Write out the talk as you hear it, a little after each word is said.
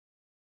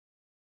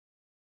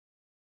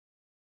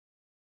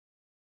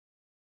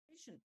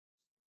graduation.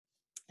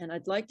 And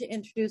I'd like to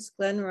introduce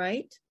Glenn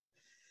Wright.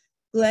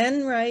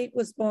 Glenn Wright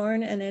was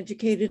born and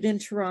educated in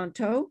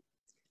Toronto.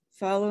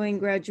 Following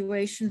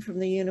graduation from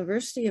the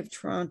University of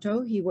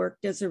Toronto, he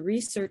worked as a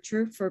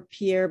researcher for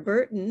Pierre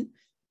Berton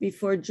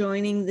before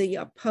joining the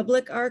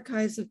Public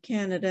Archives of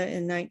Canada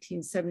in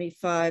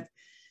 1975,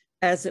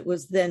 as it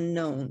was then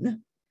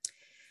known.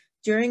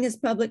 During his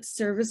public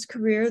service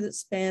career that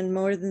spanned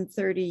more than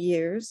 30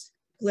 years,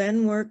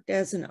 Glenn worked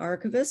as an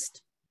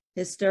archivist,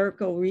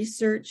 historical,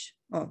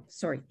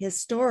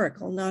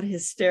 not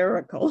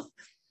hysterical,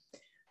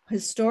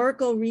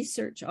 historical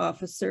research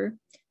officer,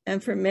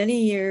 and for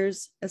many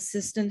years,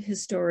 assistant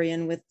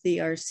historian with the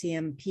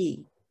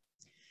RCMP.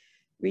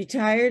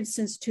 Retired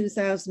since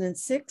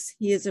 2006,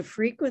 he is a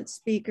frequent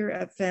speaker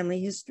at family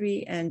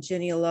history and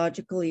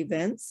genealogical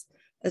events,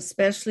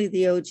 especially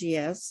the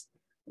OGS,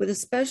 with a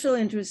special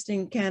interest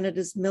in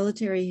Canada's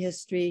military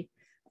history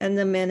and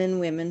the men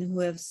and women who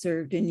have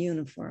served in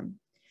uniform.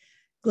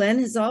 Glenn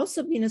has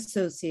also been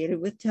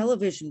associated with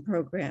television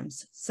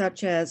programs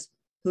such as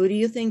Who Do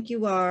You Think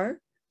You Are?,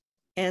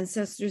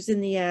 Ancestors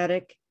in the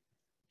Attic,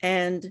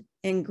 and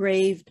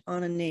Engraved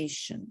on a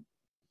Nation.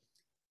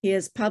 He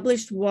has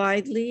published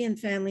widely in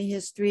family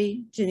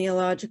history,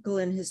 genealogical,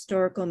 and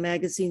historical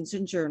magazines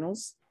and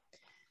journals.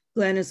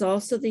 Glenn is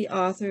also the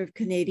author of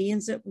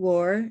Canadians at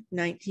War,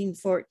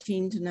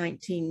 1914 to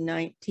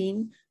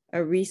 1919,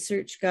 a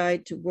research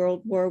guide to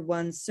World War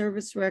I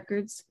service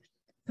records,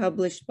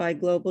 published by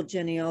Global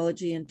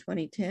Genealogy in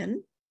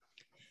 2010,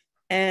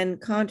 and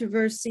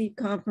Controversy,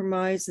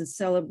 Compromise, and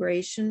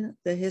Celebration,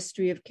 the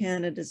History of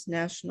Canada's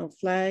National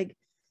Flag,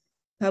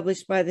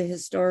 published by the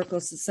Historical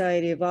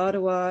Society of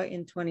Ottawa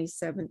in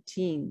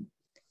 2017.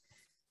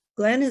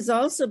 Glenn has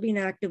also been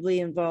actively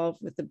involved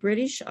with the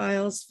British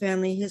Isles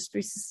Family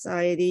History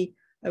Society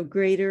of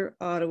Greater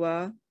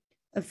Ottawa,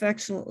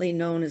 affectionately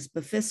known as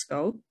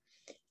BAFISCO,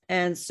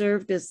 and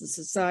served as the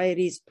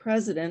Society's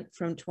president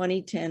from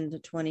 2010 to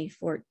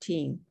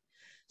 2014.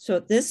 So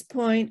at this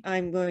point,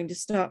 I'm going to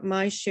stop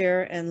my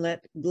share and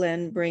let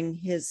Glenn bring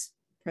his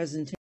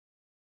presentation.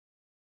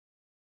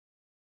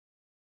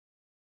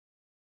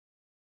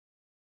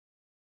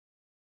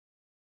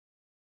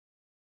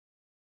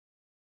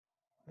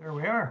 There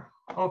we are.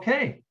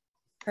 Okay.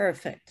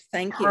 Perfect.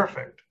 Thank you.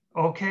 Perfect.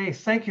 Okay.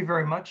 Thank you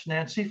very much,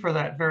 Nancy, for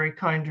that very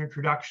kind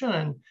introduction.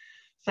 And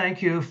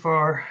thank you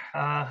for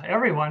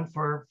everyone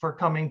for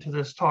coming to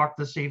this talk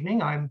this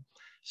evening. I'm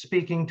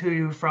speaking to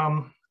you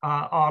from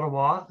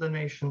Ottawa, the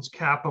nation's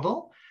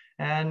capital.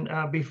 And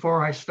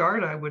before I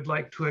start, I would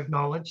like to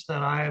acknowledge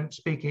that I am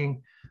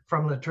speaking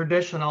from the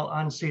traditional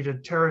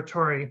unceded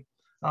territory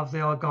of the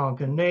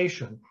Algonquin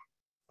Nation.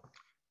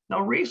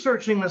 Now,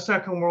 researching the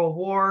Second World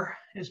War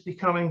is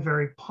becoming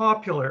very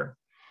popular.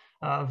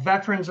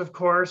 Veterans, of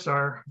course,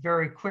 are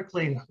very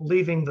quickly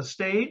leaving the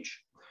stage.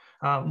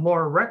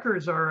 More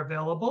records are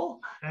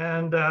available.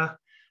 And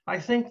I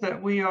think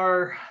that we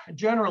are,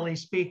 generally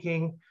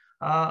speaking,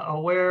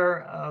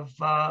 aware of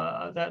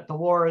that the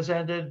war has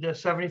ended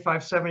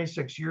 75,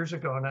 76 years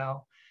ago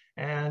now.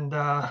 And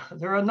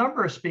there are a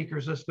number of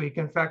speakers this week.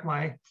 In fact,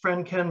 my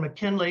friend Ken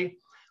McKinley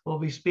will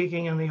be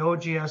speaking in the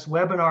OGS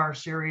webinar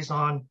series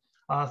on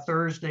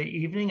Thursday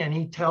evening, and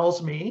he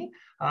tells me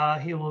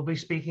he will be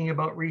speaking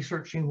about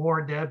researching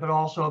war dead, but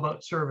also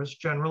about service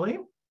generally.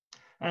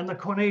 And the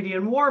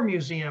Canadian War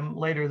Museum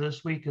later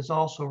this week is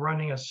also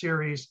running a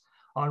series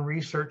on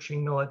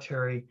researching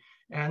military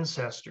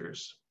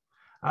ancestors.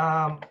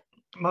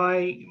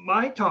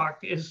 My talk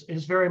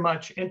is very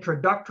much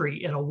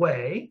introductory in a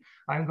way.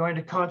 I'm going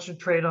to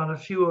concentrate on a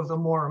few of the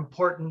more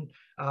important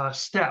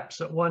steps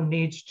that one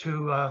needs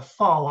to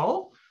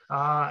follow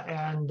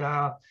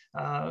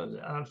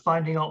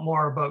finding out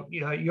more about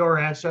your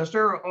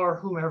ancestor or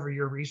whomever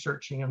you're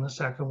researching in the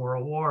Second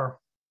World War.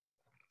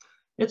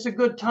 It's a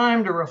good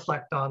time to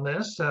reflect on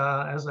this.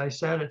 As I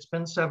said, it's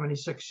been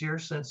 76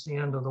 years since the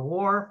end of the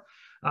war.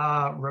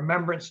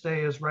 Remembrance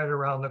Day is right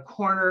around the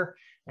corner.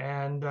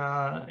 And,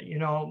 I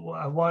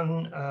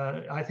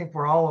think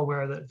we're all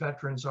aware that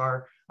veterans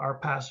are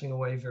passing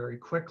away very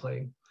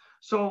quickly.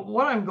 So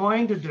what I'm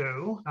going to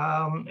do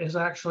is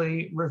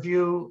actually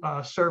review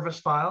service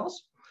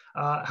files,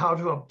 how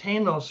to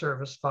obtain those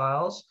service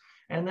files,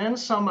 and then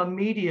some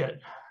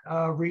immediate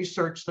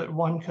research that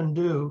one can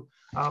do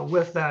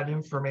with that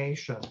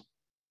information.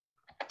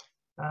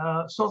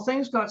 So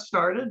things got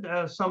started.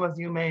 As some of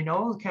you may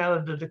know,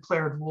 Canada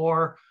declared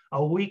war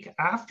a week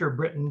after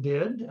Britain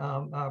did.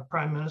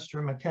 Prime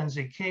Minister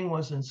Mackenzie King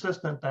was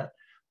insistent that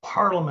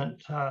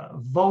Parliament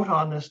vote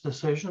on this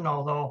decision,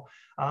 although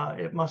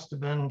it must have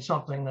been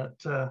something that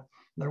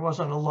there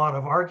wasn't a lot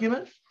of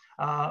argument.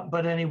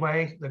 But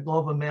anyway, the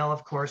Globe and Mail,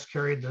 of course,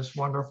 carried this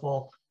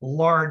wonderful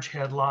large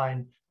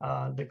headline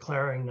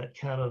declaring that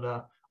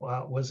Canada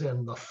was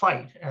in the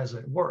fight, as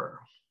it were.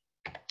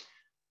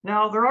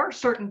 Now, there are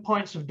certain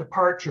points of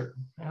departure,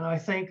 and I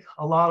think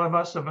a lot of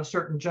us of a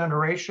certain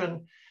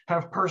generation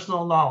have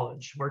personal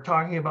knowledge. We're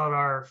talking about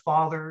our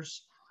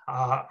fathers,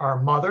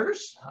 our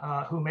mothers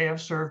who may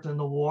have served in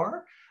the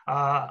war,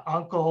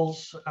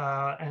 uncles,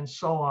 and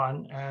so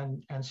on.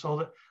 And so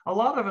that a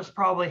lot of us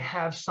probably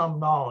have some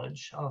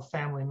knowledge of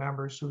family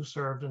members who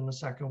served in the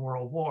Second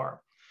World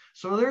War.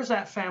 So there's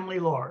that family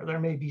lore. There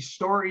may be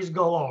stories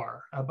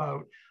galore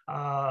about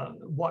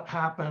what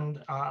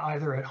happened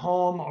either at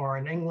home or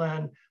in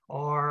England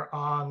or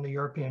on the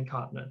European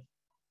continent.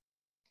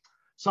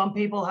 Some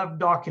people have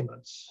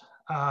documents.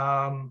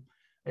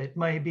 It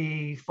may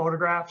be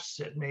photographs,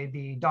 it may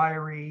be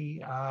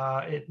diary,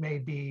 it may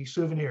be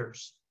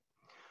souvenirs.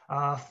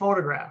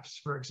 Photographs,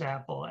 for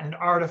example, and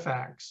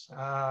artifacts,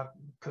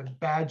 could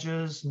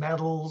badges,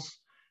 medals,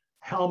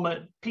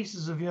 helmet,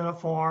 pieces of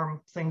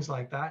uniform, things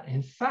like that.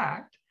 In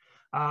fact,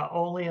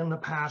 only in the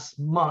past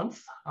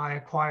month, I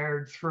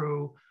acquired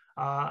through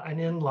an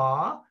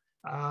in-law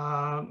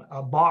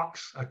a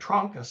box, a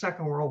trunk, a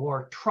Second World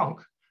War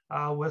trunk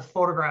with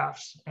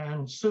photographs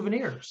and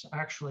souvenirs,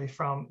 actually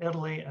from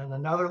Italy and the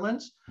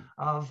Netherlands,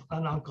 of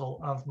an uncle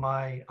of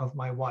my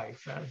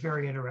wife. A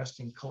very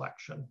interesting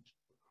collection.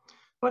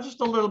 But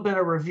just a little bit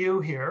of review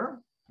here,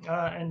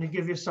 and to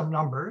give you some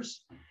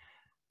numbers.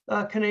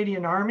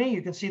 Canadian Army,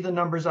 you can see the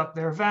numbers up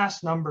there.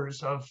 Vast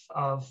numbers of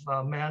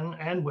men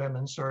and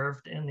women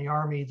served in the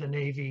Army, the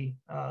Navy,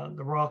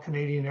 the Royal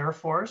Canadian Air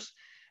Force.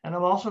 And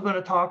I'm also going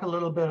to talk a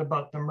little bit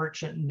about the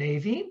Merchant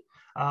Navy,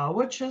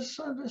 which has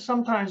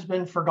sometimes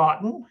been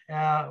forgotten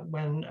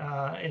when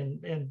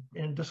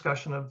in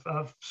discussion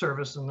of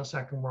service in the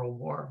Second World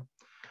War.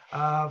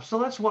 So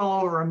that's well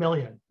over 1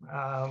 million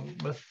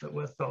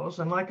with those.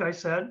 And like I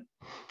said,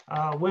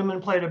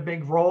 women played a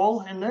big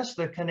role in this.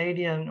 The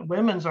Canadian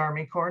Women's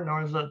Army Corps,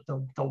 known as the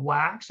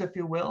WWIIs, if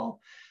you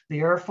will. The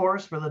Air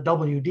Force were the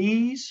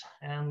WDs,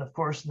 and of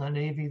course in the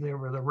Navy, they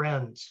were the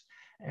WRENs.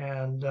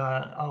 And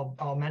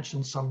I'll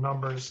mention some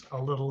numbers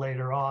a little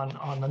later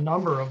on the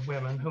number of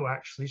women who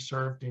actually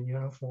served in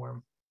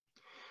uniform.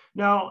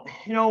 Now,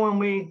 you know, when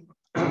we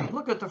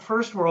look at the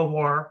First World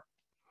War,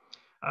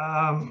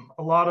 a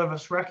lot of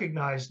us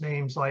recognize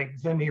names like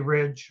Vimy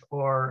Ridge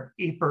or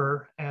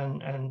Ypres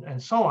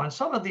and so on.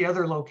 Some of the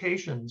other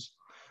locations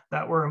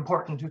that were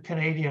important to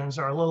Canadians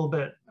are a little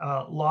bit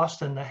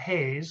lost in the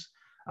haze.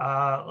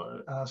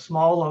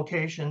 Small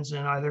locations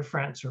in either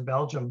France or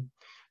Belgium.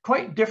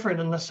 Quite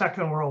different in the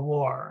Second World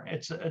War.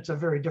 It's a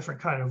very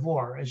different kind of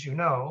war, as you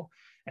know,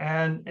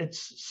 and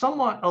it's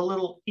somewhat a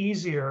little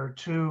easier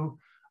to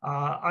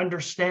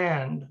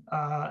understand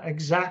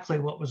exactly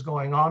what was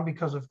going on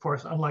because, of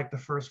course, unlike the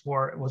First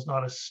War, it was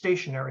not a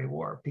stationary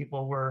war.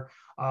 People were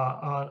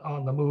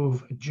on the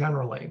move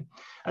generally.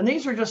 And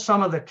these are just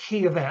some of the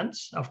key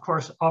events. Of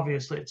course,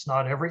 obviously, it's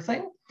not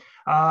everything,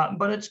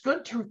 but it's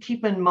good to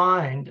keep in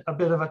mind a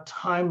bit of a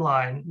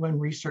timeline when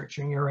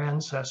researching your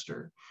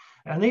ancestor.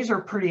 And these are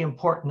pretty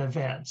important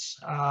events.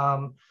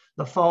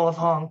 The fall of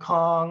Hong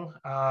Kong,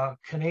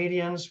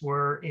 Canadians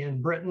were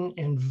in Britain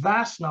in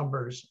vast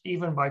numbers,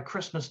 even by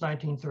Christmas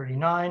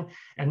 1939,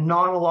 and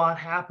not a lot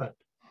happened,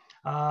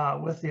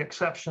 with the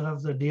exception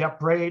of the Dieppe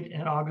raid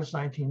in August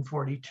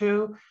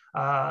 1942,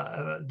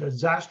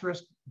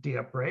 disastrous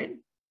Dieppe raid.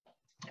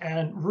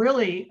 And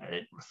really,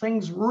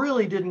 things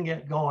really didn't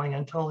get going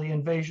until the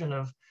invasion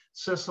of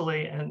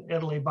Sicily and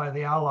Italy by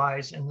the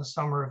Allies in the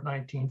summer of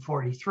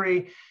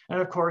 1943. And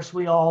of course,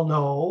 we all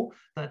know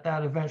that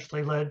that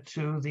eventually led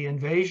to the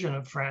invasion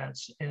of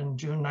France in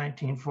June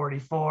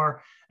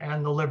 1944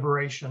 and the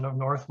liberation of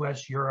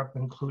Northwest Europe,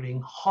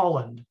 including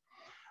Holland.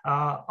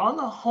 On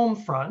the home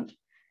front,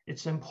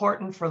 it's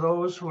important for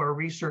those who are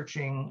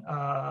researching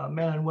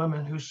men and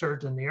women who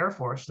served in the Air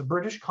Force, the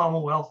British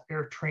Commonwealth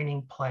Air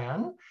Training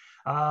Plan.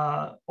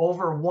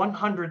 Over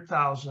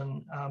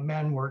 100,000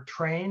 men were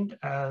trained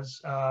as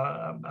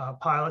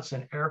pilots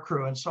and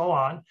aircrew and so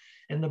on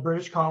in the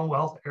British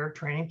Commonwealth Air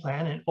Training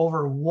Plan in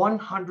over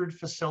 100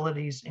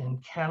 facilities in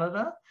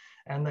Canada,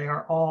 and they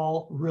are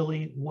all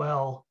really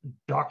well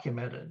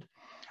documented.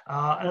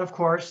 And of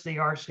course, the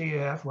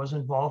RCAF was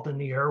involved in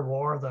the air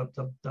war,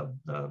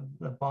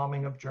 the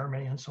bombing of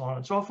Germany and so on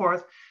and so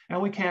forth.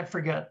 And we can't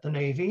forget the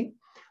Navy.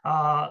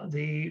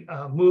 The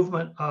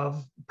movement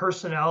of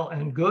personnel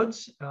and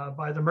goods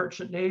by the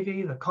Merchant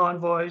Navy, the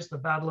convoys, the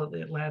Battle of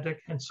the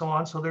Atlantic, and so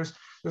on. So there's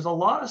a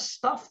lot of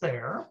stuff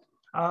there,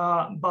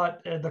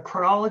 but the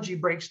chronology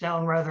breaks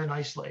down rather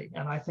nicely.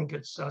 And I think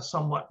it's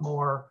somewhat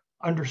more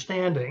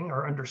understanding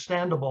or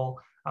understandable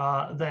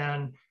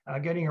than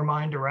getting your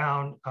mind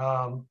around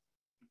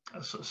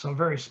some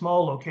very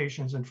small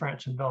locations in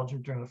France and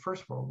Belgium during the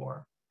First World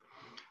War.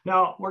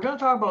 Now, we're going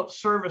to talk about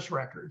service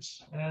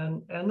records,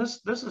 and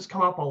this has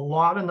come up a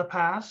lot in the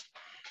past.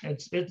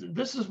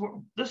 This is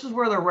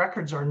where the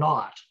records are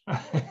not.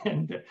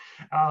 And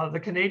the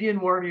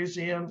Canadian War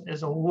Museum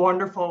is a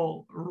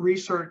wonderful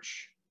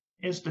research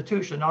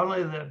institution. Not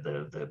only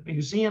the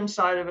museum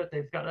side of it,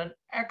 they've got an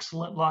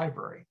excellent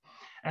library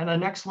and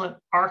an excellent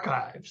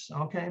archives,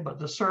 okay? But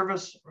the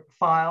service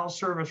files,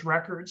 service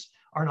records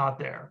are not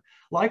there.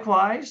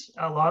 Likewise,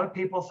 a lot of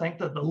people think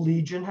that the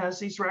Legion has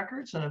these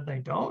records, and if they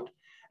don't,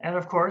 and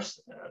of course,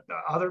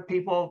 other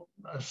people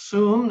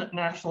assume that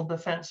National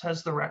Defense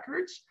has the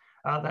records.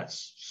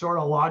 That's sort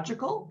of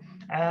logical.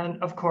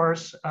 And of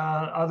course,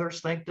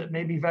 others think that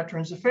maybe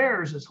Veterans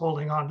Affairs is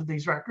holding on to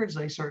these records.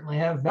 They certainly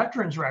have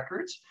veterans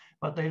records,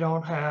 but they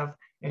don't have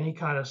any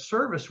kind of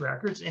service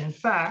records. In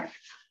fact,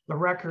 the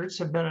records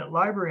have been at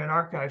Library and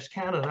Archives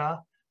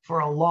Canada for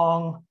a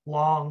long,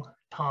 long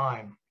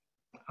time.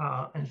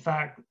 In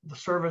fact, the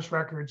service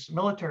records,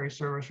 military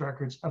service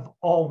records, have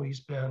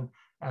always been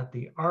at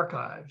the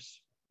archives.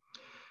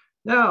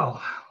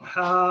 Now,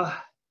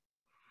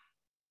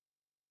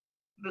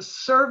 the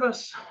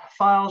service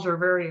files are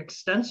very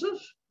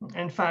extensive.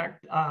 In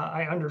fact,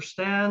 I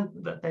understand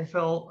that they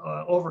fill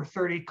over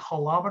 30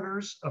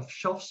 kilometers of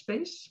shelf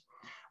space,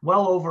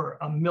 well over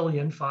 1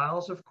 million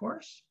files, of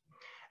course.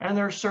 And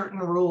there are certain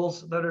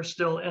rules that are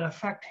still in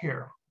effect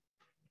here.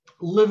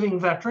 Living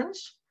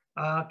veterans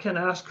can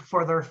ask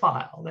for their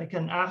file. They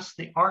can ask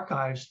the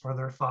archives for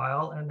their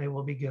file, and they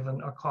will be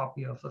given a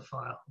copy of the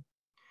file.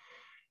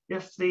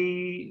 If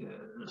the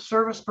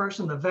service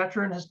person, the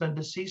veteran, has been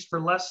deceased for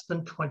less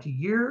than 20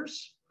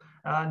 years,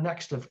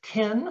 next of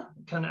kin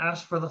can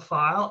ask for the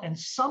file, and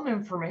some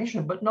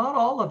information, but not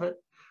all of it,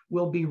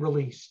 will be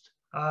released.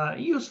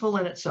 Useful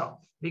in itself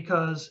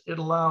because it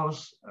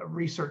allows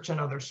research and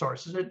other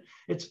sources.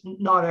 It's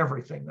not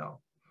everything, though.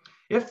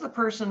 If the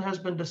person has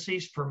been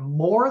deceased for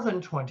more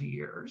than 20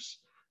 years,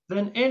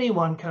 then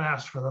anyone can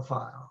ask for the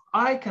file.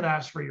 I can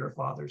ask for your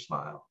father's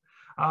file.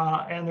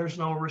 And there's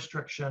no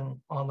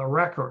restriction on the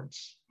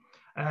records.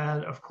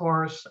 And of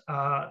course,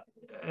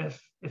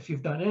 if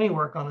you've done any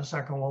work on the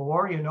Second World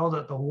War, you know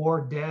that the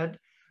war dead,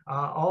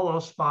 all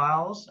those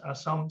files,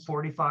 some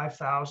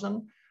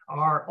 45,000,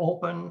 are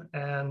open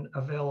and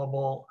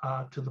available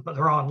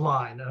they're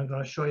online. And I'm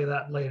going to show you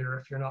that later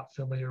if you're not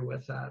familiar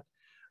with that.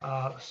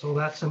 So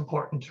that's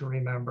important to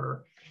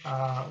remember.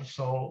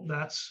 So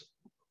that's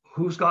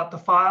who's got the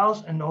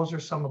files, and those are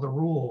some of the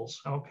rules,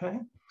 okay?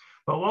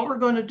 But what we're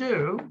going to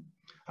do,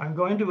 I'm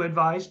going to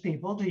advise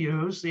people to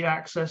use the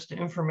Access to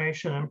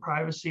Information and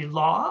Privacy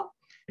Law.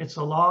 It's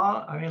a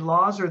law. I mean,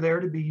 laws are there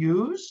to be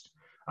used.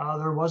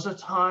 There was a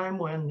time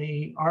when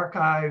the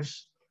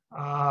archives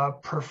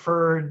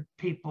preferred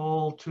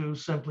people to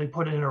simply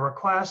put in a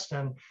request.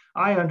 And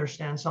I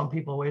understand some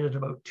people waited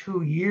about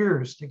 2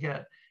 years to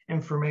get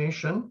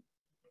information.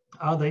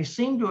 They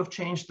seem to have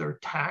changed their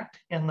tact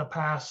in the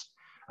past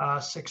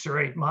 6 or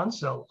 8 months.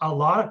 So a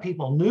lot of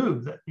people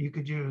knew that you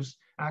could use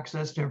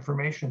access to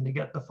information to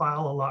get the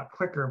file a lot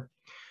quicker.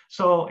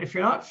 So if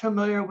you're not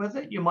familiar with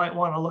it, you might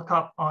want to look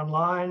up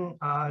online.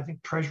 I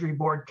think Treasury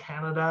Board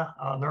Canada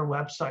on their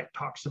website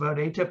talks about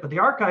ATIP, but the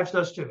archives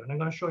does too, and I'm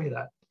going to show you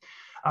that.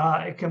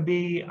 It can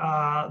be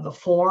the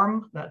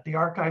form that the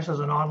archives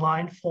has, an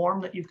online form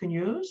that you can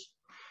use.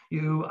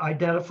 You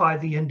identify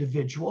the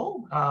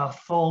individual,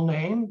 full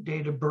name,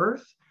 date of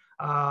birth.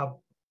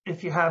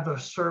 If you have a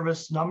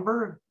service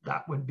number,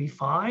 that would be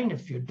fine.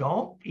 If you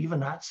don't,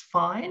 even that's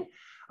fine.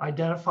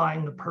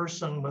 Identifying the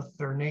person with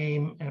their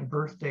name and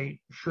birth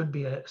date should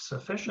be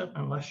sufficient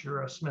unless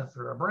you're a Smith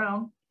or a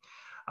Brown.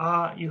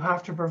 You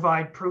have to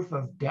provide proof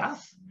of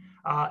death.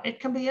 It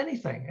can be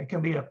anything. It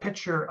can be a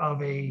picture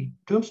of a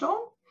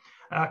tombstone.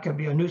 It can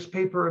be a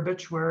newspaper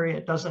obituary.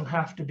 It doesn't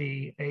have to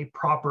be a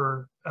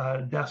proper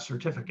death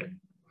certificate.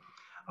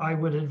 I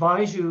would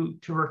advise you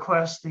to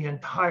request the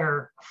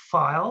entire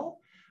file.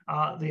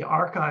 The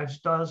archives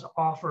does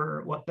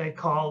offer what they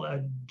call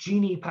a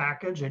gene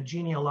package, a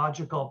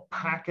genealogical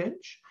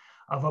package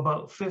of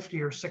about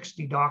 50 or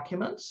 60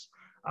 documents.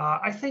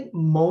 I think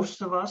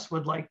most of us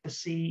would like to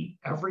see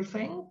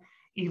everything,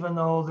 even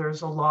though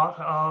there's a lot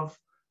of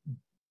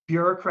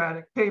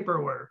bureaucratic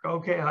paperwork.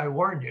 Okay, I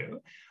warn you,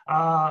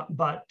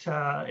 but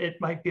it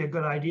might be a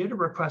good idea to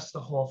request the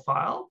whole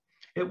file.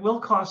 It will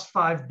cost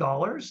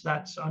 $5.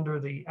 That's under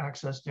the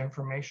Access to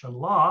Information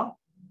Law.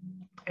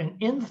 And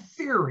in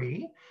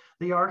theory,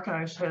 the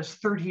archives has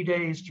 30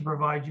 days to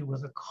provide you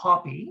with a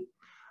copy.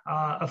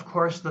 Of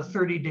course, the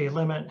 30-day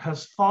limit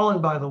has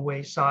fallen by the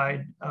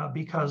wayside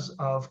because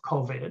of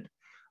COVID.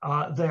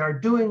 They are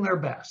doing their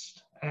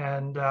best,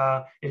 and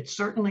it's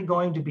certainly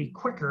going to be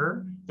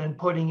quicker than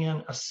putting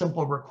in a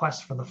simple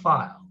request for the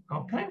file,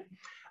 okay?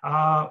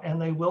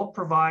 And they will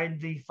provide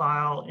the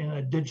file in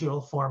a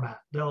digital format.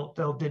 They'll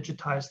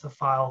digitize the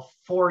file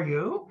for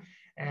you.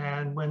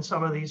 And when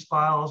some of these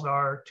files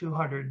are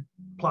 200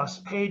 plus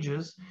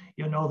pages,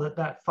 you know that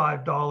that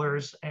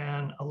 $5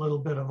 and a little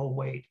bit of a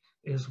wait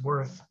is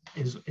worth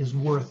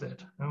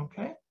it,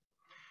 okay?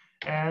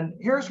 And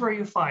here's where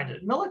you find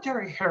it.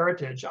 Military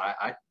heritage,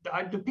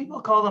 do people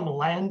call them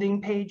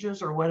landing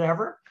pages or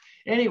whatever?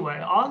 Anyway,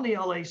 on the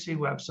LAC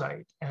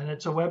website, and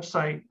it's a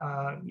website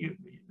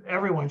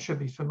everyone should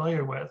be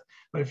familiar with,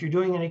 but if you're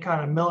doing any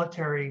kind of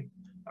military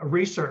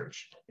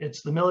research,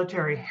 it's the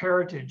military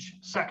heritage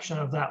section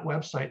of that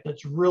website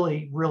that's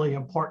really, really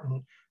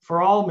important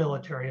for all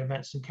military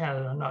events in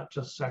Canada, not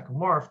just Second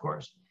War, of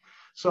course.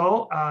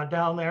 So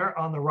down there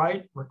on the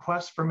right,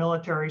 requests for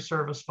military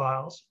service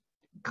files,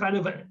 kind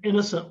of an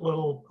innocent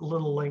little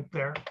link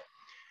there.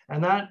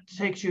 And that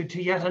takes you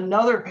to yet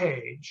another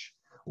page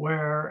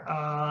where,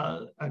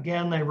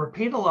 again, they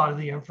repeat a lot of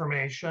the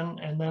information,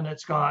 and then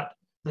it's got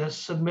this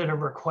submit a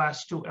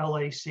request to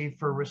LAC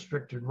for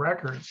restricted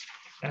records.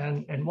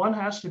 And one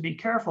has to be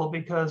careful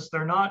because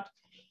they're not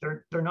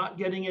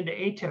getting into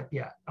ATIP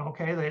yet,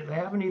 okay? They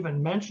haven't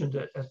even mentioned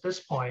it at this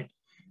point.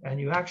 And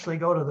you actually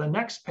go to the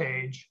next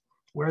page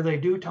where they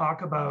do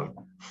talk about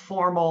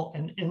formal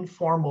and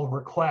informal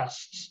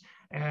requests.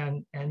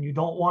 And you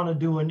don't want to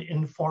do an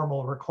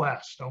informal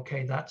request,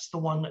 okay? That's the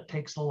one that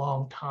takes a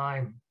long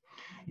time.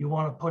 You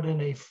want to put in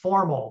a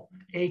formal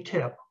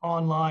ATIP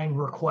online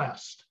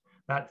request,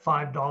 that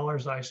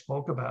 $5 I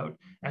spoke about,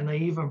 and they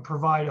even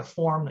provide a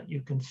form that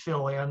you can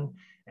fill in.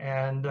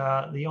 And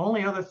the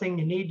only other thing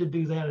you need to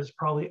do then is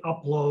probably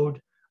upload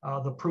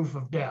the proof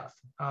of death.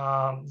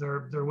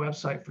 Their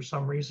website, for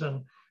some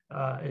reason,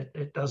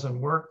 it doesn't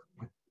work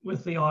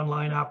with the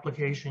online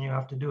application. You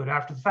have to do it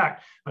after the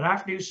fact. But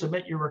after you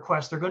submit your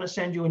request, they're going to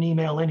send you an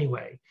email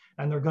anyway,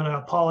 and they're going to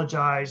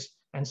apologize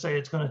and say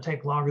it's going to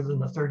take longer than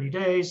the 30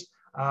 days.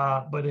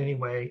 But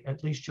anyway,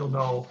 at least you'll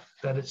know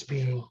that it's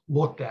being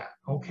looked at,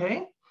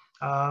 okay?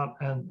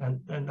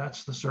 And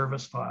that's the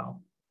service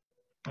file.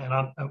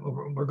 And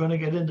we're going to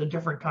get into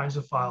different kinds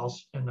of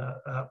files in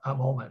a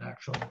moment,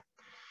 actually.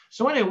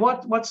 So anyway,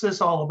 what's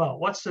this all about?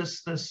 What's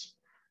this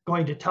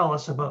going to tell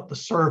us about the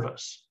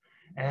service?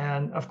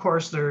 And of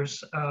course,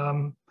 there's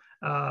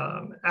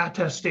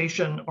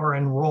attestation or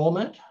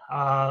enrollment.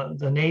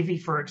 The Navy,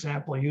 for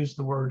example, used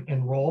the word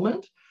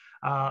enrollment.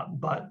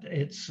 But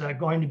it's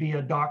going to be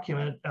a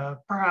document,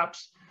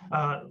 perhaps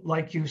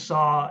like you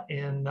saw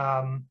in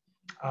the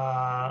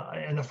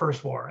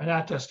First War, an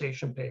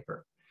attestation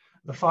paper.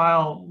 The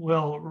file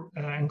will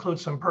include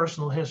some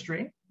personal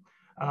history.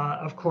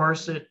 Of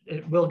course, it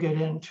will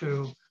get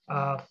into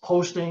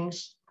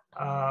postings,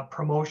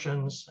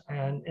 promotions,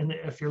 and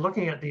if you're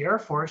looking at the Air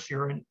Force,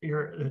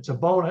 it's a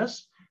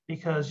bonus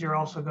because you're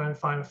also going to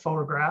find a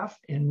photograph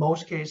in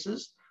most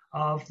cases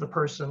of the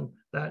person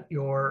that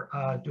you're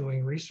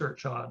doing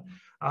research on.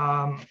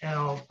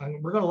 And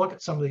we're going to look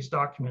at some of these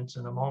documents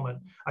in a moment.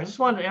 I just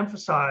wanted to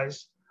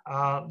emphasize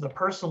the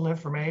personal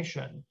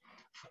information,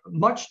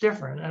 much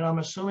different. And I'm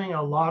assuming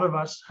a lot of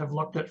us have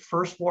looked at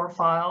First War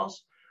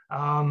files,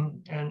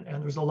 and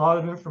there's a lot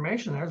of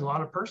information. There's a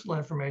lot of personal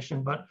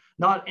information, but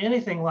not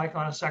anything like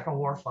on a Second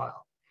War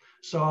file.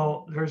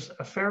 So there's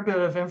a fair bit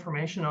of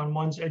information on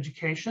one's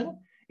education,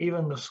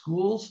 even the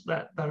schools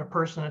that a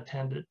person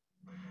attended.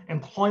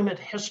 Employment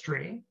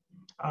history.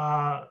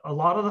 A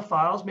lot of the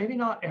files, maybe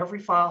not every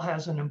file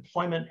has an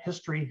employment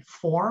history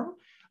form.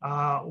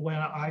 When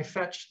I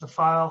fetched the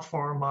file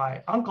for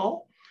my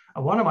uncle,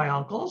 one of my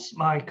uncles,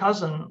 my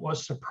cousin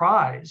was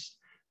surprised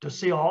to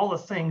see all the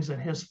things that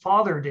his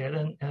father did.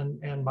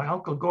 And my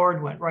Uncle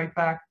Gord went right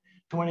back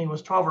to when he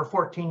was 12 or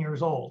 14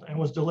 years old and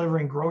was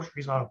delivering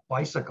groceries on a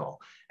bicycle.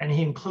 And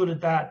he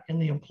included that in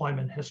the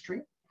employment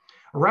history.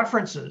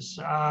 References.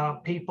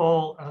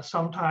 People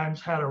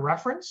sometimes had a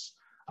reference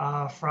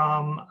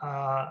from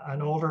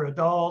an older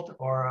adult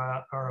or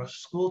a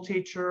school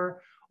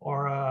teacher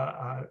or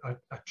a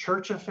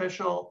church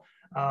official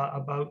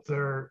about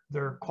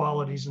their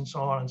qualities and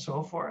so on and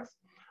so forth.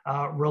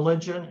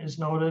 Religion is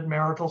noted,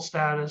 marital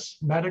status,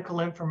 medical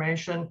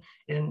information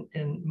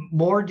in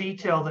more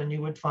detail than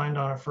you would find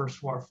on a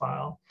First War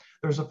file.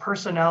 There's a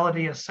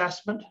personality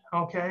assessment,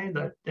 okay,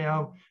 that,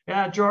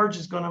 yeah, George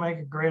is going to make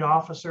a great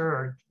officer,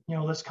 or,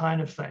 this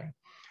kind of thing.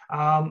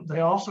 They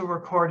also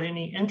record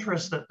any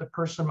interest that the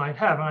person might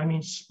have. And I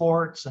mean,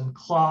 sports and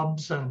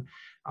clubs and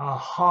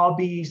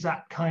hobbies,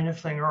 that kind of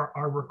thing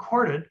are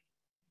recorded.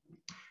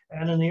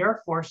 And in the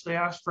Air Force, they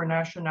ask for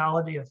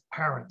nationality of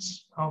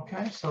parents.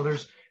 Okay, so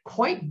there's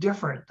quite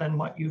different than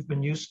what you've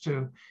been used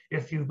to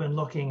if you've been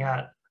looking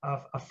at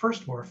a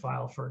First War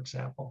file, for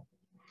example.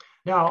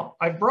 Now,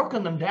 I've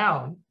broken them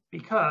down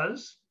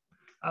because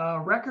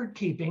record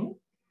keeping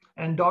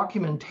and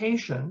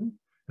documentation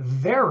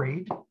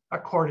varied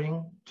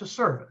according to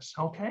service,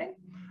 okay?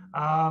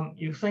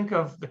 You think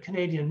of the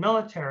Canadian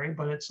military,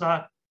 but it's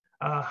not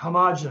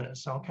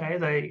homogenous, okay?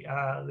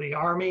 The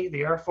Army,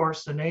 the Air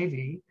Force, the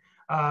Navy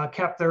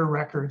kept their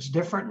records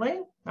differently,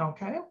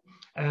 okay?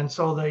 And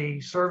so the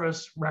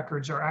service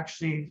records are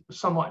actually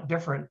somewhat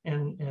different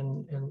in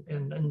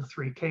the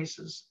three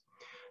cases.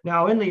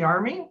 Now in the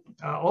Army,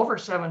 over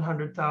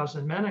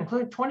 700,000 men,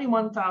 including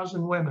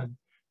 21,000 women,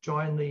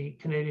 joined the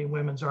Canadian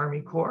Women's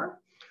Army Corps.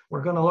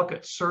 We're going to look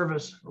at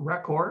service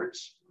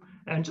records.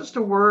 And just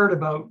a word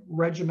about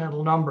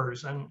regimental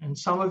numbers. And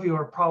some of you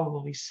are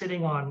probably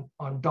sitting on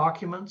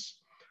documents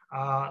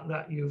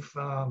that you've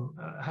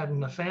had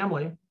in the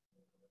family.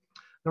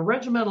 The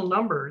regimental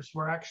numbers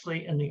were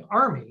actually in the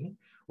Army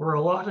were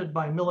allotted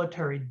by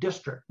military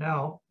district.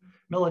 Now,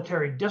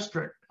 military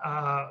district,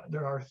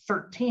 there are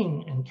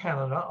 13 in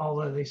Canada,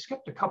 although they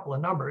skipped a couple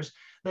of numbers.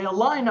 They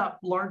align up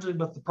largely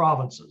with the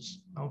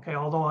provinces, okay?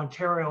 Although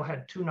Ontario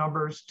had two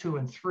numbers, 2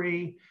 and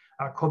 3,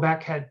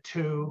 Quebec had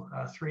 2,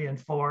 3 and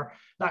 4,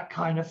 that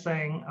kind of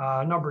thing.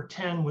 Number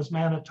 10 was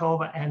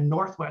Manitoba and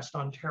Northwest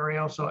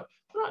Ontario, so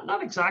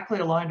not exactly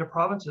aligned to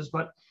provinces,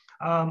 but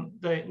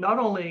they not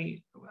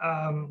only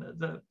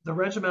the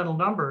regimental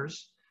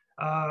numbers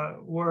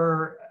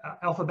were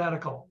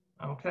alphabetical,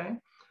 okay?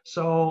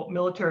 So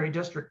Military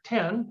District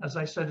 10, as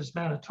I said, is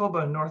Manitoba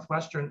and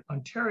Northwestern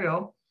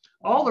Ontario.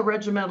 All the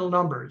regimental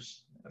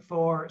numbers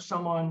for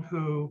someone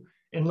who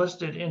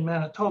enlisted in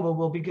Manitoba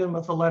will begin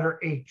with the letter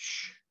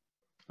H,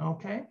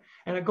 okay?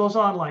 And it goes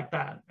on like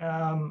that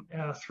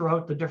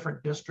throughout the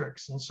different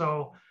districts. And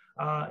so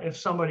if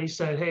somebody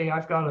said, hey,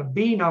 I've got a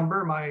B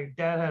number, my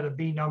dad had a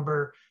B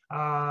number,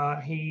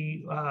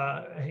 he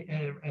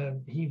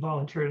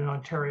volunteered in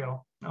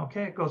Ontario.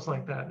 Okay, it goes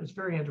like that. It's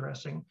very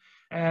interesting.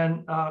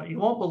 And you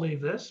won't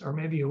believe this, or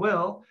maybe you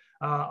will,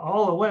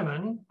 all the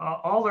women,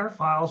 all their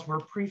files were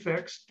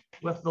prefixed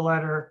with the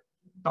letter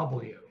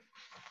W.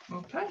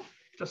 Okay,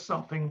 just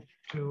something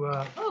to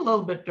a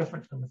little bit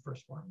different than the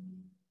first one.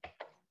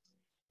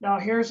 Now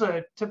here's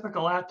a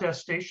typical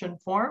attestation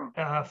form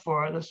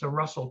for this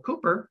Russell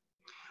Cooper.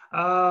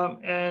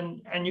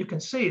 And you can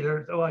see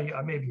there, well,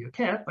 maybe you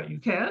can't, but you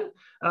can.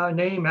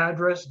 Name,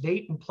 address,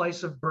 date and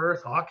place of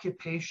birth,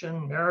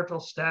 occupation, marital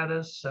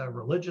status,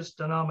 religious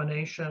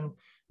denomination,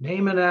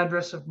 name and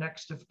address of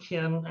next of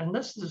kin. And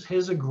this is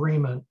his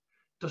agreement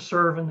to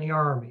serve in the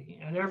Army.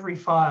 And every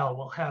file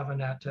will have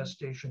an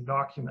attestation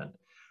document.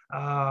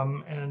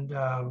 I'm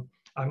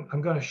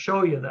going to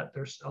show you that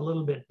there's a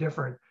little bit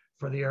different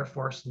for the Air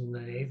Force and the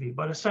Navy,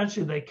 but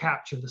essentially they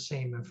capture the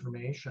same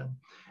information.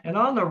 And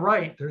on the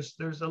right,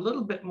 there's a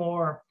little bit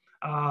more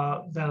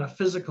than a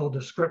physical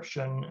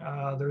description.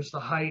 There's the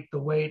height, the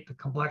weight, the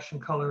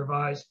complexion, color of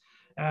eyes,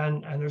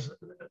 and there's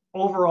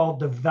overall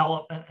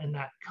development and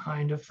that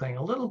kind of thing.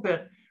 A little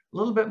bit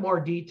more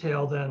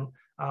detail than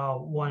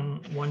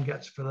one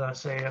gets for the,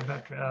 say,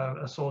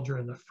 a soldier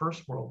in the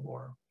First World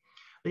War.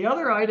 The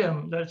other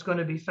item that's going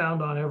to be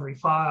found on every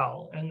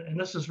file, and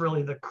this is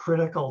really the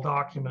critical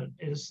document,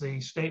 is the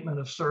statement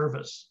of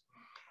service.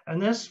 And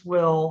this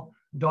will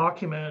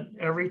document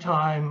every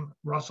time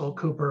Russell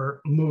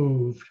Cooper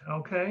moved,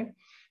 okay?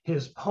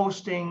 His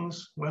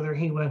postings, whether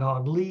he went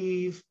on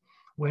leave,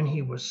 when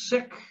he was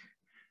sick,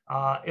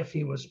 if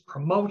he was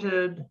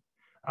promoted,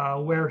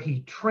 where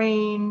he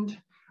trained,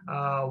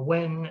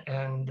 when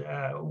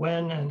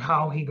and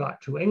how he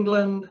got to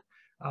England.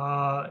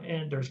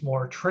 And there's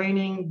more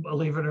training,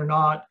 believe it or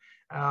not,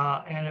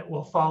 and it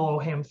will follow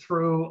him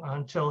through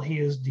until he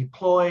is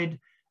deployed.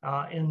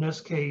 In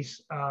this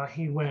case,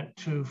 he went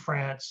to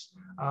France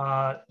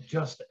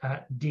just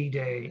at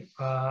D-Day,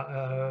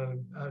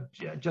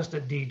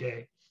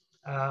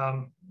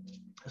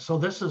 so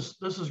this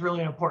is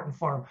really an important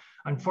form.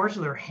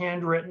 Unfortunately, they're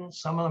handwritten.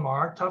 Some of them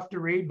are tough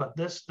to read, but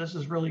this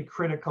is really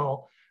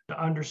critical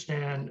to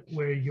understand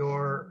where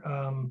your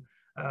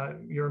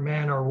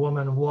man or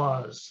woman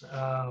was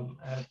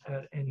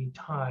at any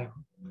time.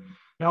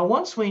 Now,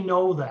 once we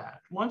know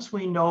that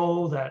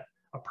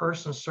a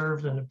person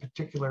served in a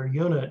particular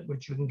unit,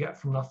 which you can get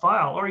from the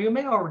file, or you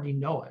may already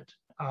know it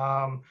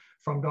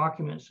from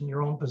documents in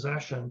your own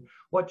possession,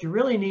 what you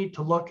really need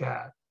to look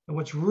at, and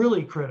what's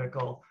really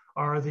critical,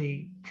 are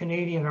the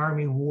Canadian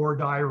Army War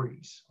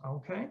Diaries,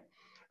 okay?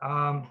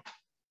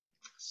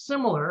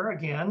 Similar,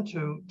 again,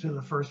 to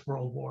the First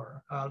World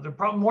War. They're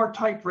probably more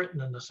typewritten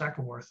than the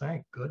Second War,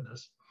 thank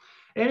goodness.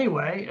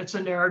 Anyway, it's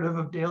a narrative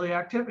of daily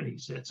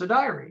activities. It's a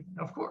diary,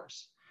 of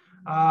course.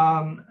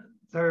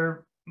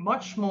 They're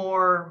much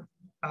more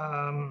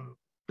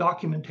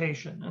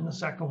documentation in the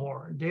Second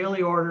War.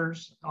 Daily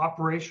orders,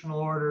 operational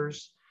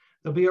orders.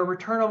 There'll be a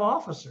return of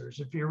officers.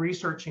 If you're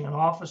researching an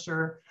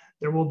officer,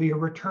 there will be a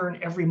return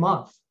every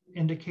month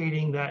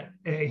indicating that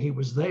he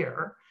was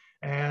there.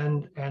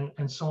 And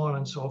so on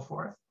and so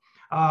forth.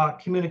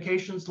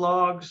 Communications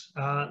logs,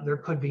 there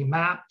could be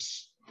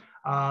maps,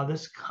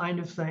 this kind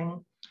of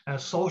thing,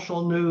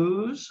 social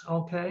news,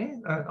 okay,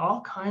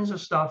 all kinds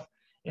of stuff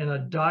in a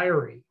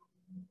diary.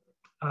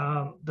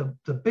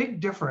 The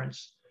big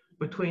difference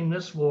between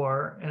this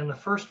war and the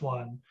first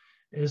one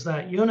is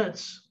that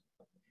units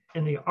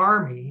in the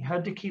Army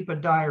had to keep a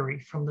diary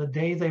from the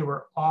day they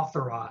were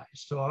authorized.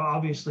 So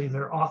obviously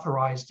they're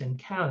authorized in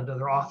Canada.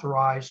 They're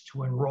authorized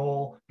to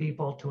enroll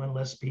people, to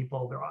enlist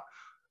people. They're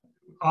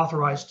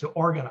authorized to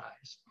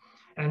organize.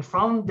 And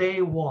from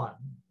day one,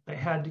 they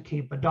had to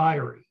keep a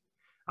diary.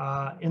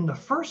 In the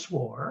First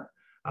War,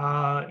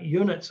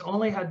 units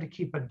only had to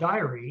keep a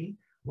diary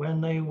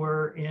when they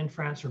were in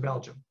France or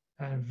Belgium.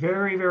 And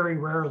very, very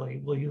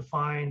rarely will you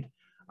find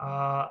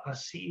a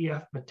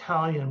CEF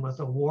battalion with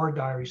a war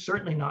diary,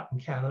 certainly not in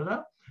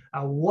Canada.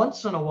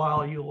 Once in a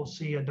while, you will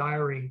see a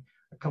diary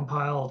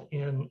compiled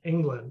in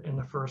England in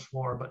the First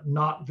War, but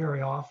not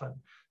very often.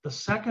 The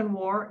Second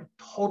War,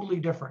 totally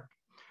different.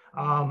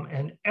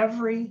 And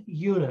every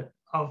unit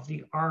of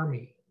the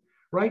Army,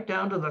 right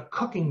down to the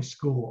cooking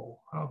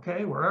school,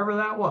 okay, wherever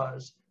that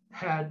was,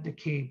 had to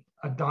keep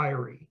a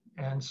diary.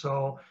 And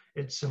so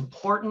it's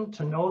important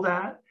to know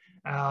that.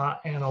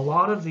 And a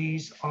lot of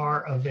these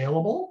are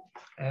available.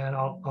 And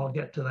I'll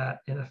get to that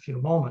in a few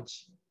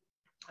moments.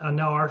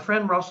 Now, our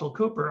friend Russell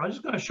Cooper, I'm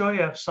just going to show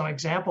you some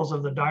examples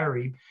of the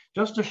diary,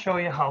 just to show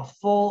you how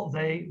full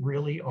they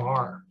really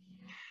are.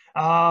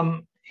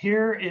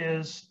 here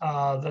is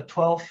the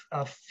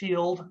 12th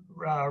Field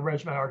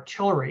Regiment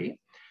Artillery,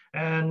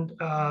 and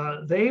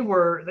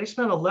they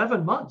spent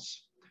 11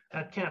 months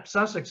at Camp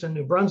Sussex in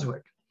New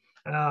Brunswick.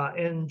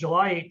 In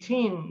July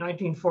 18,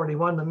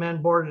 1941, the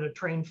men boarded a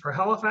train for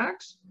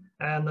Halifax,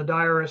 and the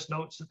diarist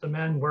notes that the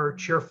men were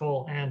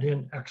cheerful and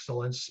in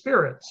excellent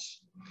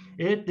spirits.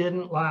 It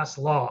didn't last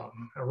long.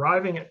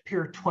 Arriving at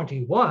Pier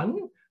 21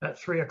 at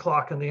 3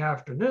 o'clock in the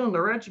afternoon,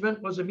 the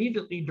regiment was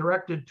immediately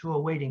directed to a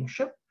waiting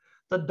ship,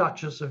 the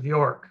Duchess of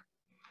York.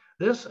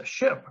 This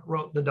ship,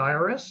 wrote the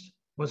diarist,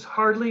 was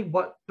hardly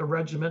what the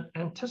regiment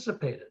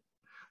anticipated.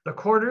 The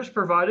quarters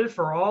provided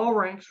for all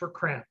ranks were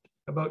cramped.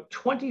 About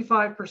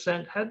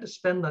 25% had to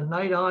spend the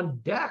night on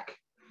deck.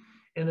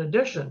 In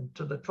addition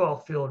to the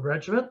 12th Field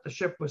Regiment, the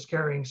ship was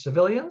carrying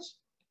civilians,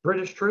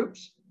 British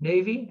troops,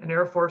 Navy and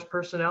Air Force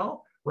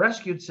personnel,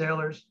 rescued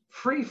sailors,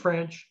 Free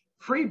French,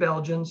 Free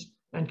Belgians,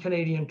 and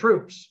Canadian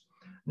troops.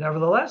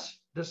 Nevertheless,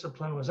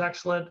 discipline was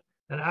excellent,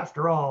 and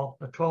after all,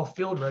 the 12th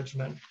Field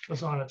Regiment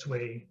was on its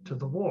way to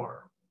the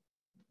war.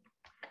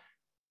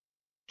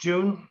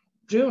 June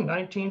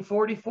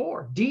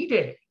 1944,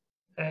 D-Day.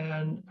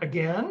 And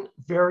again,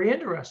 very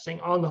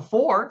interesting. On the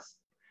 4th,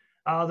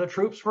 the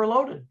troops were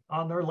loaded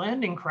on their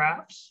landing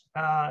crafts.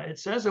 It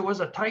says it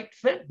was a tight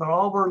fit, but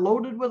all were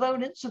loaded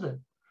without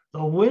incident.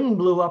 The wind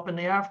blew up in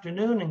the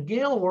afternoon and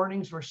gale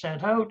warnings were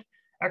sent out.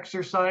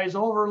 Exercise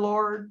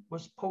Overlord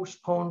was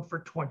postponed for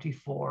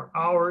 24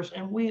 hours,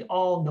 and we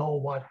all know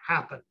what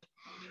happened.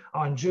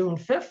 On June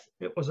 5th,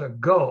 it was a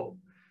go.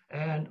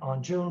 And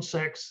on June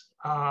 6th,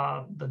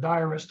 the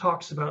diarist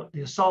talks about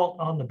the assault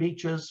on the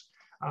beaches.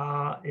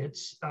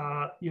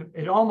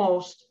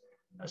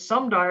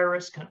 Some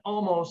diarists can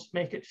almost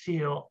make it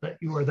feel that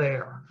you were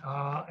there.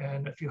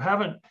 And if you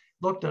haven't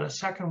looked at a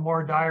Second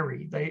War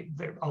diary,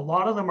 a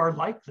lot of them are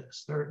like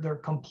this.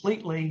 They're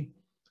completely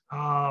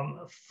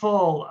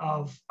full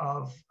of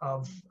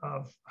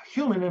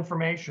human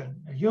information,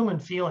 a human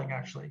feeling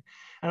actually.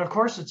 And of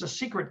course, it's a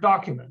secret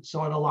document,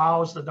 so it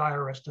allows the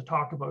diarist to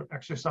talk about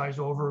Exercise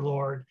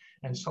Overlord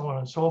and so on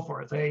and so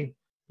forth. They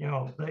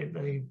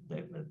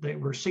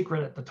were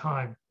secret at the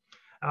time.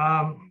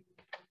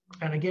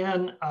 And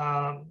again,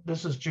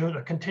 this is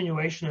a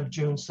continuation of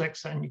June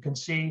 6th, and you can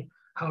see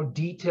how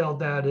detailed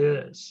that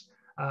is.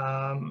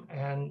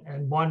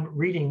 And one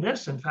reading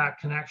this, in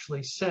fact, can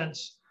actually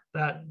sense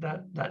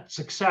that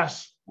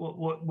success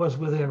was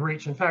within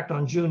reach. In fact,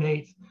 on June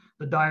 8th,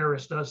 the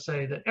diarist does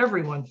say that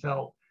everyone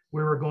felt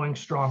we were going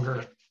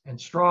stronger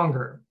and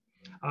stronger.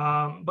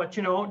 But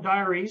you know,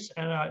 diaries,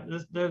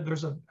 and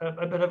there's a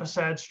bit of a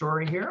sad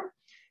story here.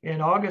 In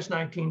August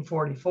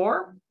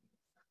 1944,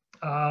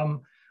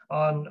 on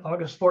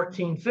August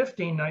 15,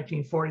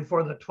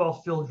 1944, the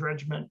 12th Field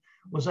Regiment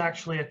was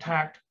actually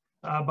attacked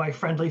by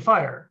friendly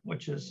fire,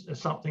 which is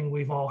something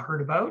we've all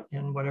heard about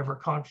in whatever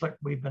conflict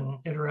we've been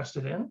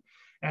interested in.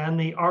 And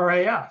the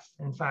RAF,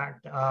 in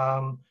fact,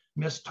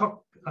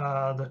 mistook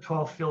the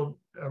 12th Field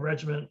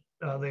Regiment.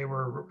 They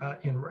were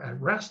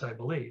at rest, I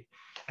believe.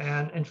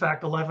 And in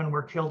fact, 11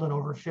 were killed and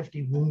over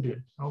 50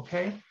 wounded,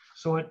 okay?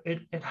 So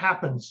it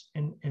happens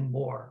in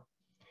war.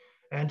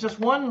 And just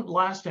one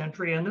last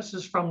entry, and this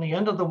is from the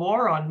end of the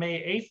war on May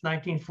 8th,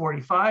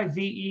 1945,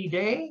 VE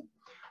Day.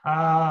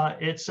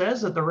 It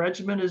says that the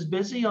regiment is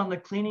busy on the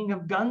cleaning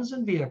of guns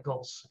and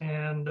vehicles.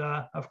 And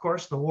of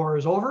course, the war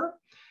is over.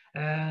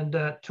 And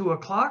at 2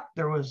 o'clock,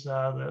 there was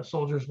the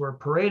soldiers were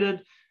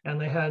paraded, and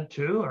they had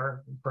to,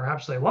 or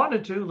perhaps they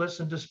wanted to,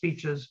 listen to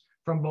speeches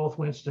from both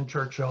Winston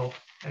Churchill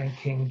and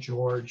King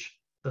George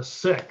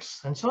VI.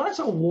 And so that's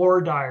a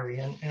war diary.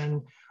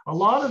 And a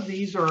lot of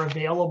these are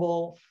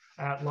available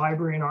at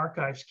Library and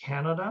Archives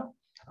Canada.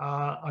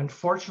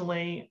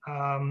 Unfortunately,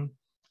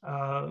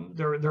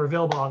 they're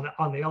available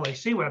on the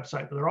LAC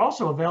website, but they're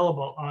also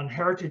available on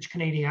Heritage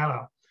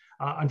Canadiana.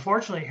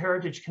 Unfortunately,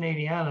 Heritage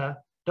Canadiana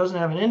doesn't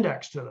have an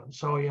index to them.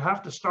 So you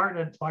have to start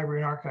at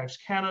Library and Archives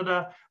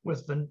Canada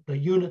with the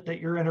unit that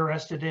you're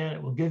interested in.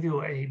 It will give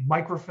you a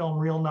microfilm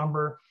reel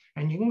number,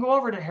 and you can go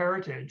over to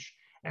Heritage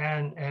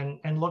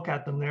and look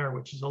at them there,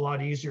 which is a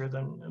lot easier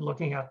than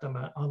looking at them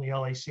on the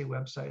LAC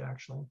website,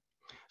 actually.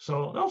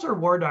 So those are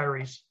war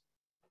diaries.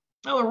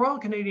 Now, the Royal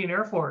Canadian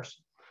Air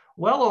Force,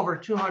 well over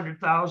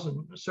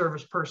 200,000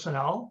 service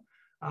personnel.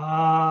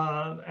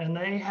 And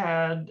they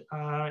had,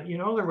 you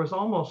know, there was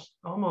almost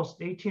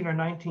 18 or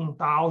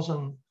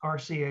 19,000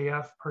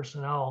 RCAF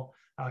personnel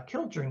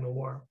killed during the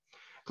war,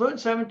 including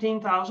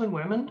 17,000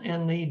 women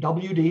in the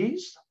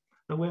WDs,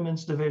 the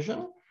Women's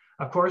Division.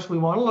 Of course, we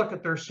want to look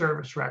at their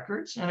service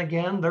records. And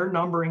again, their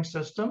numbering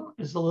system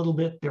is a little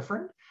bit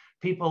different.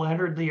 People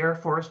entered the Air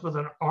Force with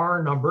an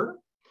R number.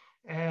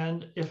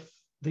 And if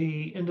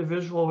the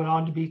individual went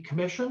on to be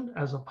commissioned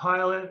as a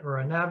pilot or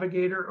a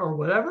navigator or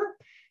whatever,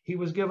 he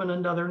was given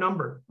another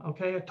number,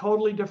 okay? A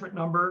totally different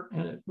number,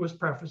 and it was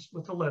prefaced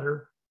with the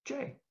letter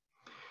J.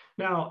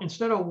 Now,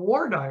 instead of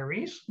war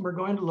diaries, we're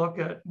going to look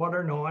at what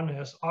are known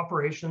as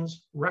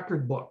operations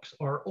record books,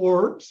 or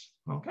ORBs,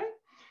 okay?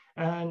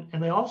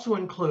 And they also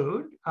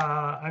include,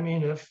 I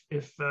mean,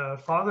 if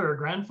father or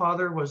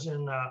grandfather was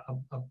in a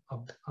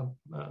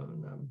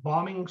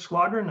bombing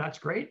squadron, that's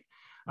great.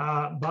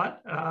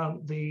 But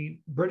the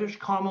British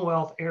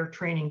Commonwealth Air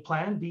Training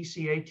Plan,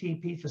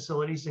 BCATP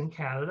facilities in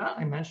Canada,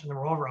 I mentioned there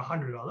were over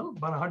 100 of them,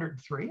 about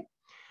 103.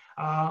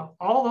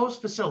 All those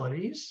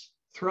facilities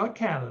throughout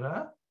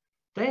Canada,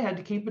 they had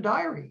to keep a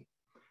diary.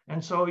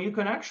 And so you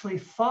can actually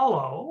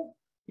follow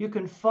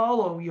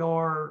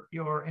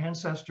your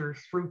ancestor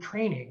through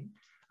training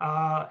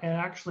and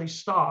actually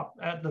stop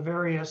at the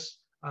various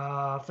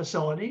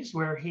facilities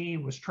where he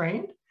was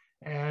trained.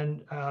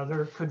 And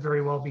there could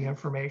very well be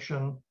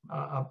information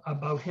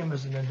about him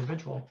as an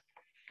individual.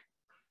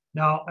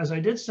 Now, as I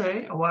did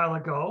say a while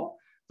ago,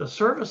 the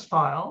service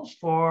files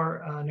for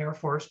an Air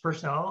Force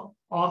personnel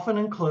often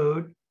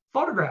include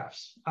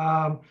photographs.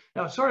 Now,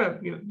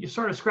 you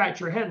sort of scratch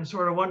your head and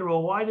sort of wonder,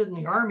 well, why didn't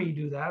the Army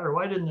do that, or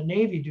why didn't the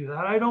Navy do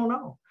that? I don't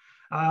know.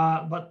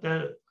 But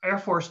the Air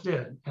Force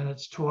did, and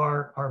it's to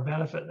our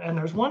benefit. And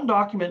there's one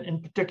document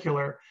in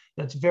particular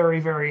that's very,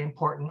 very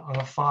important on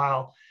a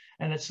file,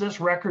 and it's this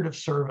record of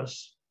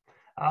service.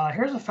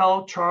 Here's a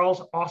fellow,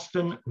 Charles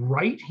Austin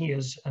Wright. He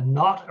is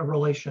not a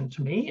relation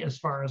to me, as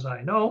far as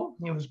I know.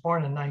 He was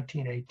born in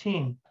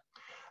 1918.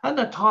 And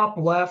the top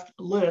left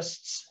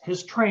lists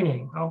his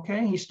training,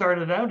 okay? He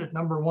started out at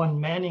number 1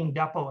 Manning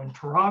Depot in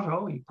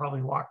Toronto. He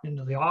probably walked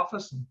into the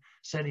office and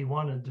said he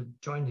wanted to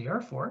join the Air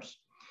Force.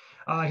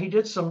 He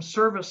did some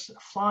service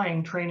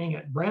flying training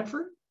at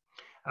Brantford.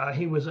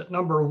 He was at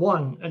number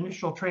 1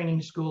 Initial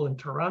Training School in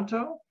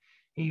Toronto.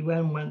 He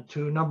then went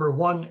to number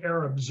 1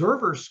 Air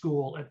Observer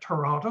School at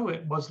Toronto.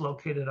 It was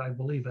located, I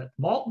believe, at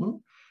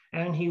Malton,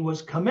 and he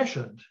was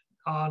commissioned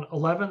on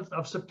 11th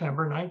of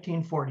September,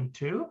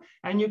 1942.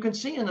 And you can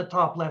see in the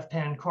top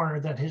left-hand corner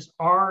that his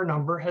R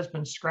number has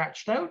been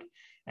scratched out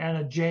and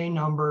a J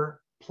number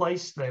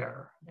placed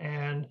there.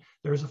 And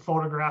there's a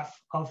photograph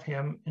of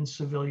him in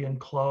civilian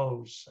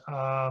clothes.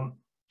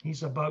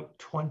 He's about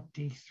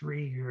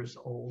 23 years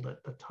old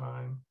at the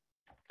time.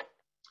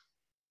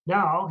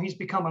 Now he's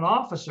become an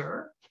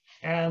officer,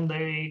 and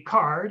the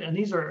card, and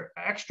these are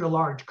extra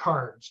large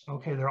cards,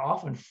 okay? They're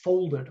often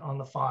folded on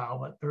the file,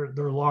 but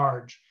they're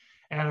large.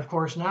 And of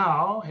course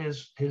now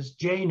his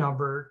J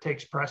number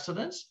takes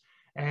precedence,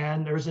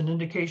 and there's an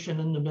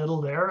indication in the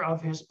middle there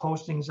of his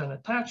postings and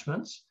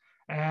attachments.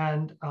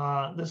 And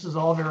this is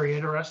all very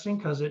interesting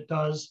because it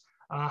does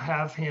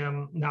have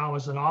him now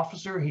as an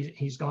officer.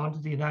 He's gone to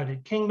the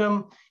United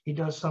Kingdom. He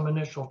does some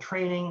initial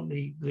training.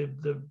 The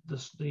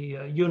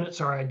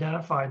units are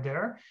identified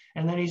there.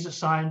 And then he's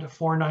assigned to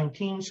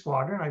 419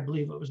 Squadron. I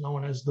believe it was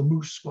known as the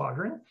Moose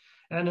Squadron.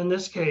 And in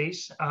this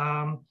case,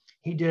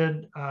 he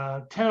did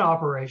 10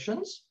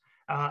 operations.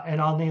 And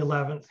on the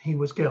 11th, he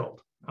was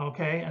killed.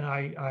 Okay, and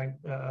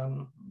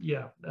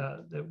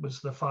it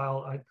was the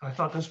file. I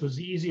thought this was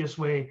the easiest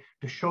way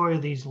to show you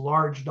these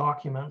large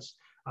documents.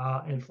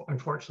 And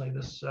unfortunately,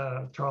 this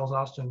Charles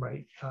Austin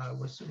Wright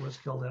was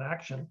killed in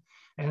action.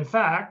 And in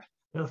fact,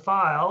 the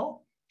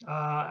file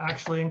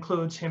actually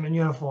includes him in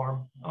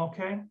uniform.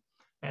 Okay,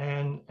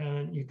 and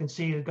you can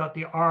see you've got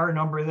the R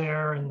number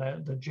there, and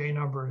the J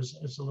number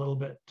is a little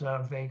bit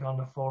vague on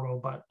the photo.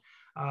 But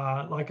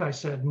like I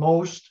said,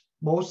 most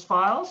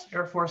files,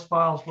 Air Force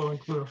files, will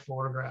include a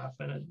photograph,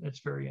 and it's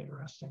very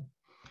interesting.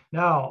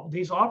 Now,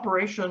 these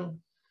operation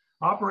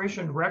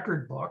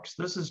record books,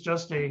 this is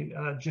just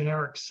a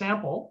generic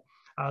sample.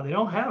 They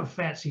don't have a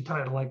fancy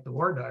title like the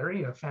War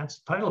Diary, a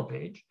fancy title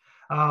page,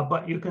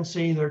 but you can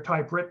see they're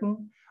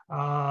typewritten.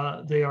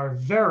 They are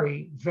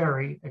very,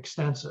 very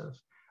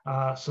extensive.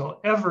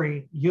 So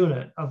every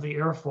unit of the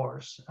Air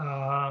Force,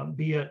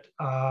 be it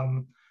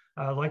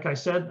like I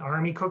said,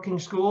 Army cooking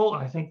school,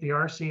 I think the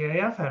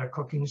RCAF had a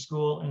cooking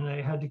school, and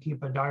they had to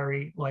keep a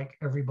diary like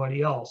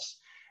everybody else.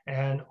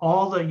 And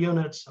all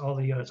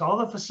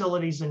the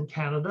facilities in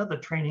Canada, the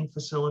training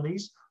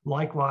facilities,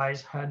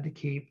 likewise had to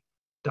keep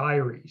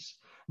diaries.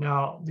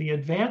 Now, the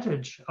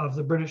advantage of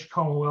the British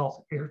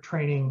Commonwealth Air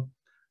Training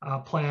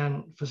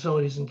Plan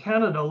facilities in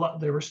Canada,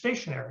 they were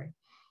stationary.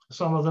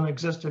 Some of them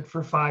existed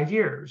for 5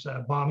 years,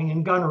 bombing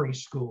and gunnery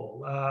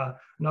school,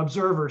 an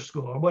observer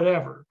school, or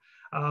whatever.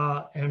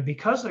 And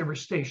because they were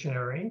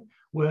stationary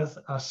with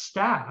a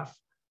staff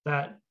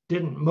that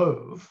didn't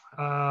move,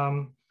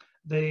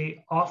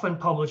 they often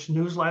published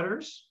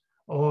newsletters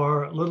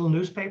or little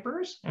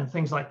newspapers and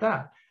things like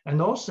that. And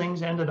those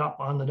things ended up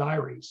on the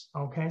diaries,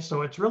 okay?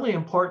 So it's really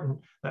important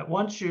that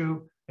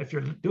if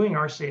you're doing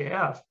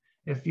RCAF,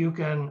 if you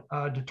can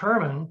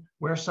determine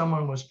where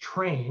someone was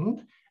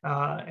trained,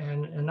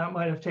 and that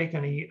might have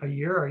taken a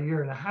year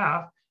and a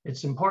half,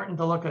 it's important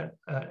to look at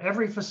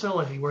every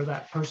facility where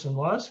that person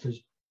was, because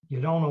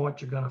you don't know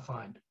what you're going to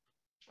find.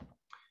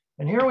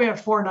 And here we have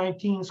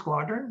 419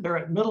 Squadron. They're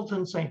at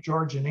Middleton, St.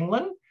 George in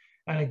England.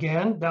 And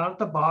again, down at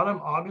the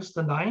bottom, August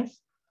the 9th,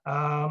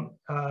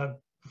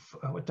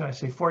 what did I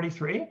say,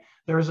 43,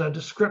 there's a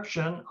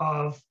description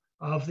of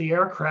the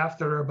aircraft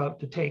that are about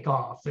to take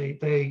off.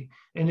 They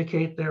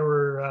indicate there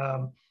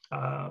were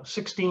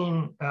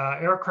 16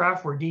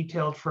 aircraft were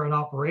detailed for an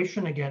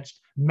operation against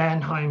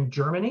Mannheim,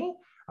 Germany.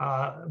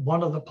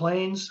 One of the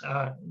planes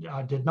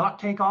did not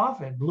take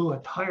off. It blew a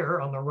tire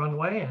on the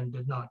runway and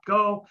did not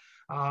go.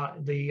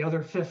 The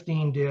other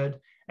 15 did.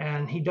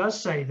 And he does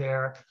say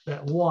there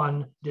that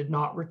one did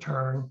not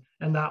return,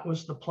 and that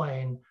was the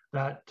plane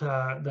that,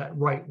 that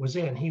Wright was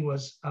in. He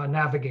was a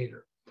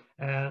navigator.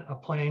 And a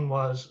plane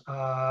was,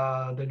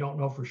 they don't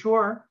know for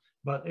sure,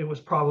 but it was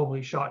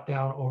probably shot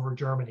down over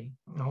Germany,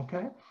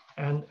 okay?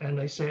 And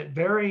they say it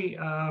very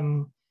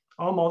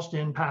almost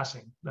in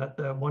passing that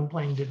the one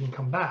plane didn't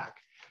come back.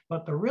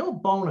 But the real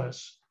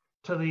bonus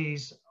to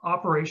these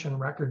operation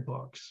record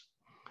books,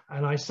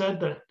 and I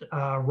said that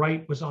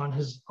Wright was on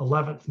his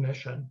 11th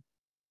mission.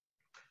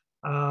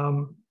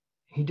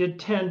 He did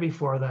 10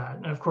 before that.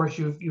 And of course,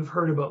 you've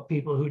heard about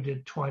people who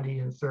did 20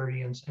 and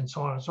 30 and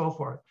so on and so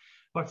forth.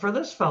 But for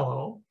this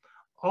fellow,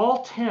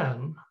 all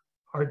 10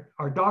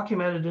 are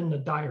documented in the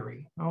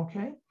diary,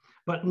 okay?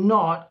 But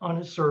not on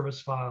his service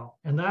file.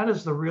 And that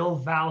is the real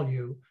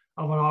value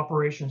of an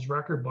operations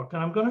record book.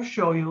 And I'm going to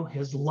show you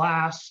his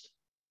last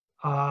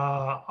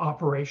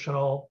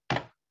operational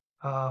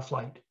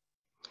flight.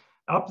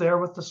 Up there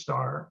with the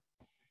star,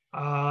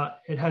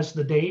 it has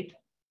the date,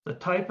 the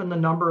type and the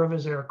number of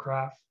his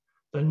aircraft,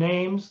 the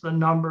names, the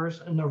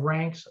numbers, and the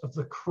ranks of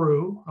the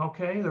crew,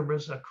 okay? There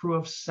was a crew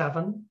of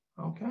 7,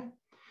 okay?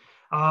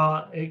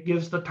 It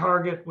gives the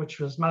target, which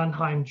was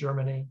Mannheim,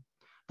 Germany,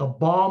 the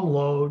bomb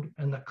load,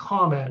 and the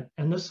comment.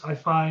 And this I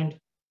find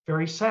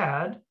very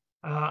sad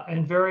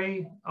and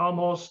very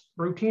almost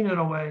routine in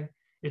a way.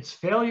 Its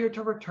failure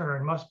to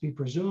return must be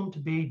presumed to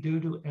be due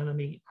to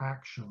enemy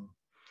action.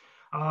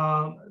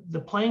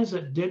 The planes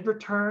that did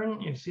return,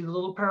 you see the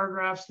little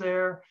paragraphs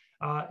there.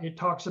 It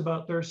talks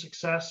about their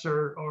success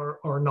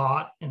or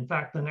not. In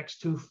fact, the next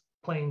 2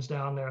 planes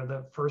down there,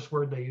 the first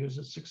word they use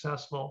is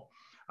successful.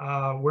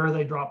 Where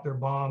they dropped their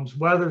bombs,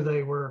 whether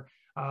they were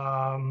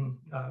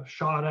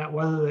shot at,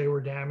 whether they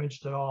were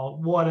damaged at all,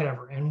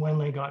 whatever, and when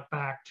they got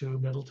back to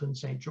Middleton,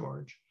 St.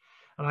 George.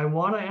 And I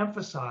want to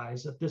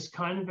emphasize that this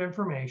kind of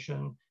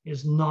information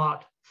is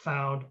not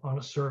found on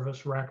a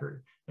service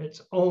record.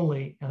 It's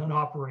only in an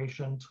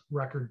operations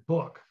record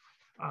book.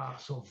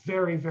 So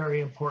very,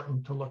 very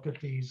important to look at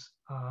these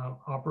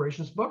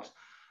operations books.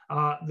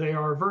 They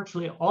are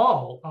virtually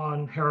all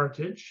on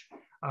heritage.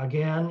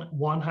 Again,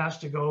 one has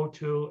to go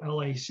to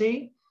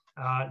LAC,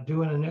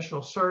 do an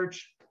initial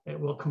search. It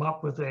will come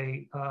up with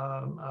a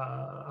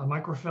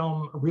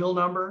microfilm reel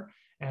number,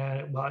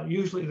 and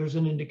usually there's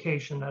an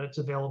indication that it's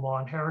available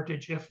on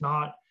heritage. If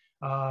not,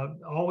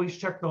 always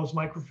check those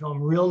microfilm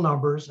reel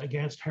numbers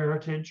against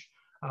heritage,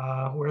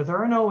 where there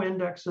are no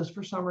indexes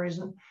for some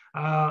reason,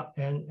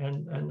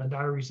 and the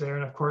diary's there.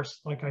 And of course,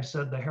 like I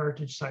said, the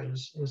heritage site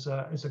is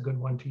a good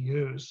one to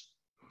use.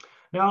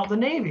 Now, the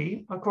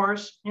Navy, of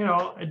course, you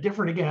know,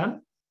 different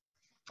again.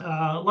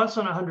 Less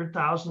than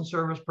 100,000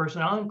 service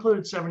personnel,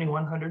 included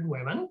 7,100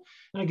 women.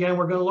 And again,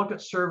 we're going to look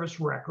at service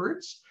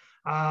records.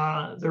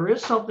 There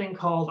is something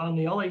called on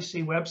the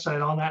LAC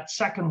website, on that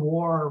Second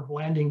War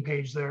landing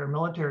page there,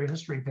 military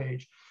history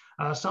page,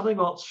 something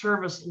about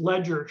service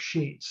ledger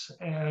sheets.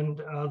 And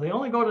they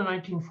only go to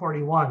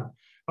 1941.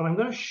 But I'm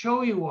going to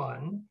show you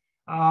one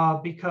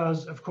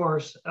because, of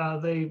course,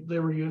 they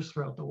were used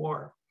throughout the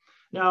war.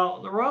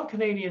 Now, the Royal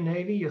Canadian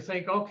Navy, you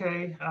think,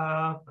 okay,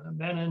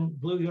 men in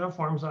blue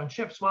uniforms on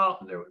ships.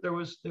 Well, it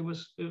was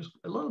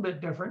a little bit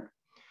different.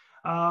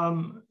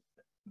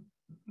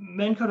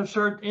 Men could have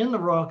served in the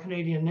Royal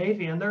Canadian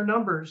Navy, and their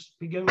numbers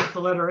begin with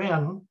the letter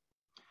N,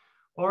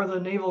 or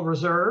the Naval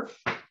Reserve,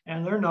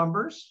 and their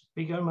numbers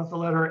begin with the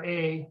letter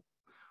A.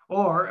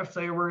 Or if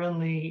they were in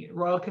the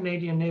Royal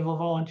Canadian Naval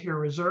Volunteer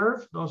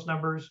Reserve, those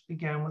numbers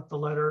began with the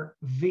letter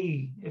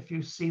V. If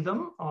you see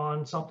them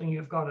on something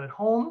you've got at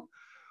home,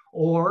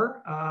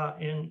 or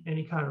in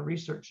any kind of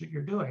research that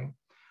you're doing.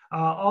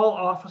 All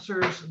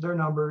officers, their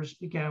numbers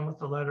began with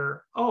the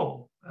letter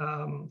O.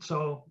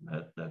 So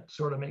that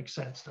sort of makes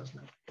sense, doesn't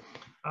it?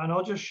 And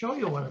I'll just show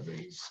you one of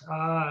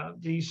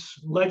these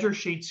ledger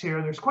sheets here.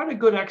 There's quite a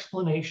good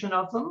explanation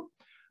of them.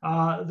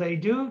 They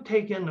do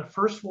take in the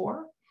First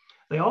War.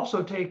 They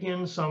also take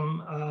in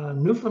some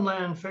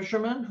Newfoundland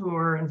fishermen who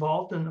were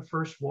involved in the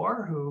First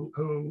War,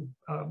 who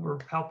were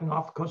helping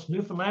off the coast of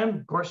Newfoundland.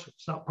 Of course,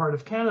 it's not part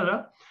of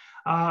Canada.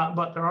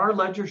 But there are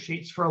ledger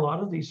sheets for a lot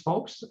of these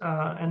folks,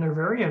 and they're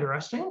very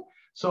interesting.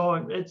 So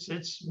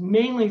it's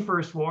mainly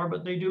First War,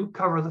 but they do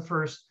cover the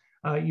first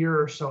year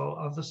or so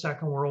of the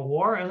Second World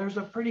War. And there's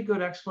a pretty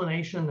good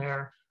explanation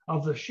there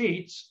of the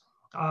sheets,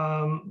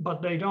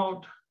 but they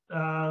don't,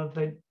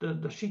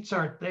 the sheets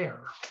aren't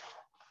there.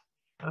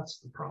 That's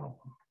the problem.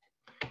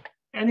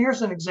 And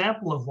here's an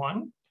example of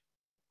one,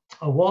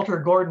 Walter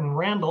Gordon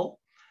Randall.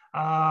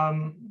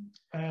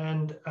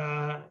 And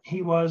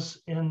he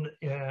was in,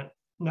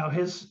 now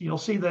you'll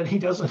see that he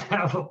doesn't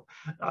have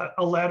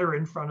a letter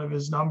in front of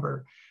his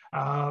number,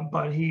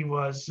 but he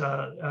was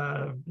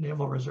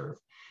Naval Reserve.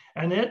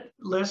 And it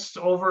lists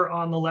over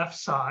on the left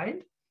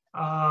side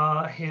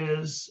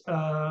the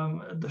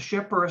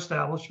ship or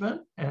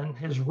establishment and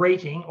his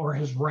rating or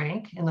his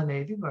rank in the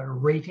Navy by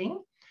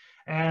rating,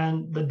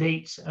 and the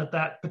dates at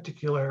that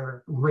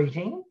particular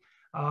rating.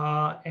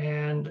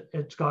 And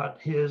it's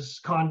got his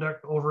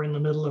conduct over in the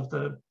middle of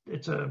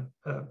it's a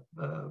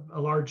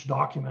large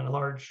document,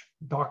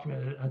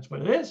 that's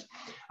what it is.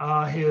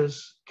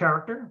 His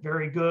character,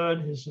 very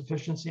good, his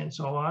efficiency and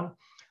so on.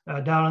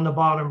 Down on the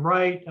bottom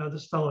right,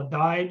 this fellow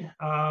died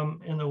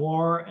in the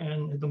war,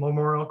 and the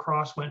memorial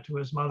cross went to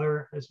his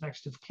mother, his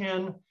next of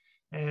kin.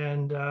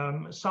 And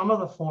some of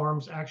the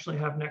forms actually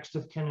have next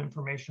of kin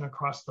information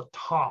across the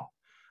top.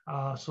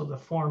 So the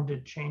form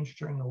did change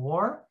during the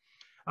war.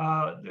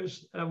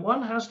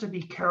 One has to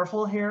be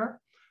careful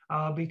here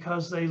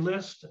because they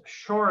list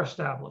shore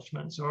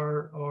establishments,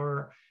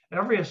 or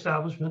every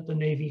establishment the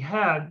Navy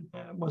had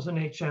was an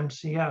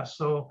HMCS.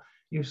 So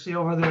you see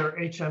over there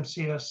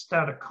HMCS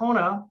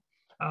Stadacona,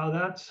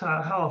 that's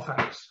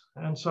Halifax.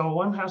 And so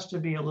one has to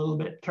be a little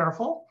bit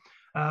careful.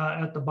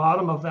 At the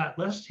bottom of that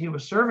list, he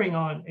was serving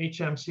on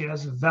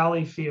HMCS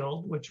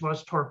Valleyfield, which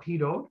was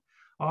torpedoed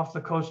off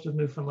the coast of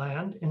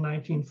Newfoundland in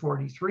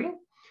 1943.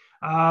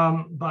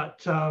 Or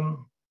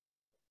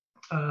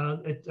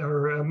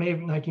May of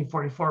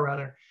 1944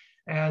 rather.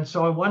 And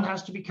so one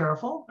has to be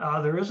careful.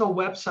 There is a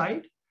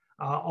website,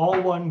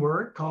 all one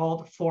word,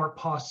 called For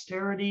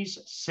Posterity's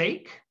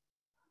Sake.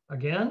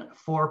 Again,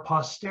 For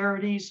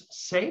Posterity's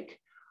Sake.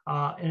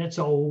 And it's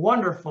a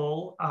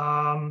wonderful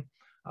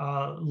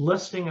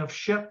listing of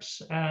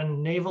ships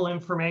and naval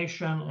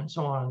information and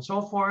so on and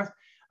so forth.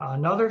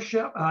 Another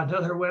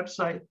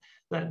website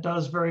that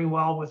does very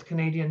well with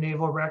Canadian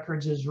naval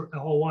records is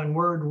all one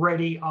word,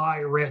 Ready, I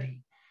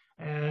Ready.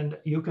 And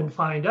you can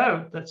find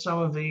out that some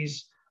of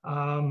these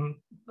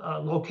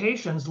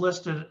locations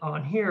listed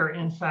on here,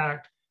 in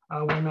fact,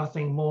 were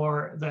nothing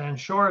more than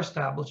shore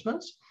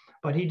establishments.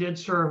 But he did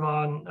serve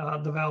on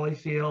the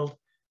Valleyfield.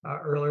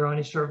 Earlier on,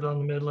 he served on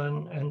the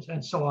Midland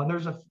and so on.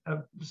 There's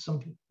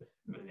some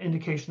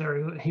indication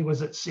there he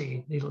was at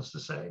sea, needless to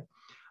say.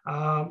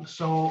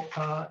 So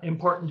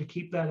important to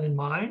keep that in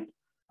mind.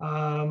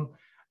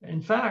 In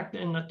fact,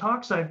 in the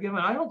talks I've given,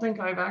 I don't think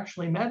I've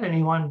actually met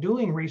anyone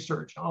doing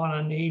research on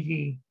a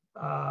Navy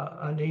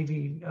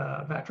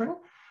veteran,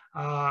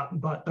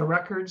 but the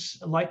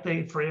records,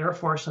 like for Air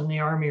Force and the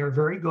Army, are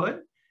very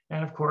good.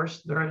 And of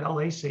course, they're at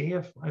LAC.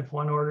 If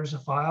one orders a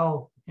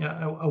file,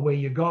 away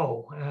you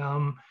go.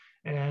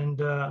 And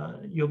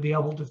you'll be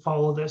able to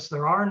follow this.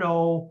 There are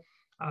no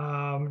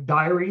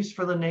diaries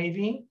for the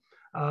Navy.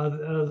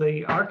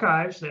 The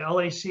archives, the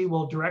LAC,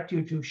 will direct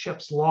you to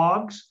ship's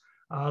logs.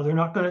 They're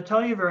not going to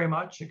tell you very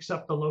much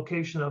except the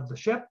location of the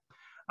ship.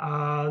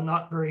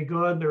 Not very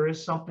good. There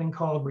is something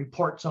called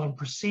reports on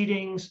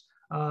proceedings.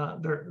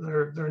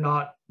 They're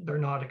not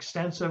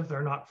extensive.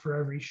 They're not for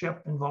every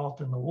ship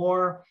involved in the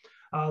war.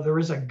 There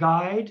is a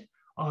guide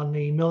on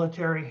the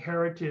military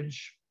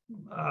heritage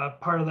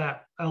part of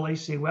that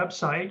LAC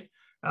website.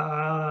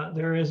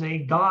 There is a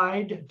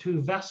guide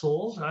to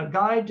vessels, a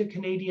guide to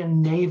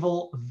Canadian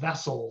naval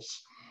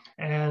vessels,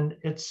 and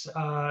it's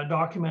a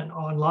document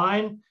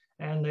online.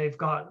 And they've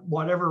got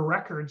whatever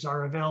records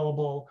are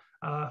available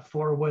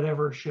for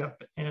whatever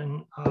ship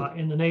in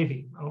the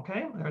Navy.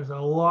 Okay, there's a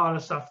lot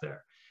of stuff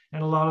there,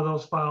 and a lot of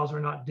those files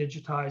are not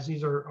digitized.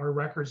 These are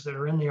records that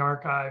are in the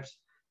archives,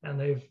 and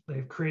they've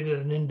created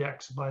an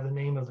index by the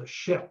name of the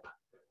ship,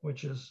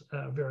 which is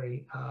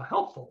very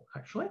helpful,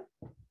 actually.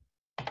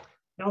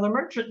 Now, the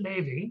Merchant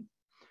Navy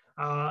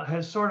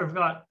has sort of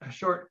got a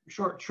short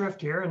shrift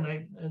here,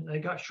 and they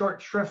got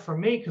short shrift from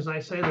me because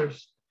I say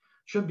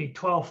should be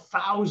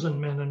 12,000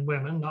 men and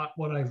women, not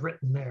what I've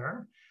written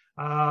there.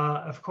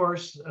 Of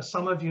course,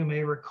 some of you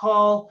may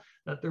recall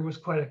that there was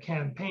quite a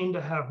campaign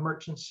to have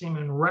merchant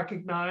seamen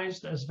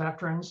recognized as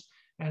veterans.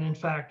 And in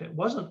fact, it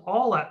wasn't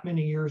all that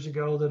many years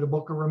ago that a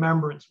Book of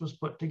Remembrance was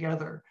put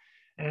together.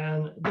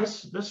 And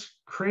this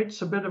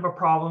creates a bit of a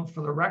problem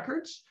for the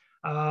records.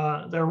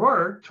 There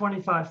were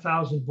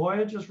 25,000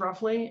 voyages,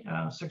 roughly,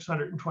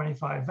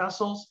 625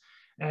 vessels.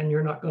 And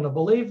you're not going to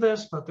believe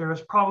this, but there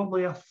is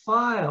probably a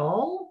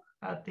file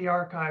at the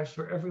archives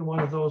for every one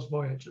of those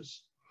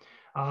voyages.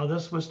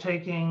 This was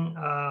taking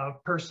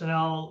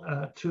personnel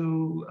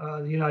to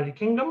the United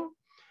Kingdom.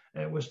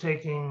 It was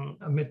taking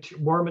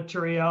war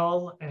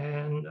material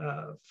and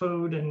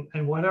food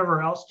and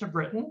whatever else to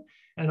Britain,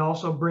 and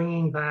also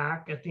bringing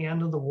back at the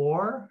end of the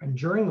war and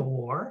during the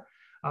war,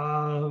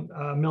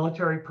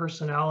 military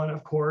personnel, and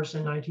of course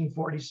in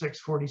 1946,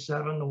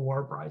 47, the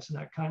war brides and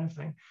that kind of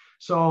thing.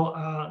 So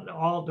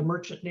all the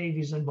Merchant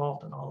Navy is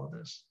involved in all of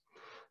this.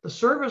 The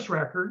service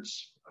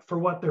records, for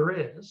what there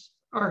is,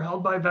 are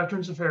held by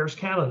Veterans Affairs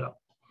Canada,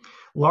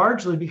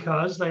 largely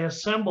because they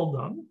assembled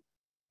them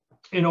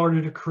in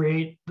order to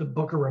create the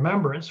Book of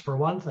Remembrance, for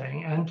one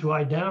thing, and to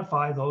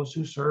identify those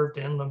who served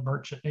in the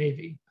Merchant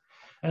Navy.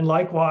 And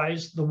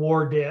likewise, the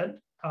war did.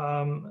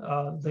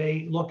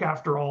 They look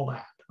after all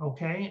that,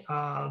 okay?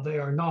 They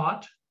are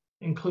not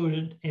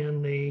included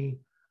in the,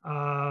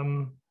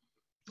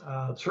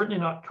 certainly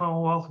not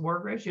Commonwealth War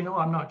Graves,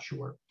 I'm not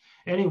sure.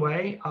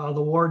 Anyway,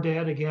 the war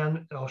dead,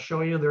 again, I'll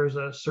show you, there's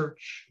a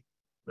search,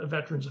 the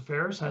Veterans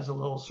Affairs has a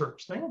little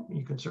search thing.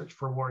 You can search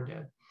for war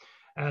dead.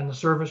 And the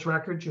service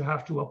records you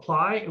have to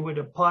apply. It would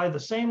apply the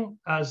same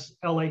as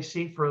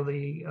LAC for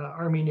the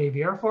Army,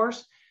 Navy, Air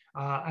Force.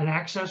 An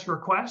access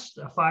request,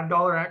 a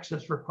 $5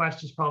 access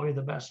request is probably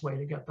the best way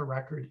to get the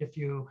record if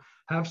you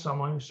have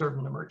someone who served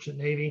in the Merchant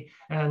Navy.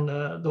 And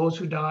those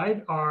who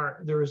died,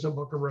 there is a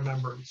book of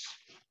remembrance.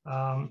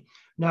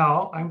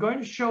 Now, I'm going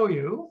to show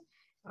you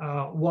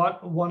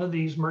what one of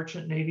these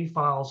Merchant Navy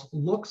files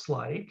looks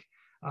like.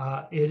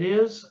 It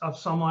is of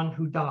someone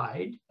who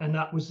died, and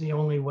that was the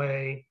only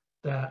way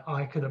that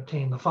I could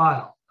obtain the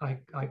file. I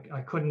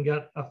couldn't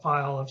get a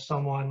file of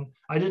someone.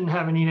 I didn't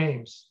have any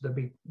names, to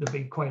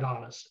be quite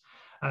honest.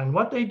 And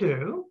what they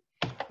do,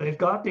 they've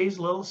got these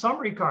little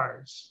summary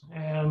cards,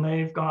 and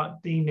they've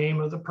got the name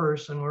of the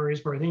person, where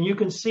he's buried. And you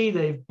can see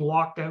they've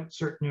blocked out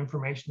certain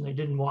information they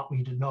didn't want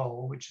me to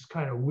know, which is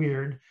kind of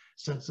weird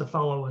since the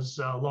fellow was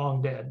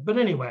long dead. But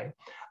anyway,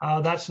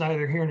 that's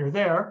neither here nor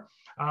there,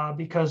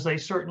 because they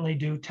certainly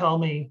do tell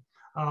me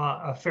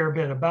a fair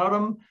bit about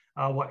him.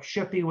 What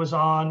ship he was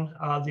on,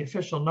 the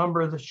official number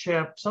of the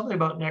ship, something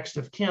about next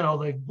of kin.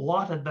 Oh, they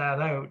blotted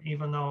that out,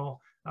 even though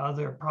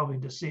they're probably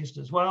deceased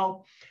as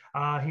well.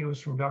 He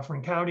was from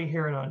Dufferin County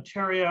here in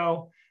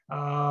Ontario.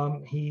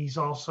 He's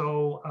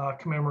also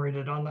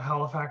commemorated on the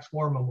Halifax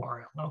War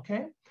Memorial,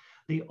 okay?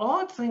 The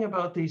odd thing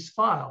about these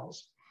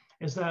files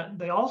is that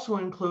they also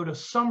include a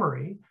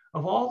summary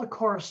of all the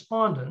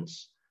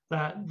correspondence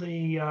that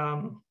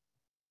the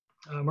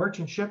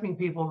merchant shipping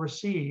people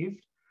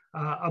received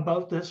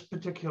about this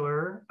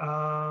particular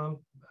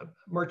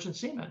merchant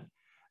seaman.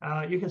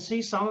 You can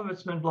see some of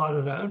it's been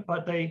blotted out,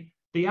 but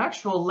the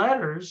actual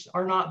letters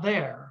are not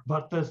there.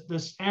 But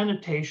this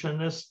annotation,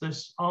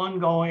 this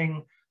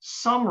ongoing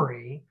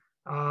summary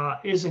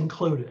is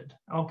included.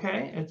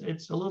 Okay,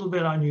 it's a little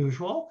bit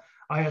unusual.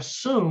 I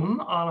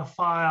assume on a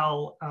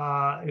file,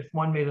 if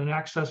one made an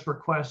access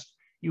request,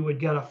 you would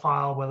get a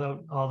file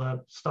without all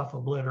the stuff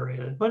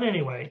obliterated. But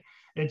anyway,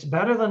 it's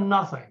better than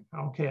nothing,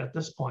 okay, at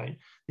this point.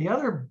 The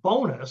other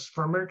bonus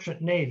for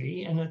Merchant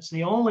Navy, and it's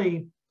the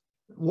only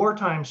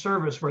wartime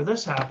service where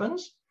this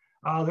happens,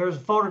 there's a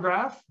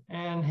photograph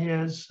and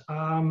his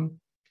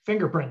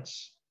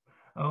fingerprints,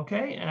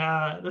 okay?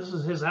 This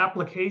is his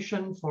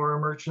application for a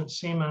merchant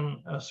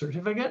seaman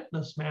certificate,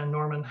 this man,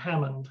 Norman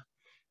Hammond.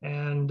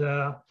 And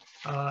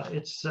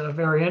it's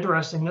very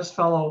interesting. This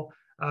fellow,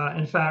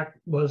 in fact,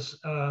 was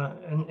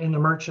in the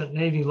Merchant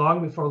Navy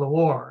long before the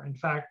war. In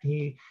fact,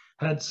 he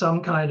had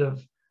some kind of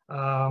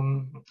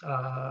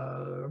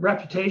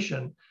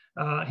reputation.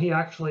 He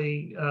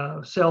actually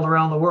sailed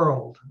around the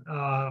world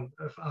on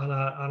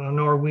a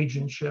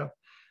Norwegian ship.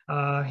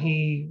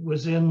 He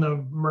was in the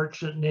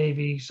Merchant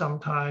Navy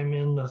sometime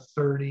in the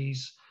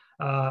 30s,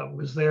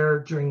 was there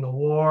during the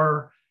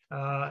war,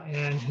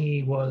 and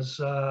he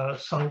was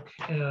sunk,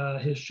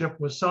 his ship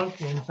was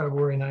sunk in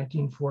February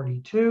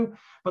 1942.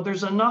 But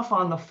there's enough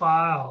on the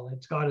file.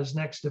 It's got his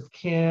next of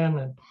kin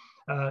and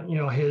you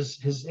know,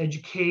 his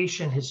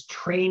education, his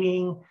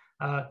training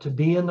to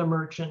be in the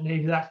Merchant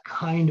Navy, that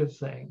kind of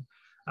thing.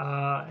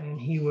 And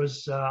he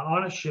was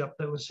on a ship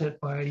that was hit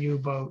by a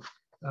U-boat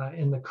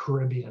in the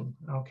Caribbean,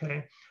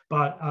 okay?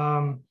 But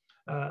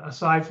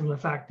aside from the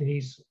fact that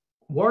he's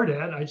war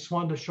dead, I just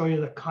wanted to show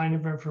you the kind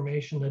of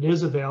information that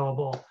is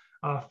available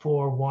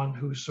for one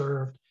who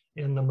served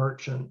in the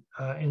Merchant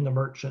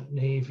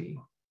Navy.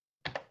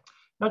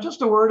 Now,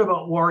 just a word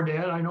about war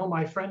dead. I know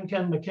my friend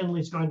Ken McKinley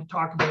is going to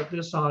talk about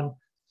this on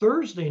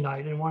Thursday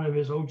night in one of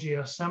his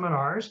OGS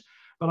seminars,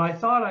 but I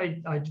thought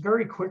I'd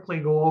very quickly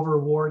go over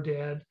war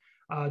dead,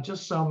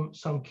 just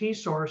some key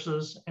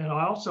sources, and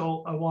I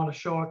want to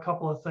show a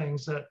couple of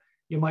things that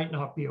you might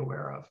not be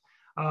aware of.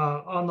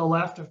 On the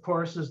left, of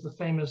course, is the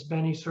famous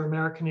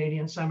Benny-sur-Mer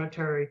Canadian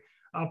Cemetery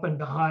up and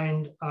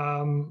behind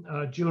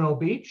Juno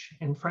Beach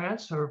in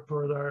France, or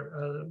for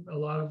a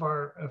lot of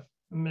our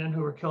men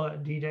who were killed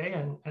at D-Day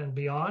and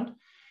beyond.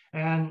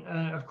 And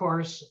of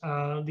course,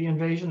 the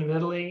invasion of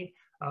Italy,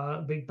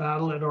 big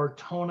battle at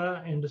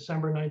Ortona in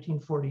December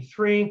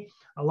 1943.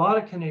 A lot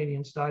of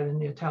Canadians died in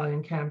the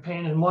Italian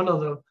campaign, and one of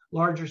the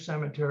larger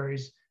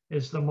cemeteries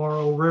is the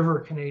Moro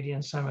River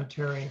Canadian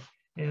Cemetery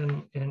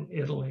in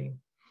Italy.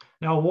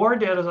 Now, war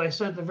dead, as I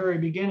said at the very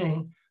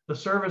beginning, the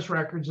service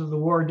records of the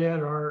war dead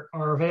are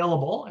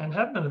available and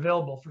have been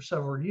available for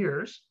several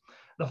years.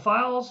 The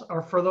files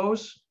are for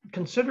those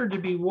considered to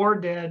be war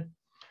dead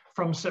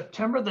from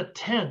September the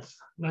 10th,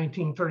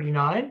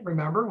 1939,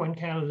 remember when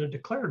Canada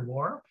declared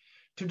war,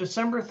 to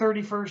December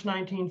 31st,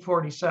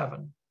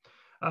 1947,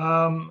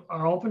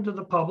 are open to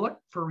the public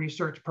for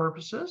research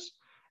purposes.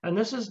 And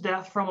this is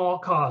death from all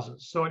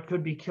causes. So it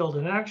could be killed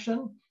in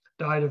action,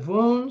 died of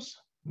wounds,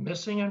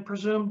 missing and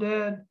presumed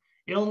dead,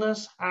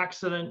 illness,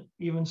 accident,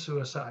 even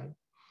suicide.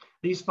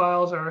 These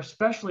files are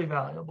especially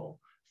valuable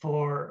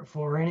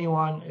for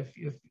anyone if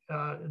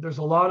there's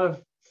a lot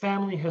of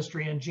family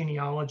history and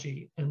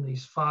genealogy in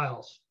these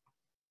files.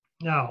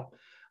 Now,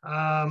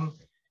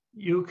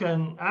 You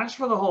can ask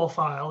for the whole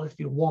file if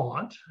you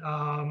want,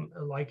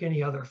 like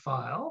any other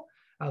file.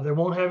 They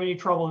won't have any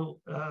trouble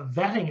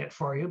vetting it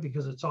for you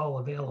because it's all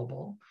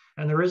available.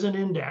 And there is an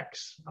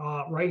index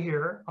right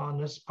here on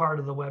this part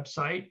of the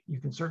website. You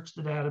can search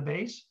the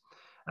database.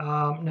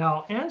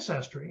 Now,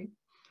 Ancestry,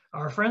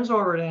 our friends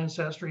over at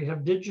Ancestry have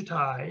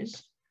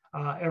digitized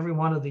every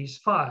one of these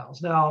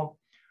files. Now,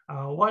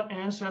 what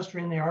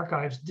Ancestry and the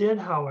archives did,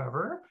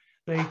 however,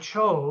 they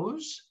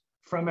chose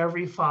from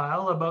every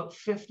file about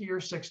 50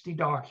 or 60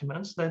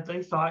 documents that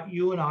they thought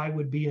you and I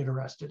would be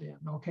interested in.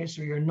 Okay,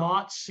 so you're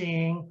not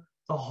seeing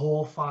the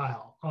whole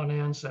file on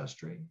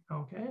Ancestry.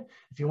 Okay,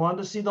 if you wanted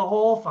to see the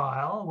whole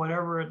file,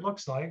 whatever it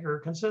looks like or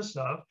consists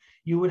of,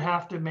 you would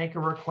have to make a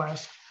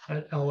request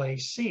at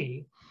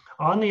LAC.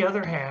 On the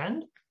other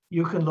hand,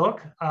 you can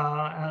look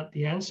at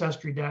the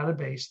Ancestry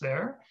database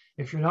there.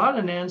 If you're not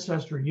an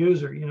Ancestry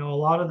user, you know, a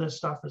lot of this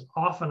stuff is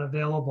often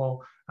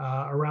available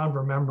around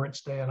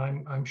Remembrance Day, and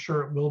I'm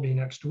sure it will be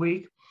next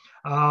week.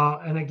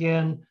 And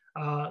again,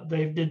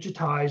 they've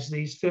digitized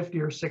these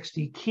 50 or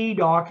 60 key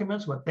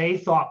documents, what they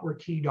thought were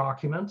key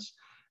documents,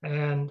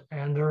 and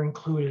they're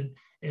included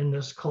in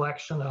this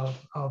collection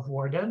of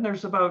War Dead. And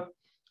there's about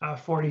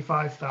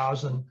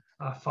 45,000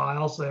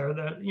 files there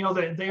that, you know,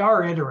 they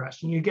are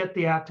interesting. You get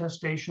the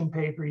attestation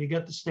paper, you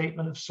get the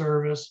statement of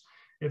service.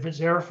 If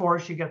it's Air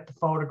Force, you get the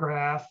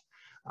photograph.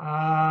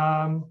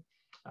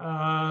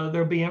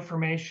 There'll be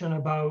information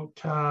about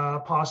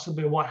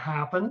possibly what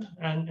happened.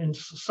 And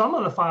some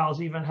of the files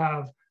even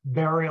have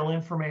burial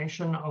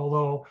information,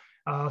 although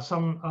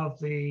some of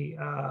the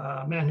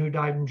men who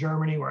died in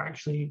Germany were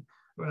actually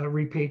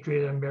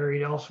repatriated and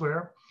buried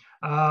elsewhere.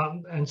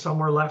 And some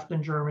were left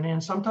in Germany.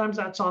 And sometimes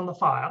that's on the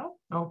file,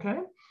 okay?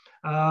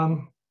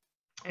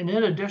 And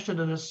in addition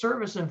to this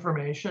service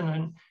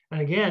information,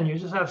 and again, you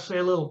just have to say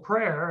a little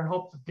prayer and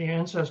hope that the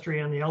Ancestry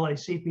and the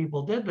LAC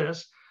people did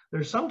this.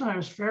 There's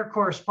sometimes fair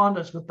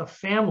correspondence with the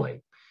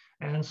family.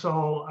 And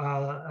so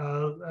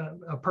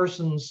a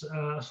person's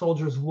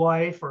soldier's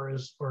wife or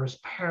his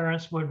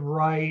parents would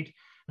write,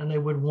 and they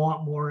would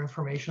want more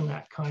information,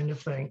 that kind of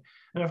thing.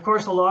 And of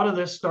course, a lot of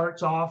this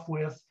starts off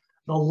with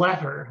the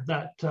letter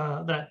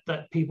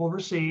that people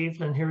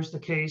received. And here's the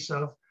case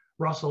of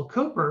Russell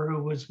Cooper,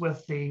 who was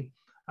with the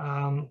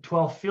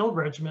 12th Field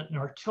Regiment in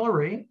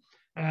Artillery.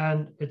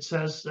 And it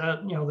says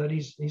that, you know, that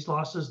he's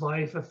lost his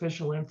life,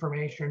 official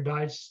information,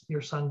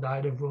 your son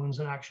died of wounds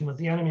in action with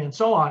the enemy, and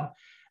so on.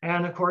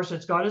 And of course,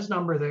 it's got his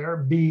number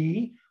there,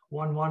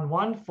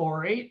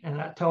 B11148, and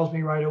that tells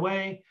me right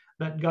away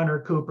that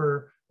Gunner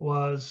Cooper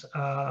was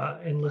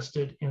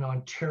enlisted in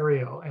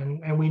Ontario,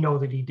 and we know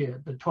that he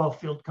did. The 12th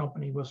Field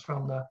Company was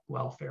from the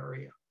Guelph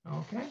area,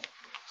 okay?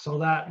 So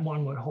that,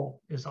 one would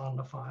hope, is on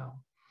the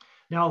file.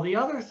 Now, the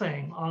other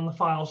thing on the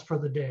files for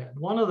the dead,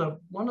 one of the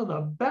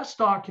best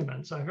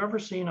documents I've ever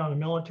seen on a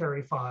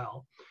military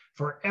file,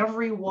 for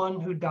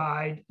everyone who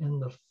died in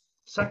the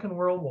Second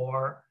World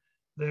War,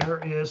 there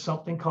is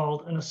something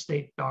called an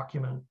estate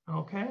document,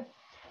 okay?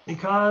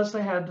 Because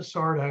they had to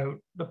sort out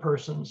the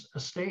person's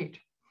estate.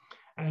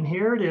 And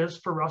here it is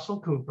for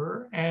Russell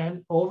Cooper,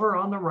 and over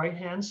on the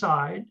right-hand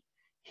side,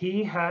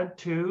 he had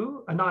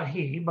to, not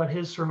he, but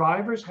his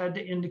survivors had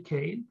to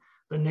indicate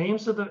the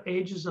names of the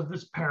ages of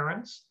his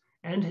parents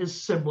and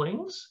his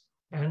siblings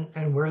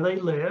and where they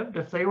lived.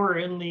 If they were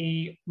in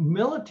the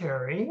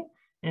military,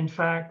 in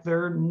fact,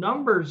 their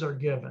numbers are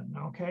given,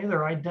 okay?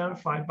 They're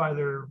identified by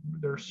their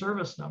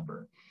service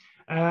number.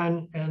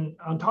 And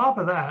on top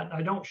of that,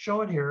 I don't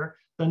show it here,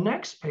 the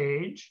next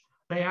page,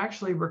 they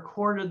actually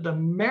recorded the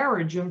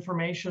marriage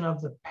information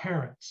of the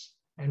parents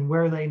and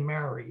where they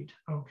married,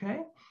 okay?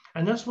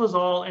 And this was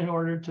all in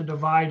order to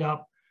divide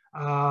up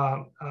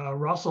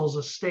Russell's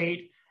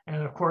estate.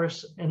 And of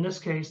course, in this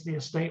case, the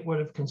estate would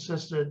have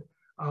consisted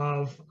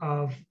of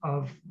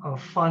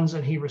funds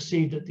that he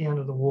received at the end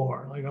of the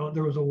war. Like, oh,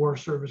 there was a war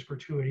service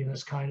gratuity and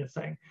this kind of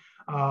thing.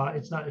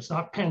 It's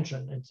not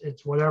pension.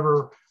 It's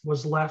whatever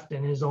was left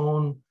in his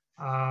own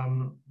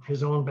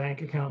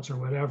bank accounts or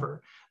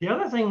whatever. The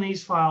other thing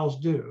these files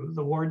do,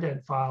 the War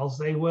Dead files,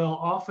 they will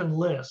often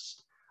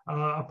list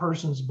a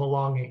person's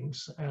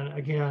belongings. And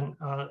again,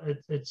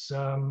 it's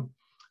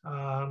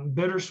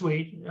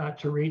bittersweet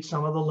to read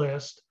some of the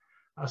list.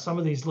 Some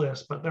of these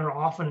lists, but they're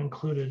often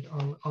included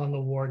on the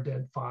War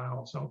Dead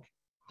files. Okay.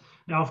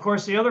 Now, of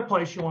course, the other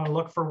place you want to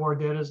look for War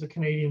Dead is the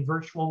Canadian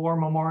Virtual War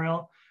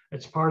Memorial.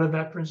 It's part of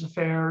Veterans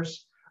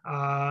Affairs.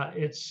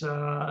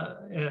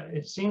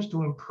 It seems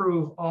to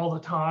improve all the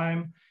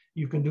time.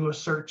 You can do a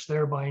search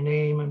there by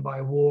name and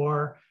by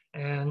war,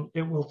 and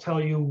it will tell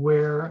you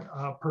where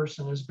a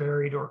person is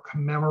buried or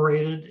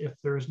commemorated if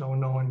there's no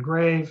known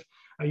grave.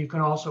 You can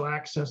also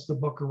access the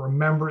Book of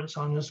Remembrance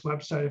on this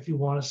website if you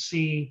want to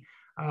see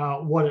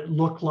what it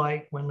looked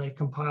like when they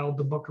compiled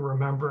the Book of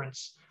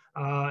Remembrance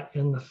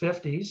in the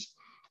 50s.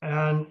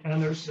 And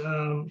there's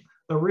the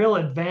real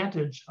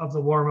advantage of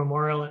the War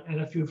Memorial. And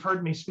if you've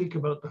heard me speak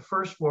about the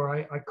First War,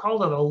 I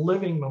call it a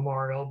living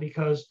memorial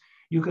because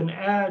you can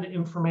add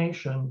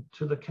information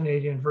to the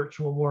Canadian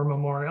Virtual War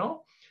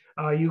Memorial.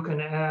 you can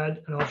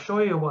add, and I'll show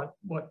you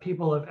what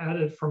people have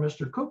added for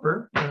Mr.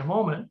 Cooper in a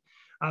moment.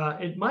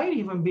 It might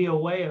even be a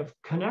way of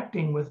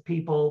connecting with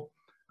people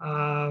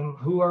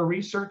who are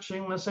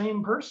researching the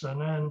same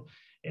person. And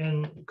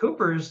in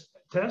Cooper's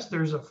test,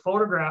 there's a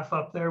photograph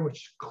up there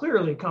which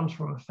clearly comes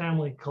from a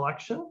family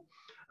collection.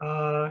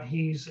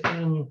 He's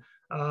in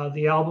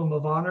the album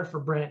of honor for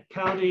Brant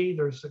County.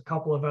 There's a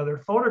couple of other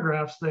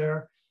photographs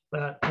there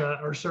that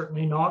are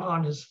certainly not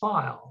on his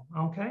file,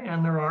 okay?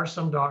 And there are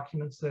some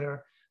documents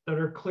there that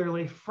are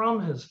clearly from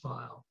his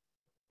file.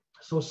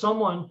 So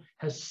someone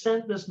has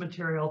sent this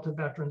material to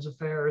Veterans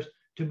Affairs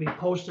to be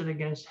posted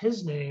against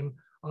his name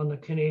on the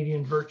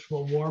Canadian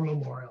Virtual War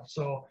Memorial.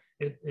 So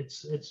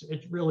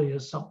it really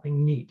is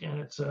something neat,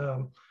 and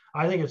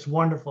I think it's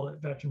wonderful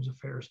that Veterans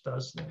Affairs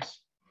does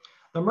this.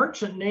 The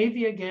Merchant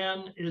Navy,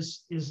 again,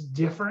 is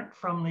different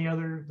from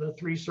the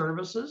three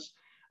services.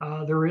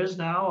 There is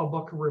now a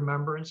Book of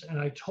Remembrance, and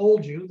I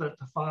told you that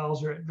the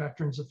files are at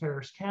Veterans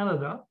Affairs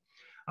Canada.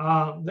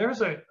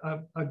 There's a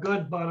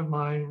good bud of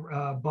mine,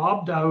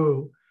 Bob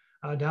Daou,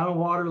 down in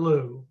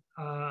Waterloo,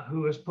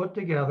 who has put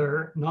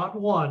together not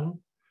one,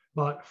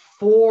 but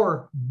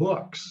 4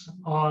 books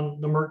on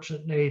the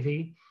Merchant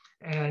Navy,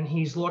 and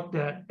he's looked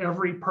at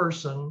every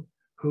person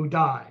who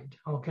died,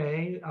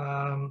 okay?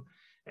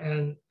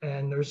 And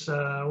there's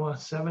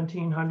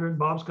 1,700,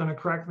 Bob's gonna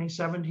correct me,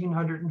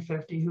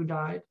 1,750 who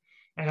died.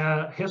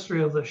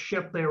 History of the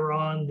ship they were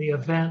on, the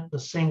event, the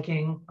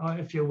sinking,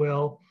 if you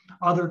will,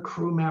 other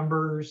crew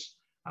members,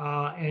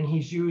 and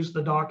he's used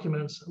the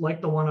documents like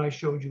the one I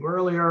showed you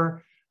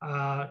earlier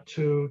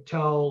to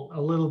tell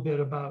a little bit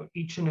about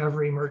each and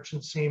every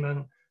merchant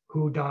seaman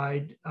who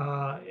died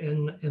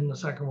in the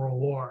Second World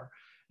War.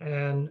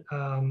 And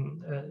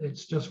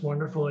it's just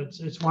wonderful.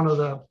 It's one of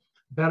the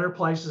better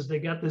places to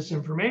get this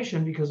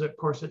information because, of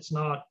course, it's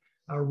not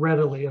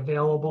readily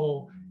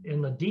available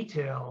in the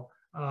detail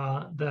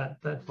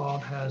that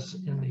Bob has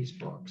in these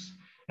books.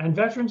 And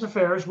Veterans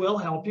Affairs will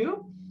help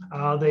you.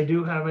 They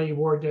do have a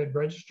war dead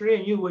registry,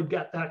 and you would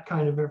get that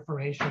kind of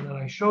information that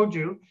I showed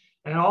you.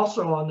 And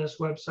also on this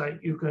website,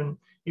 you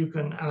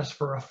can ask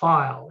for a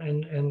file,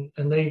 and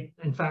they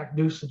in fact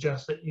do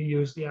suggest that you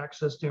use the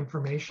Access to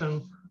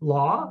Information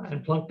law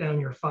and plunk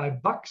down your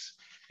 $5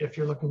 if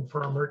you're looking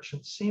for a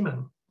merchant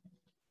seaman.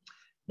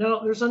 Now,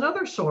 there's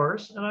another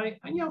source,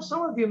 and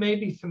some of you may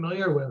be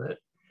familiar with it.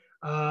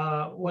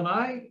 When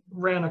I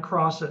ran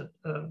across it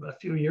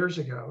several years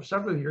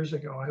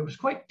ago, I was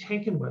quite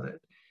taken with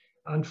it.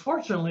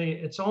 Unfortunately,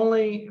 it's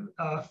only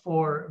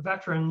for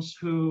veterans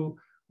who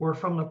were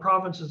from the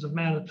provinces of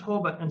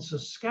Manitoba and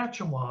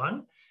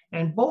Saskatchewan,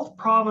 and both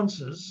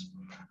provinces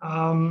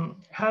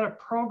had a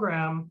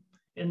program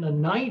in the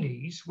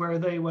 90s where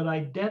they would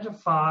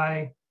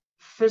identify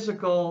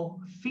physical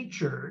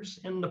features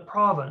in the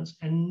province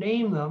and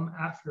name them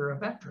after a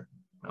veteran,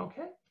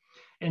 okay?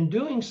 In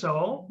doing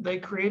so, they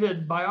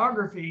created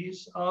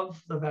biographies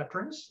of the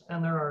veterans,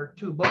 and there are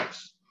 2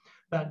 books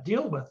that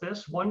deal with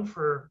this, one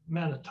for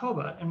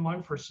Manitoba and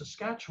one for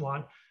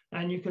Saskatchewan.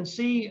 And you can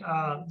see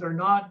they're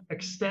not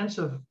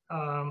extensive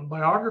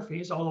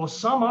biographies, although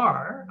some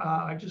are.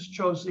 I just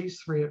chose these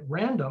 3 at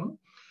random.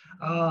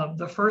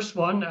 The first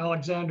one,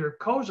 Alexander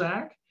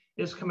Kozak,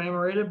 is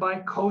commemorated by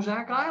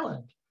Kozak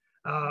Island,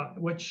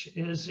 which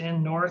is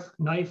in North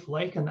Knife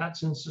Lake, and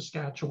that's in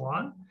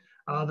Saskatchewan.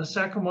 The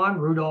second one,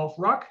 Rudolph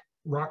Ruck,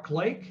 Ruck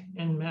Lake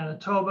in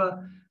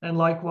Manitoba, and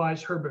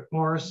likewise Herbert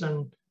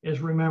Morrison is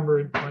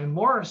remembered by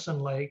Morrison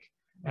Lake,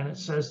 and it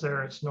says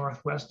there it's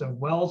northwest of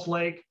Wells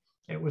Lake.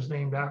 It was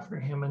named after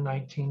him in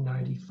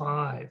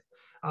 1995.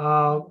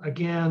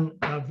 Again,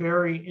 a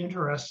very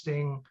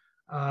interesting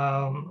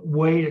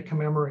way to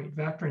commemorate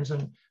veterans,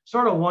 and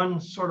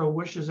one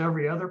wishes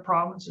every other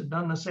province had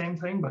done the same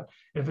thing, but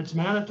if it's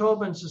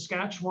Manitoba and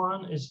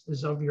Saskatchewan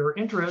is of your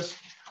interest,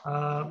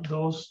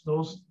 those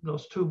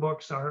 2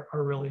 books are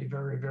really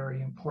very,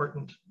 very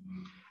important.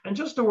 And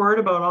just a word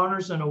about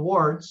honors and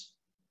awards.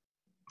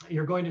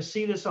 You're going to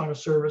see this on a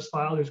service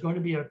file. There's going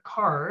to be a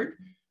card,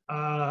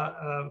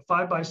 a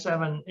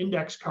 5x7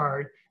 index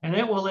card, and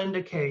it will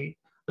indicate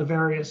the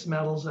various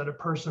medals that a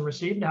person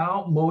received.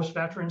 Now, most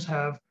veterans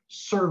have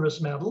service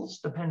medals,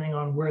 depending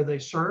on where they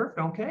served,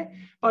 okay?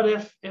 But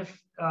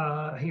if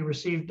he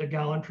received a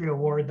gallantry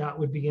award, that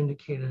would be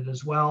indicated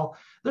as well.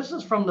 This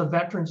is from the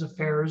Veterans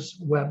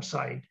Affairs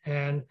website,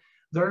 and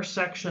their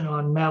section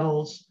on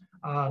medals,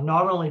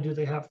 not only do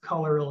they have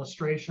color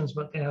illustrations,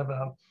 but they have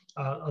a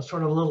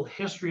sort of little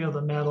history of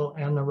the medal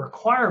and the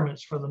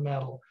requirements for the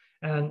medal.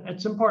 And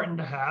it's important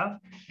to have,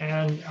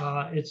 and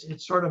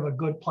it's sort of a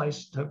good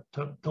place to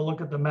look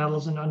at the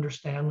medals and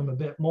understand them a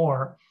bit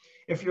more.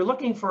 If you're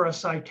looking for a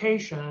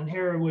citation, and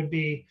here would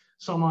be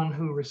someone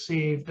who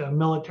received a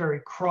Military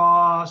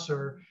Cross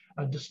or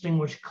a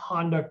Distinguished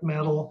Conduct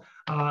Medal.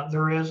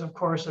 There is, of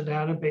course, a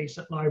database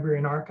at Library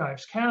and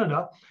Archives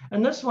Canada.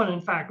 And this one, in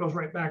fact, goes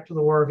right back to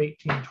the War of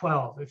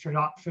 1812. If you're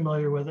not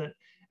familiar with it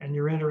and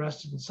you're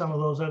interested in some of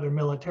those other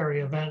military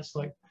events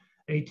like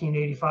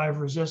 1885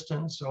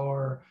 resistance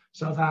or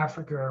South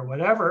Africa or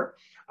whatever,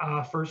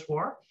 First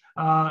War,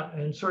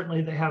 And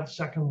certainly they have the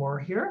Second War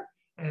here,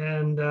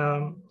 and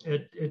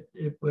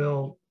it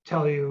will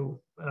tell you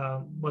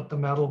what the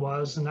medal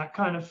was and that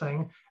kind of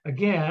thing.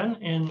 Again,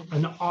 in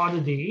an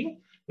oddity,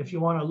 if you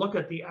want to look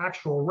at the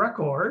actual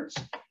records,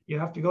 you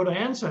have to go to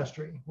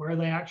Ancestry, where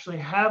they actually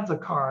have the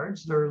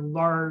cards. They're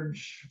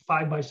large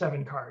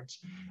 5x7 cards,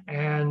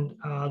 and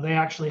they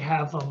actually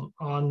have them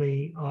on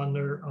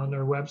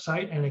their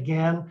website. And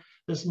again,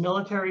 this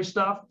military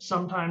stuff,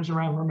 sometimes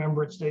around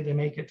Remembrance Day, they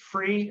make it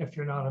free if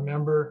you're not a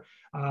member.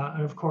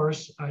 And of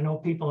course, I know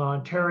people in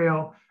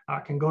Ontario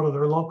can go to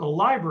their local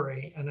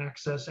library and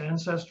access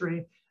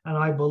Ancestry. And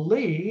I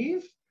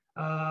believe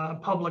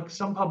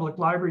some public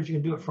libraries, you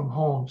can do it from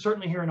home.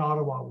 Certainly here in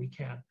Ottawa, we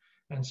can.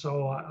 And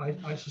so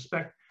I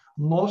suspect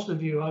most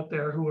of you out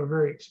there who are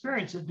very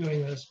experienced at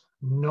doing this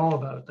know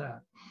about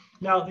that.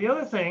 Now, the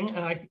other thing,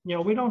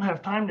 and we don't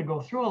have time to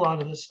go through a lot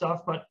of this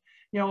stuff, but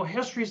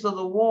histories of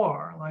the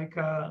war, like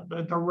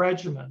the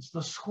regiments,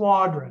 the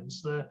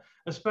squadrons,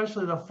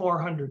 especially the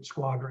 400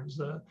 squadrons,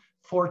 the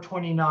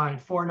 429,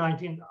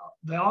 419,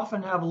 they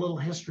often have little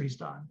histories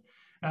done.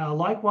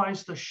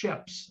 Likewise, the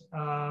ships,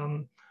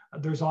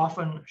 there's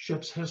often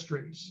ships'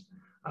 histories.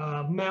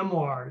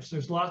 Memoirs,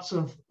 there's lots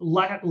of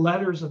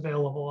letters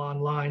available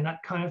online,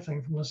 that kind of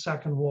thing from the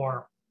Second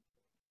War.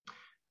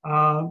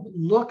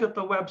 Look at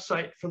the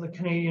website for the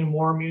Canadian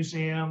War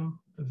Museum,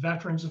 the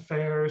Veterans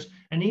Affairs,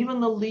 and even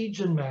the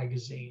Legion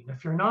magazine.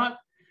 If you're not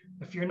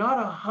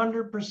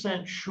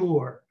 100%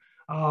 sure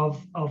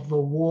of the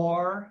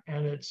war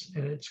and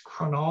its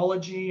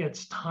chronology,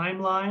 its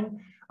timeline,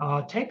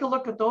 take a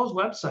look at those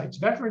websites.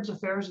 Veterans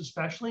Affairs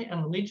especially,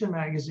 and the Legion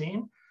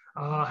magazine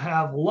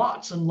have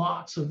lots and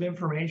lots of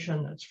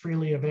information that's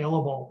freely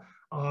available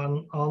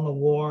on the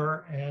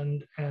war,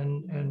 and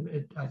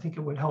I think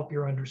it would help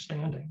your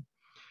understanding.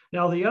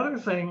 Now, the other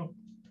thing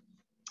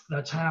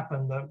that's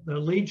happened, the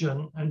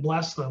Legion, and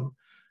bless them,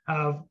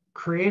 have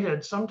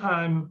created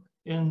sometime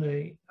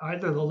in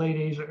either the late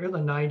 80s or the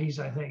 90s,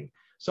 I think,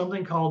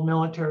 something called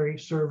military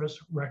service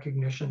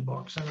recognition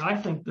books. And I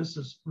think this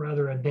is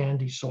rather a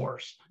dandy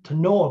source to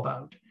know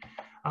about.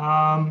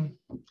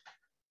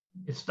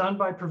 It's done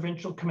by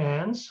provincial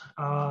commands.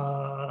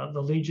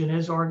 The Legion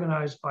is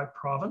organized by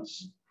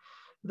province.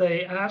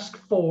 They ask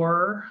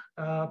for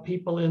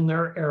people in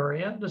their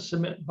area to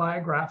submit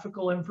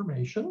biographical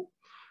information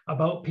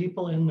about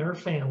people in their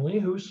family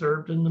who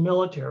served in the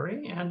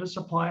military, and to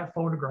supply a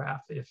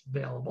photograph if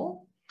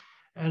available,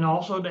 and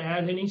also to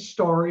add any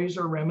stories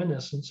or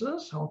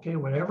reminiscences. Okay,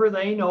 whatever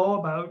they know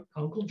about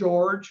Uncle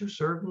George who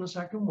served in the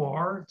Second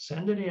War,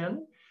 send it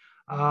in.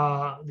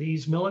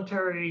 These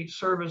military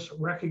service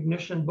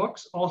recognition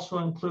books also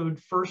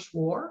include First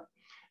War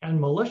and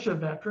militia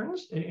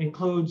veterans. It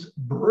includes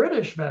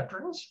British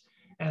veterans,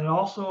 and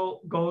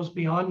also goes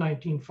beyond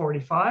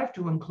 1945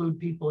 to include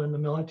people in the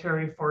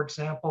military, for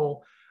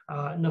example,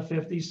 in the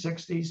 50s,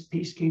 60s,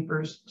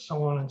 peacekeepers,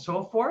 so on and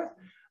so forth.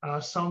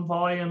 Some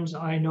volumes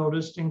I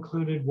noticed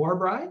included war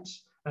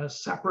brides,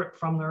 separate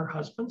from their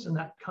husbands and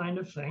that kind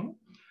of thing.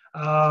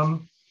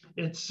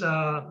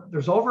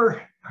 There's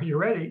over, are you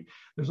ready?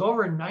 There's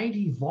over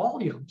 90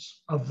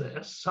 volumes of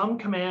this. Some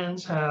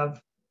commands have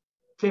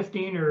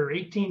 15 or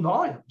 18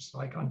 volumes,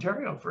 like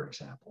Ontario, for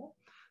example.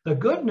 The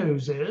good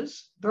news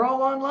is they're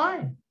all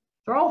online.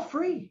 They're all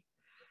free.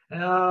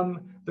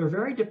 They're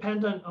very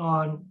dependent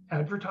on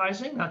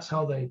advertising. That's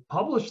how they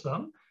publish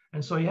them.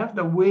 And so you have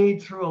to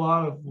wade through a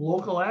lot of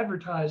local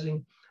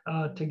advertising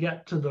to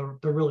get to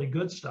the really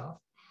good stuff.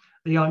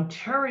 The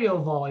Ontario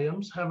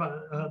volumes have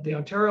the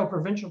Ontario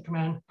Provincial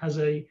Command has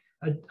a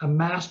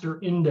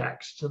master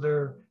index to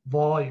their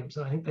volumes.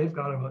 And I think they've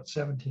got about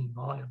 17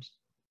 volumes.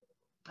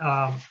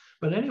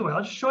 But anyway,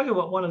 I'll just show you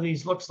what one of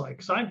these looks like,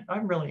 because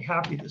I'm really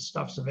happy this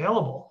stuff's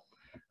available.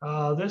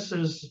 This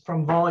is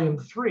from volume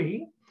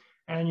 3.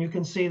 And you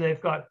can see they've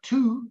got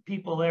 2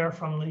 people there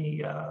from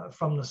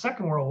the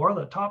Second World War,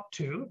 the top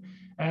 2.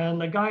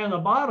 And the guy on the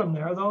bottom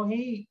there, though,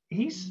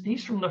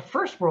 he's from the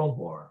First World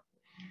War.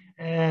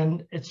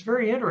 And it's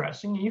very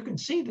interesting. You can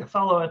see the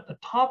fellow at the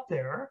top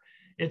there.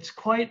 It's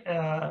quite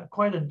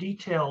a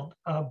detailed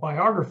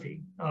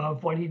biography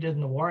of what he did in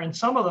the war. And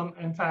some of them,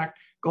 in fact,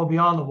 go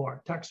beyond the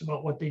war, text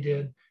about what they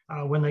did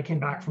when they came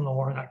back from the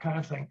war and that kind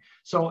of thing.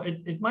 So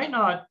it might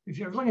not, if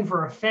you're looking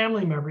for a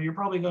family member, you're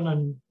probably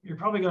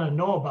gonna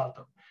know about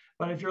them.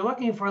 But if you're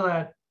looking for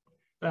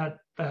that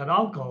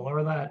uncle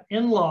or that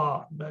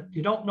in-law that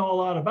you don't know a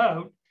lot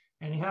about,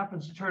 and he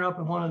happens to turn up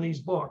in one of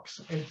these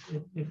books,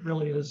 it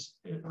really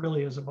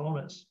is a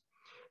bonus.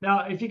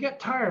 Now, if you get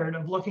tired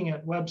of looking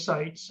at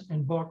websites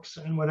and books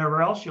and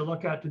whatever else you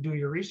look at to do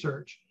your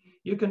research,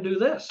 you can do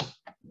this.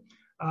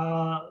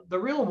 The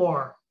Real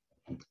War.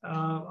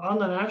 On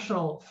the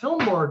National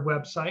Film Board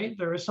website,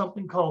 there is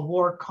something called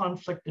War,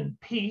 Conflict, and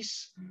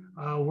Peace,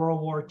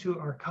 World War II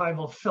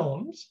archival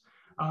films.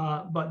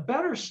 But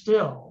better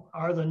still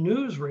are the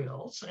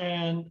newsreels.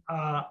 And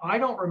I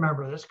don't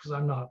remember this because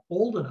I'm not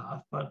old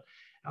enough, but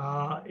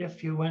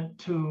if you went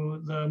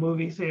to the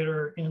movie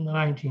theater in the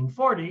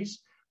 1940s,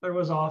 there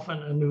was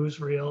often a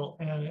newsreel,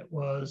 and it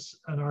was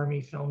an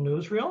Army film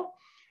newsreel.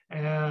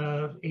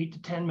 8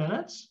 to 10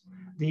 minutes.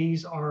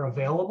 These are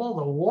available.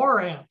 The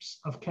War Amps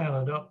of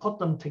Canada put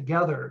them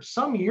together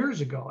some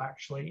years ago,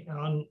 actually,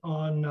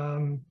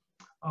 on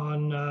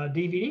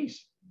DVDs,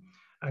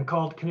 and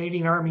called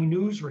Canadian Army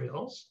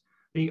Newsreels.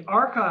 The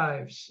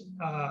Archives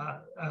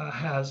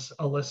has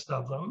a list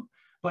of them,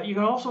 but you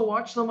can also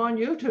watch them on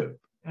YouTube,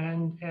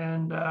 and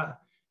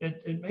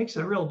it makes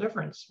a real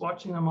difference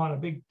watching them on a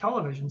big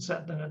television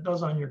set than it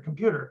does on your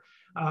computer.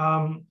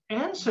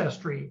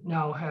 Ancestry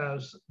now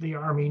has the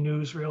Army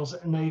newsreels,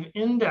 and they've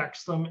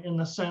indexed them in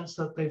the sense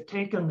that they've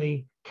taken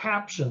the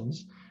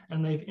captions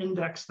and they've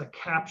indexed the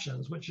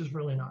captions, which is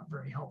really not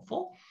very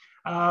helpful.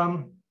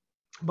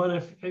 But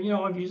if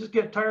you just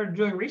get tired of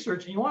doing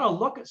research and you want to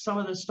look at some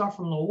of this stuff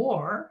from the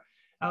war,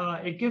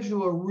 it gives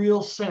you a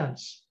real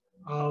sense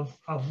of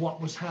what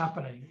was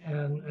happening,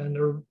 and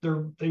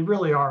they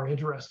really are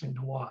interesting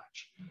to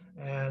watch.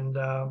 And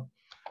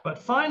but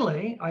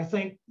finally, I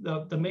think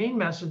the main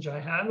message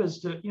I have is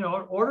to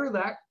order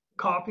that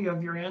copy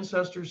of your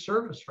ancestors'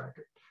 service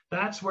record.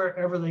 That's where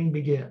everything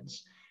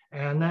begins,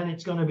 and then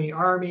it's going to be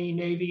Army,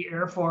 Navy,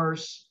 Air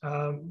Force,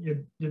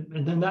 and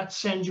then that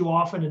sends you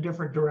off in a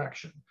different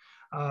direction.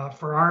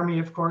 For Army,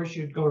 of course,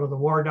 you'd go to the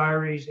War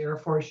Diaries. Air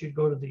Force, you'd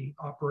go to the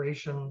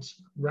operations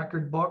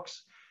record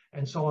books,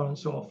 and so on and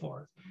so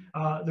forth.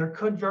 There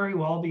could very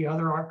well be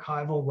other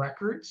archival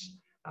records.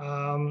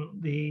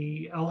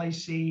 The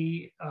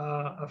LAC,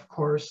 of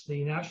course,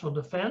 the National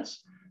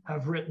Defense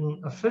have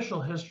written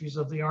official histories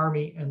of the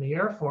Army and the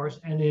Air Force,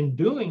 and in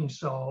doing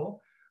so,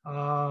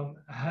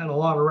 had a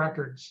lot of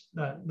records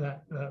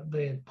that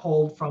they had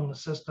pulled from the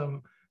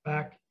system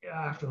back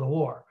after the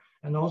war.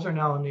 And those are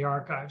now in the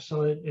archives,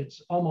 so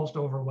it's almost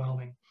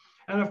overwhelming.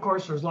 And of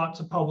course, there's lots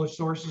of published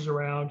sources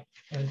around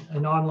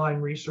and online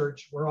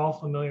research. We're all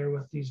familiar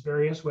with these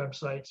various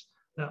websites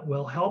that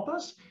will help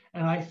us.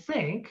 And I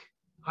think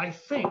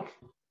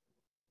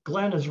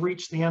Glenn has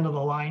reached the end of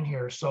the line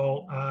here.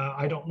 So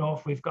I don't know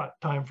if we've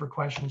got time for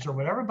questions or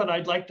whatever, but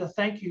I'd like to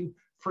thank you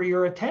for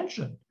your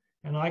attention.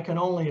 And I can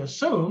only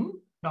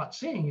assume, not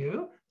seeing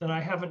you, that I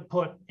haven't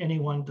put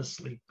anyone to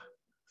sleep.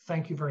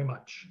 Thank you very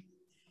much.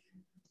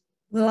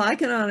 Well, I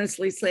can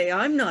honestly say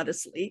I'm not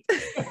asleep.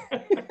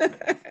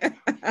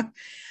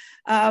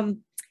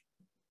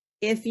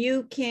 If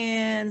you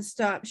can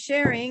stop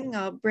sharing,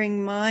 I'll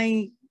bring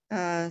my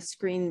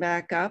screen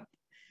back up.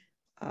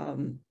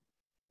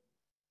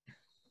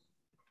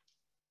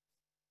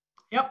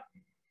 Yep.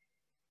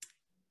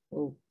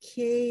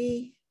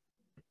 Okay.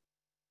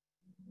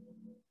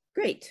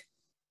 Great.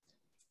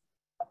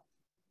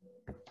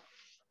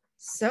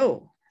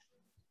 So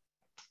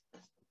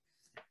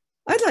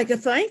I'd like to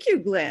thank you,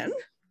 Glenn.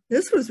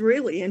 This was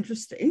really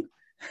interesting.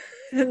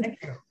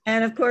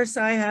 And of course,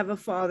 I have a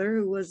father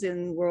who was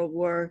in World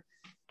War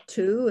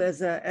II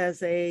as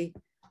a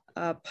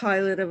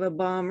pilot of a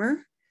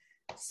bomber.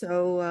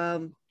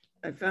 So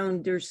I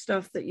found your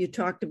stuff that you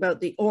talked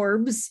about, the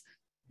orbs,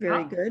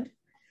 very good.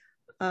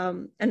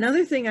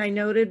 Another thing I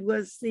noted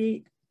was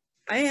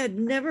I had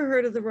never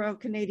heard of the Royal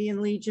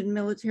Canadian Legion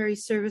Military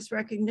Service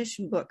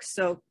Recognition books.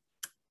 So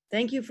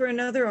thank you for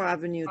another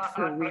avenue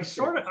for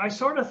research. I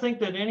sort of think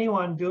that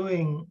anyone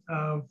doing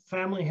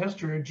family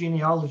history or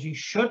genealogy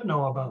should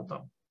know about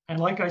them. And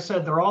like I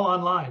said, they're all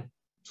online.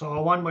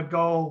 So one would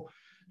go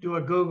do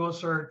a Google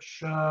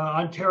search,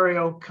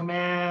 Ontario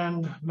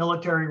Command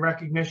Military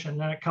Recognition,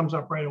 then it comes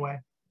up right away.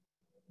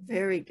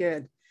 Very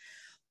good.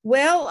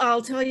 Well,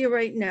 I'll tell you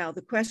right now,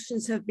 the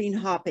questions have been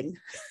hopping.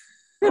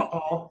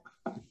 Uh-oh.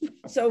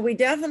 So we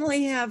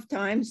definitely have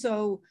time.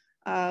 So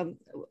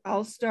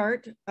I'll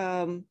start.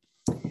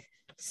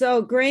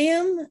 So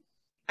Graham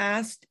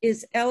asked,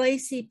 is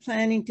LAC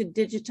planning to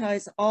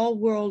digitize all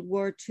World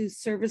War II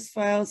service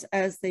files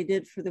as they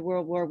did for the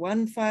World War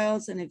I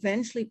files and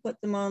eventually put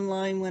them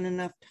online when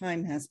enough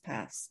time has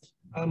passed?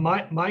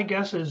 My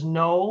guess is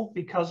no,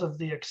 because of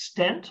the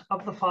extent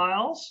of the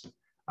files.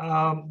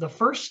 The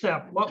first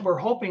step, what we're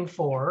hoping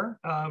for,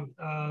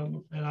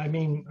 and I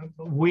mean,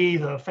 we,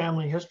 the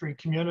family history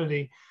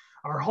community,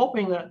 are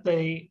hoping that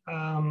they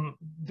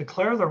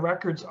declare the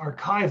records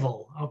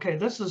archival. Okay,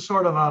 this is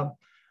sort of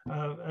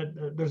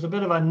there's a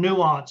bit of a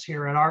nuance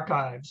here in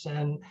archives,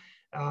 and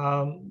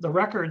the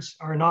records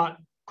are not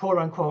quote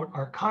unquote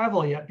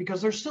archival yet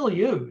because they're still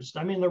used.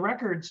 I mean, the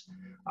records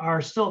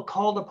are still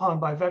called upon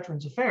by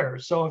Veterans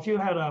Affairs. So if you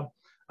had a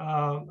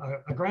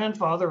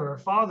grandfather or a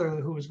father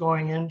who was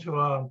going into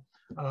a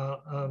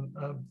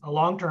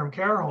long-term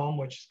care home,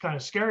 which is kind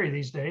of scary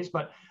these days,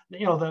 but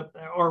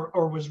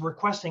or was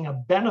requesting a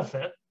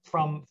benefit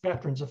from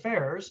Veterans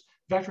Affairs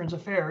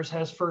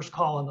has first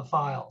call on the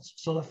files.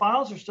 So the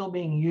files are still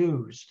being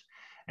used.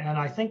 And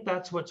I think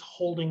that's what's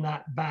holding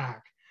that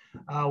back.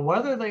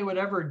 Whether they would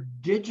ever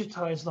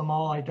digitize them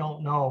all, I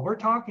don't know. We're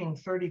talking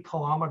 30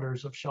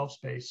 kilometers of shelf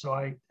space.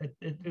 So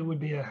it would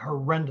be a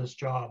horrendous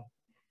job.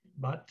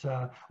 But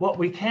what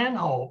we can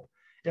hope,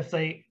 if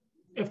they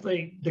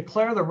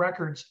declare the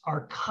records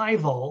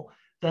archival,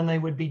 then they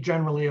would be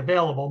generally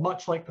available,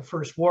 much like the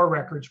first war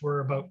records were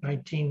about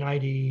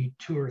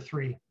 1992 or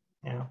 3.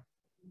 Yeah.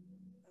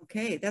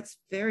 Okay, that's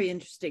very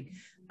interesting.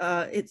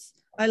 I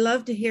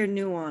love to hear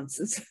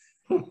nuances.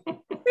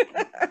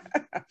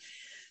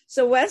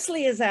 So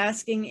Wesley is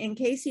asking, in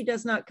case he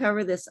does not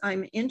cover this,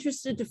 I'm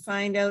interested to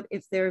find out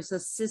if there's a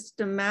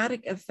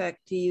systematic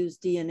effect to use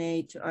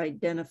DNA to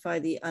identify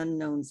the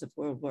unknowns of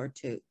World War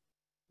II.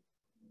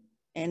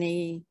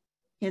 Any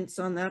hints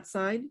on that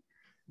side?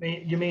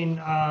 You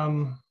mean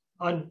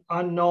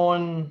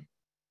unknown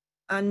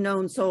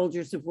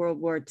soldiers of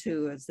World War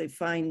II as they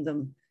find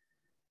them?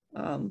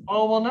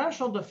 Oh, well,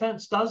 National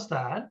Defense does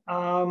that.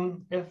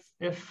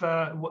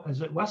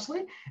 Is it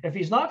Wesley? If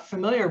he's not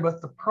familiar with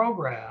the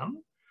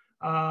program,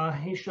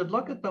 he should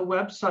look at the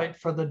website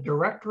for the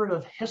Directorate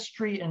of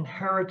History and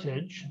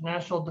Heritage,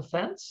 National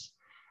Defense,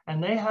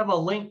 and they have a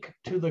link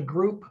to the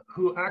group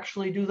who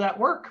actually do that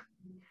work.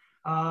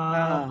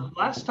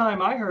 Last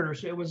time I heard her,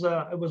 it was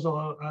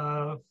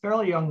a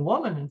fairly young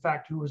woman, in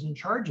fact, who was in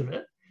charge of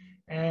it.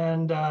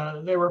 And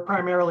they were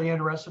primarily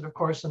interested, of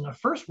course, in the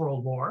First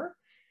World War.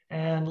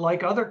 And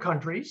like other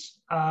countries,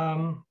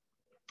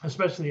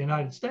 especially the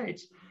United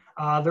States,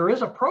 there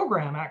is a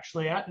program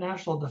actually at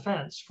National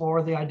Defense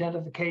for the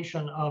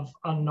identification of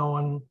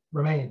unknown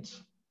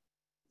remains.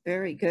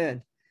 Very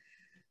good.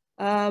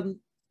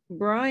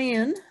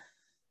 Brian,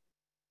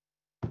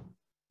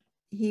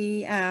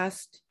 he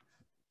asked,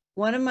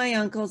 one of my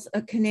uncles,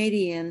 a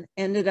Canadian,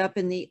 ended up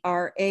in the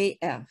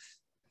RAF.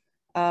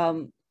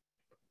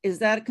 Is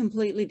that a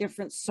completely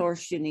different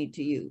source you need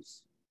to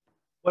use?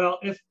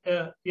 Well,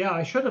 yeah,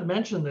 I should have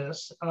mentioned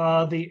this.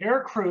 The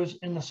air crews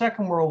in the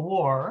Second World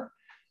War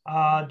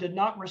did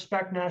not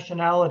respect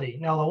nationality.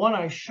 Now, the one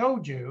I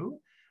showed you,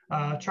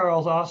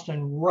 Charles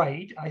Austin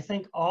Wright, I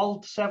think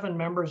all 7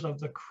 members of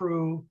the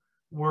crew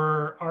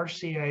were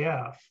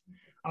RCAF.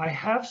 I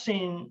have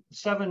seen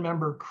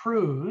 7-member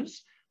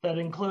crews that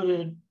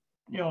included,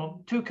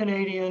 2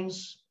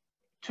 Canadians,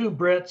 2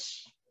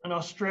 Brits, an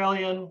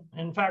Australian,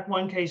 in fact,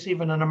 one case,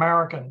 even an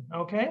American,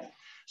 okay?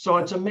 So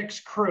it's a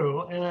mixed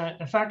crew. And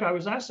in fact, I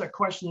was asked that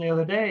question the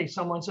other day.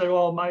 Someone said,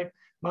 well, my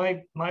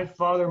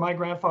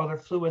grandfather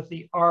flew with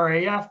the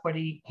RAF, but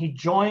he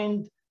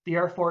joined the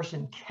Air Force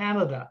in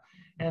Canada.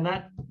 And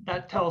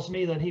that tells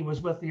me that he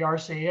was with the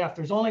RCAF.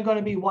 There's only going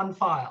to be one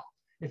file.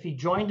 If he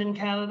joined in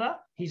Canada,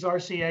 he's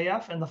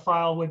RCAF, and the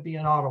file would be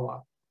in Ottawa.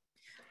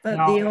 But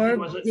now, the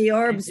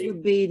orbs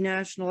would be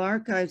National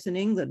Archives in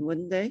England,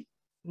 wouldn't they?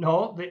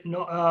 No,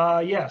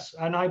 yes.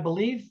 And I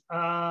believe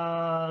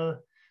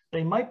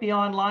they might be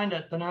online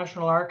at the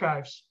National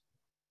Archives.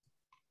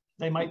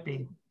 They might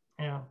be,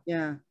 yeah.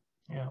 Yeah.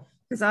 Yeah.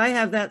 Because I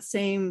have that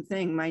same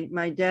thing.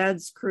 My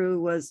dad's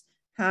crew was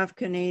half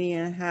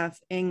Canadian, half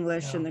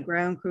English, and the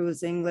ground crew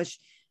was English,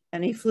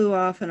 and he flew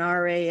off an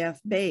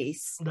RAF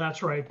base.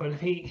 That's right, but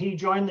he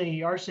joined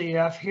the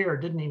RCAF here,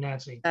 didn't he,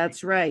 Nancy?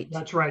 That's right.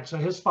 That's right. So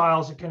his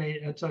file's a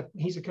Canadian.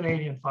 He's a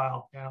Canadian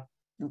file. Yeah.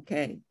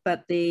 Okay,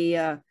 but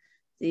the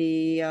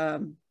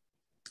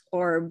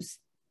orbs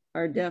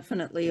are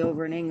definitely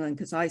over in England,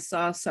 because I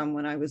saw some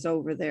when I was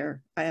over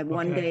there. I had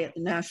one day at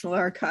the National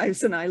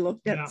Archives and I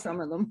looked at some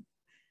of them.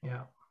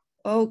 Yeah.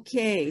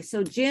 Okay,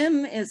 so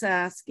Jim is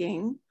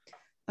asking,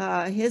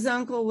 his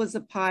uncle was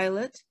a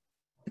pilot,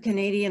 a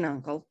Canadian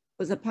uncle,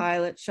 was a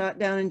pilot, shot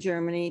down in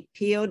Germany,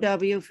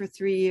 POW for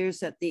 3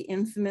 years at the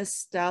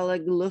infamous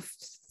Stalag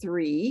Luft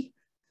 3,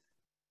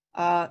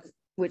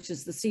 which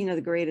is the scene of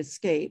the Great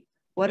Escape.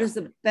 What is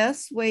the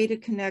best way to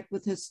connect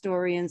with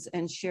historians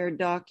and share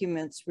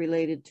documents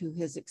related to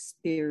his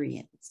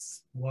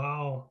experience?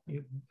 Wow,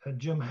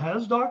 Jim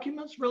has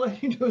documents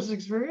relating to his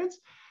experience.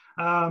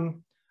 There's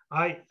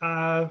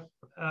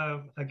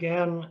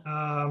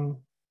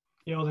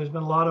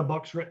been a lot of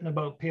books written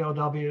about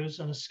POWs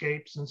and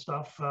escapes and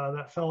stuff.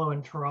 That fellow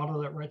in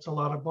Toronto that writes a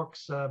lot of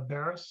books,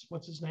 Barris,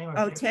 what's his name?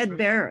 Oh, Ted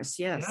Barris,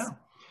 yes.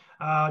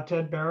 Yeah,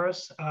 Ted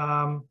Barris.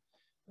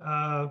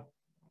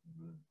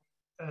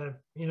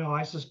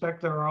 I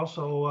suspect there are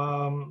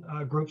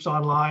also groups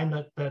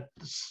online that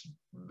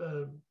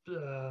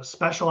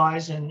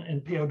specialize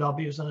in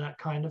POWs and that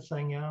kind of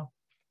thing.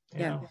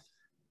 Yeah.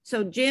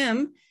 So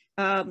Jim,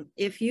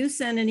 if you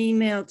send an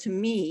email to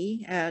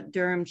me at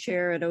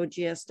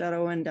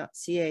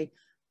durhamchair@ogs.on.ca,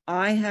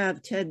 I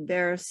have Ted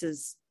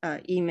Barris's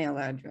email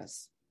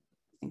address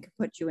and can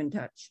put you in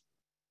touch.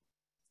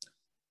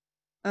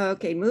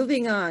 Okay,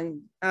 moving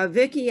on.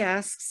 Vicky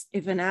asks,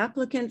 if an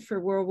applicant for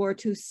World War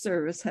II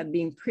service had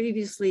been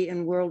previously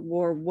in World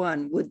War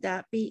I, would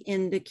that be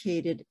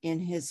indicated in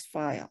his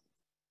file?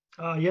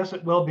 Yes,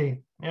 it will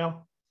be. Yeah.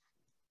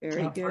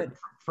 Very good.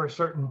 For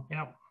certain.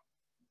 Yeah.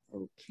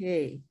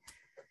 Okay.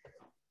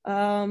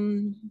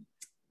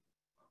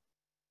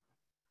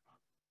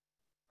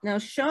 Now,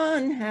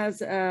 Sean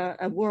has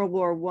a World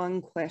War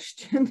I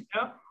question.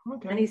 Yeah.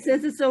 Okay. And he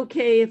says it's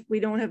okay if we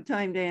don't have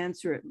time to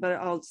answer it, but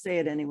I'll say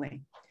it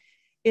anyway.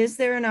 Is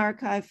there an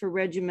archive for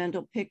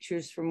regimental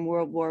pictures from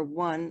World War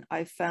I?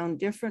 I found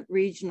different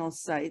regional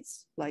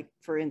sites, like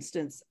for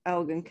instance,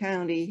 Elgin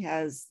County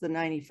has the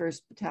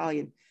 91st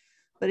Battalion,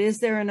 but is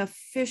there an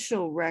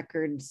official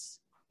records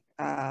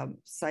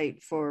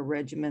site for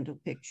regimental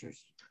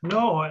pictures?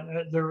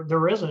 No,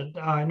 there isn't.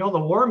 I know the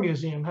War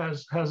Museum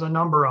has a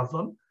number of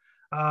them,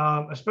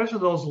 especially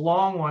those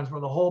long ones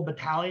where the whole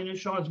battalion is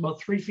shown. It's about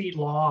 3 feet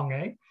long,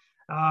 eh?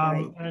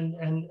 Right.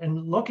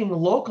 And looking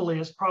locally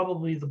is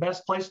probably the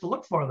best place to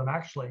look for them,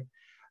 actually.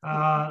 There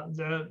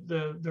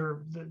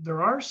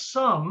are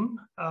some.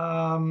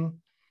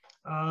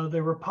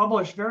 They were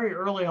published very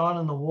early on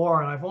in the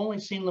war, and I've only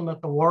seen them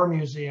at the War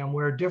Museum,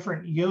 where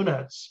different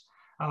units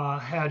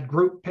had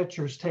group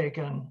pictures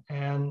taken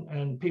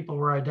and people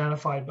were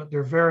identified, but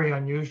they're very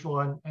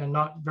unusual and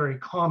not very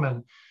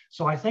common.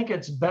 So I think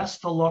it's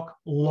best to look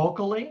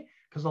locally,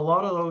 because a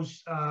lot of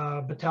those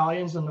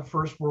battalions in the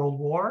First World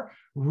War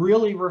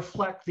really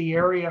reflect the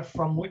area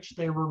from which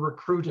they were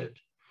recruited.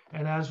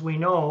 And as we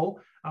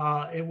know,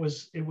 it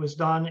was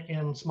done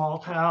in small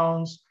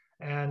towns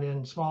and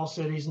in small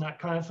cities and that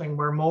kind of thing,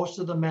 where most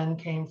of the men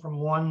came from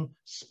one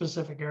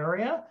specific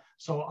area.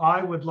 So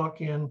I would look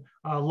in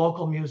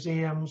local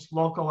museums,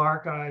 local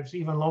archives,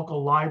 even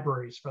local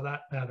libraries for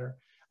that matter,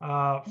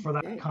 for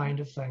that kind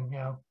of thing,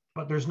 yeah.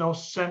 But there's no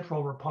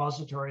central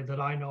repository that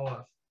I know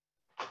of.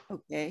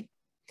 Okay.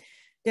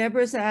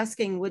 Deborah's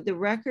asking, would the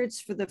records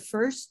for the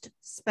 1st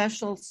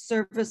Special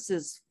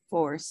Services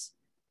Force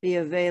be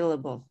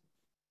available?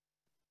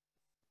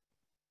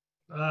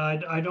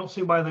 I don't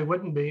see why they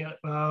wouldn't be. It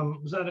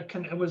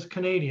was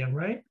Canadian,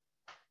 right?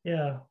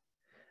 Yeah.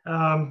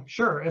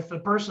 Sure, if the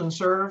person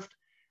served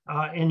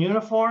in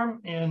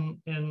uniform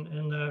in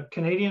the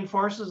Canadian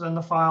forces, then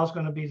the file is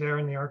going to be there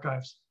in the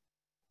archives.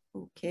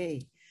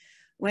 Okay.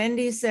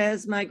 Wendy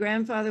says, my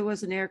grandfather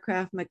was an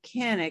aircraft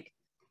mechanic.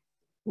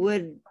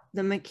 Would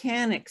the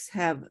mechanics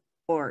have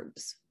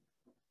orbs?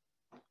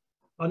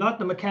 Well, not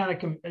the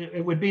mechanic.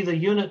 It would be the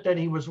unit that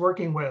he was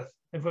working with.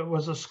 If it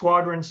was a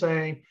squadron,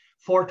 say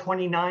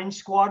 429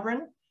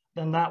 squadron,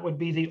 then that would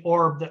be the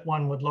orb that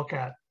one would look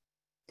at.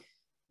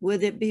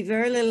 Would it be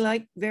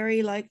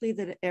very likely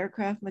that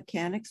aircraft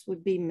mechanics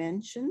would be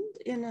mentioned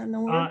in an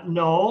orb?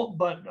 No,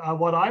 but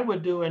what I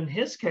would do in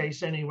his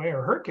case anyway,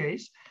 or her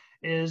case,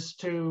 is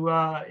to,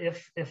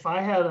 if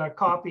I had a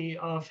copy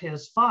of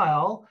his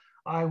file,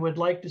 I would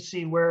like to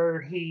see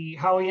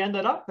how he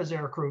ended up as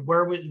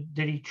aircrew.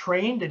 Did he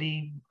train? Did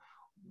he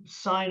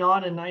sign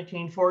on in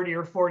 1940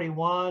 or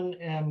 41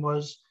 and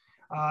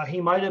he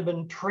might have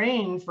been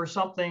trained for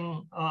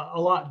something a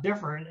lot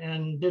different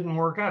and didn't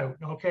work out.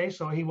 Okay,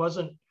 so he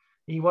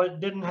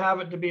didn't have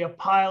it to be a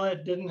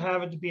pilot, didn't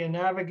have it to be a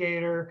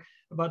navigator,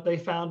 but they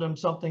found him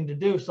something to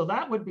do. So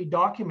that would be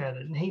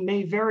documented, and he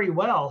may very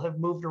well have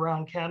moved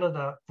around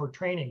Canada for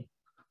training.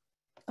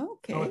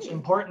 Okay. So it's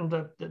important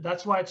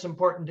that's why it's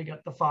important to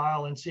get the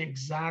file and see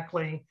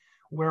exactly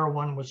where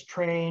one was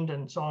trained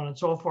and so on and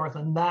so forth.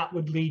 And that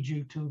would lead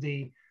you to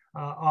the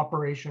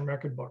operation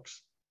record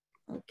books.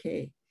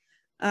 Okay.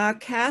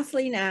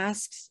 Kathleen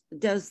asks,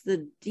 does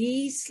the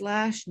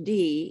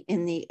D/D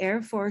in the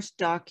Air Force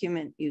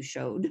document you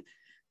showed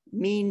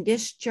mean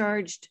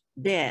discharged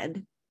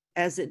dead,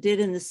 as it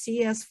did in the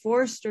C.S.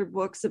 Forster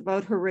books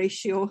about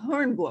Horatio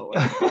Hornblower?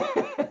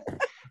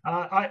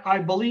 I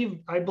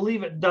believe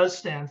it does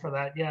stand for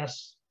that,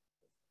 yes.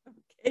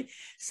 Okay.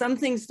 Some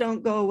things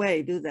don't go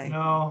away, do they?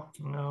 No,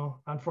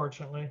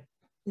 unfortunately.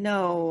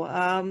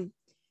 No.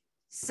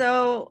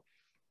 So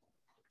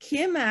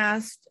Kim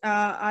asked,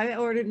 I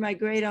ordered my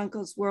great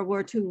uncle's World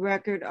War II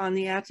record on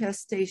the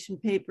attestation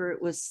paper.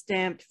 It was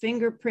stamped,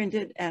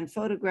 fingerprinted, and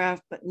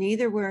photographed, but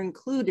neither were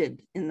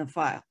included in the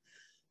file.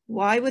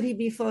 Why would he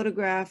be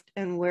photographed,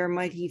 and where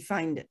might he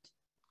find it?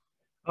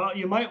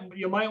 You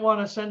might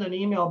want to send an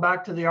email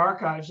back to the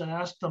archives and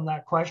ask them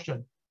that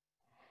question.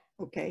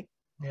 Okay.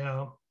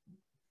 Yeah.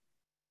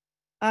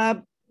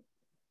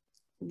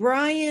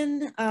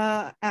 Brian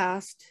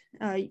asked,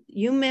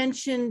 you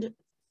mentioned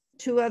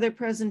 2 other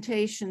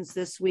presentations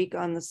this week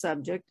on the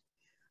subject.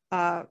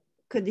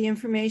 Could the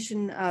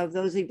information of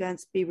those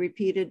events be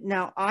repeated?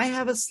 Now, I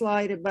have a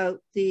slide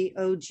about the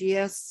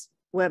OGS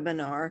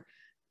webinar,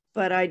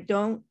 but I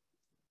don't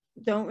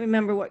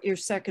remember what your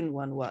second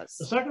one was.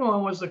 The second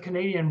one was the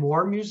Canadian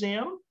War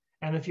Museum.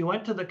 And if you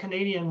went to the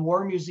Canadian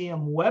War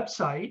Museum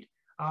website,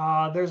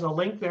 there's a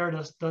link there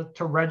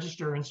to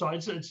register. And so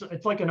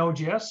it's like an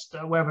OGS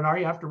webinar.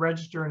 You have to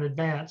register in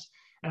advance.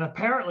 And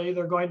apparently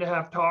they're going to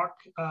have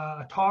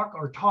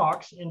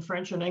talks in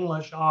French and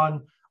English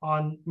on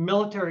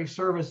military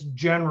service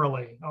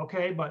generally,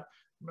 okay? But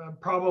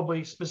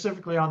probably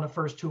specifically on the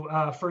First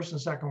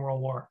and Second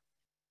World War.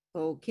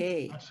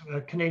 Okay. That's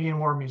the Canadian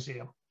War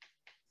Museum.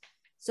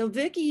 So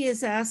Vicky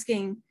is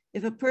asking,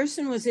 if a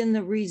person was in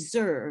the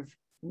reserve,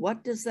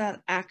 what does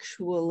that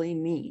actually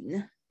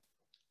mean?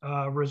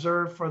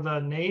 Reserve for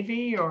the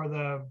Navy or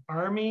the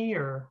Army,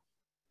 or?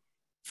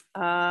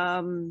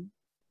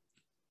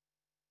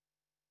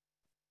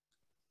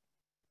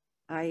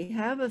 I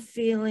have a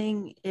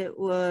feeling it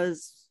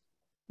was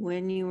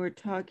when you were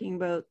talking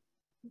about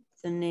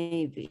the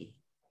Navy.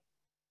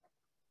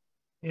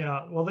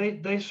 Yeah, well,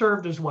 they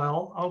served as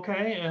well,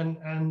 okay,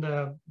 and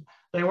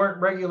they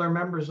weren't regular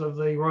members of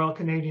the Royal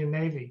Canadian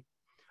Navy.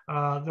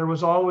 There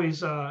was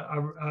always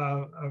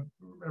a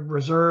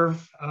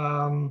reserve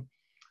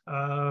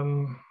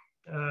I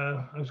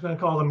was going to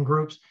call them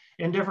groups,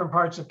 in different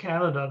parts of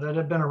Canada that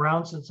had been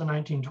around since the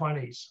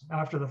 1920s,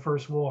 after the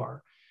First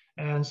War.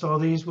 And so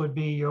these would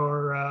be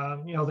your,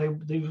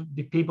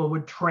 the people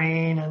would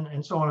train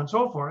and so on and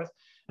so forth.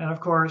 And of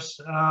course,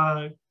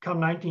 come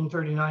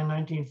 1939,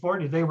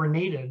 1940, they were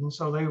needed. And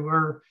so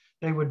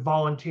they would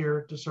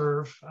volunteer to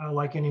serve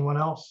like anyone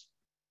else.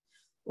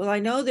 Well, I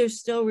know there's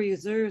still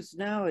reserves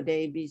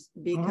nowadays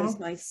because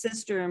my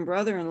sister and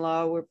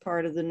brother-in-law were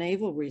part of the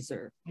Naval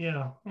Reserve.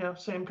 Yeah,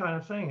 same kind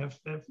of thing.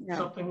 If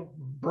something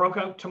broke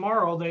out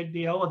tomorrow, they'd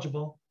be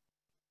eligible.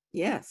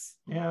 Yes.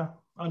 Yeah,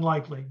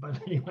 unlikely,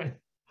 but anyway.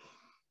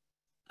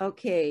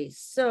 Okay,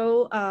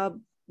 so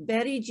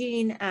Betty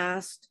Jean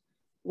asked,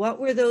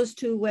 what were those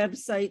two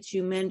websites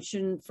you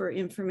mentioned for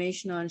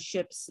information on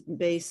ships,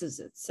 bases,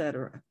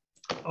 etc.?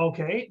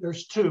 Okay,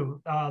 there's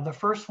two. The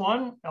first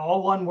one,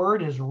 all one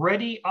word, is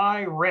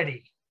WWII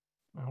Ready.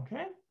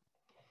 Okay.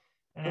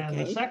 And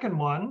the second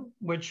one,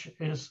 which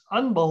is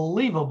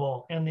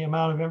unbelievable in the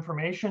amount of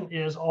information,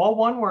 is all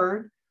one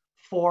word,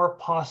 For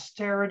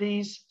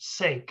Posterity's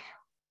Sake.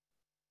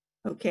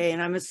 Okay,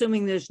 and I'm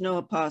assuming there's no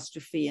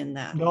apostrophe in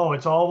that. No,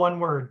 it's all one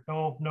word.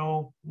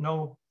 No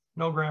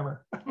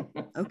grammar.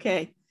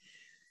 Okay,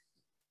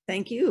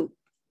 thank you.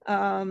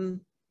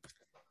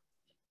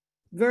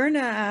 Verna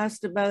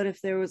asked about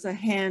if there was a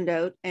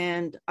handout,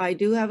 and I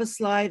do have a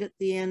slide at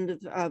the end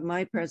of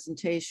my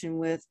presentation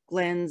with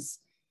Glenn's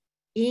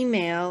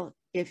email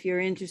if you're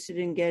interested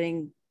in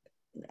getting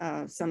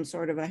some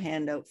sort of a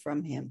handout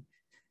from him.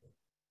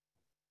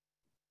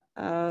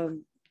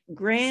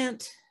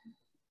 Grant,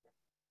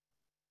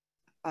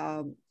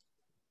 and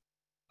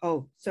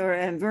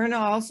Verna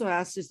also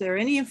asked, is there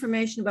any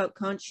information about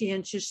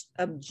conscientious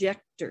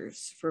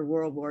objectors for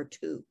World War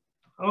II?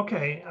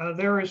 Okay,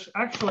 there is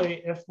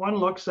actually, if one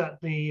looks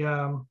at the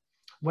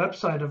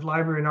website of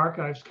Library and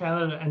Archives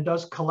Canada and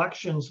does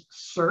collections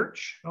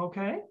search,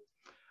 okay,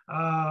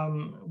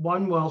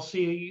 one will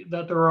see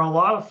that there are a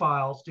lot of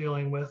files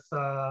dealing with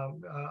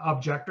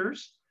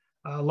objectors,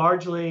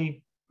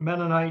 largely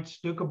Mennonites,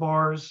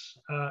 Doukhobors,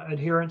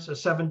 adherents of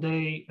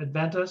Seventh-day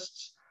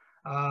Adventists,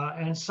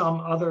 and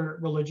some other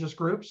religious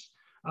groups.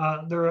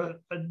 There,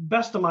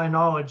 best of my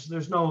knowledge,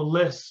 there's no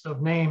list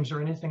of names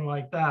or anything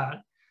like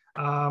that.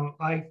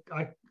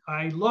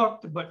 I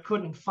looked but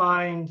couldn't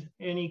find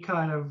any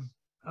kind of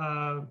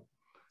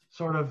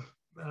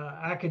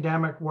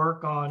academic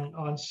work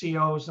on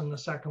COs in the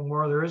Second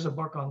War. There is a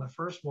book on the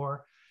First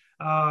War,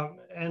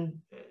 and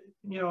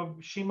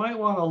she might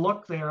want to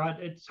look there.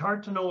 It's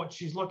hard to know what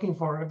she's looking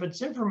for. If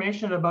it's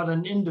information about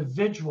an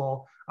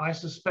individual, I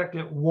suspect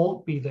it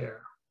won't be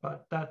there.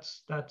 But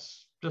that's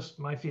just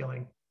my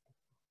feeling.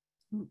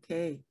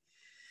 Okay.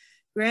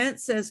 Grant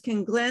says,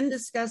 can Glenn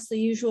discuss the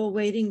usual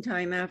waiting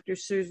time after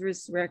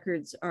service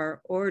records are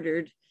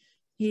ordered?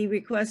 He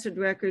requested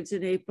records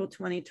in April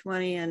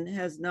 2020 and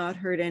has not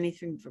heard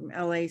anything from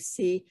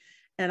LAC.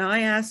 And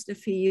I asked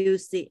if he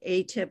used the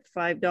ATIP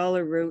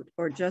 $5 route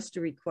or just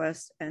a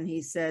request, and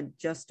he said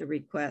just a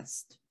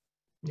request.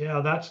 Yeah,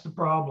 that's the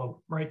problem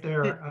right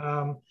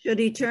there. Should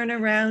he turn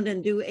around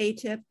and do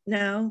ATIP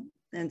now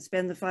and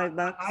spend the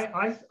 $5?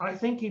 I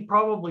think he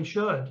probably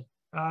should.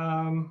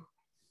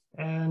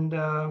 And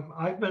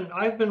I've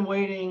been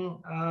waiting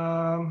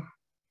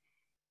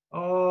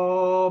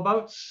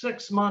about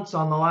 6 months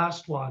on the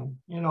last one.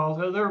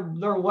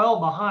 They're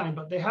well behind,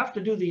 but they have to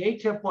do the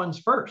ATIP ones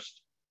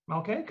first,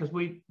 okay? Because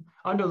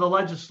under the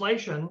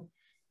legislation,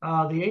 the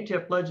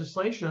ATIP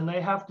legislation,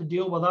 they have to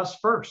deal with us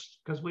first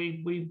because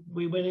we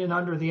went in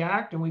under the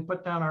act and we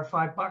put down our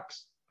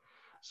 $5.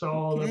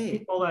 So the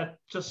people that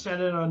just sent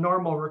in a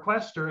normal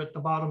request are at the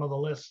bottom of the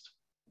list.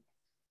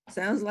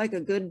 Sounds like a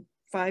good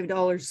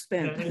 $5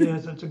 spent. Yeah, it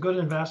is. It's a good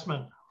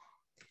investment.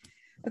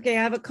 Okay,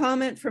 I have a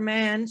comment from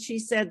Anne. She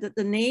said that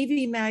the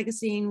Navy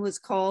magazine was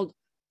called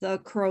The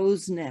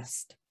Crow's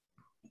Nest.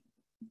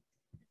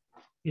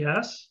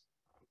 Yes.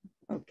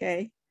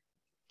 Okay.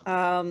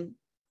 I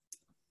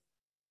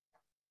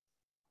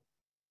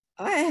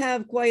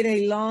have quite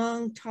a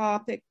long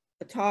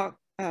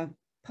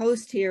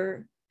post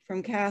here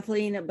from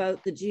Kathleen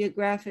about the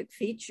geographic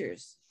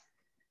features.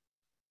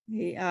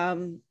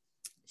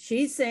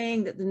 She's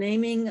saying that the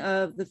naming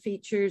of the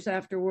features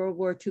after World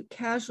War II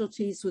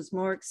casualties was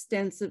more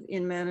extensive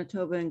in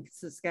Manitoba and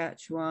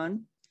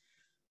Saskatchewan.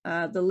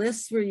 The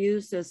lists were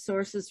used as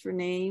sources for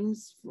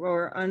names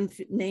for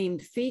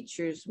unnamed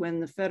features when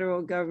the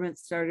federal government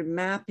started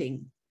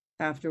mapping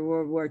after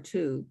World War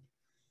II.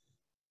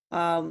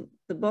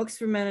 The books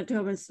for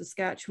Manitoba and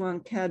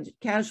Saskatchewan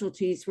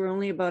casualties were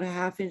only about a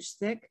 ½ inch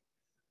thick.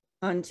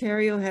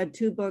 Ontario had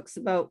 2 books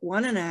about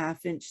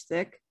 1.5 inch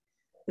thick.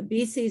 The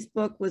BC's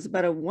book was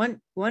about a 1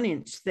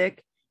 inch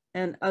thick,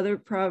 and other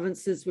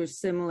provinces were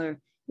similar.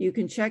 You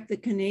can check the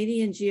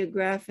Canadian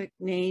Geographic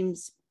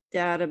Names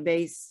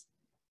Database,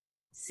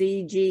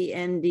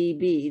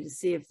 CGNDB, to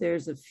see if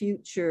there's a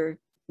future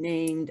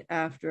named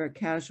after a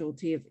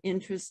casualty of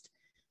interest.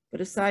 But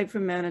aside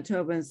from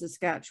Manitoba and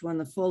Saskatchewan,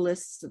 the full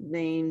lists of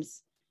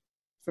names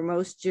for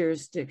most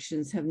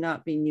jurisdictions have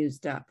not been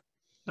used up.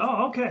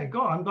 Oh, okay,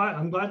 go. I'm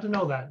glad to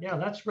know that. Yeah,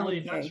 that's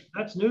really, Okay.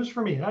 that's news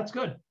for me. That's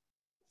good.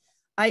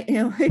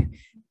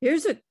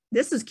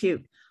 This is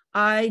cute.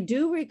 I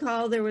do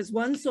recall there was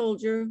one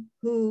soldier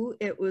who,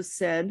 it was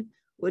said,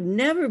 would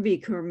never be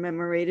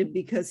commemorated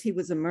because he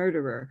was a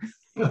murderer.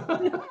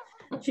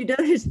 She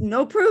does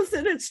no proof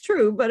that it's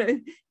true, but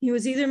he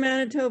was either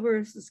Manitoba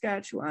or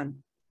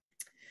Saskatchewan.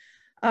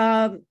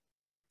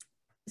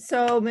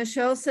 So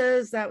Michelle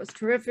says that was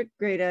terrific,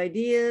 great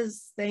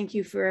ideas. Thank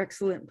you for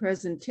excellent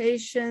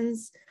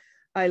presentations.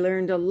 I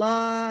learned a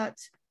lot.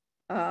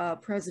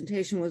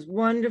 Presentation was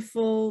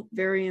wonderful,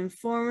 very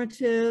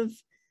informative.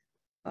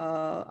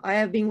 I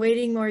have been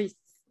waiting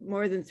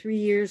more than 3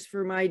 years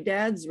for my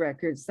dad's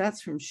records.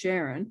 That's from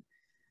Sharon.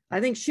 I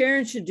think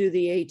Sharon should do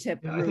the ATIP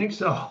Yeah, group. I think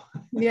so.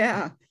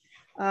 Yeah.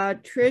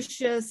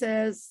 Tricia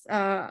says,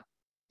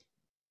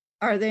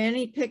 are there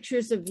any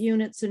pictures of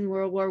units in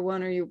World War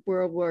I or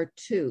World War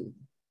II?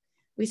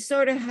 We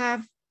sort of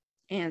have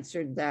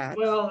answered that.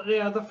 Well,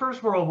 yeah, the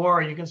First World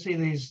War, you can see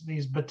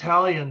these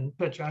battalion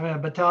pictures. I mean, a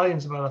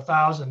battalion's about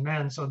 1,000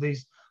 men, so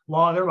these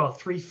long, they're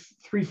about three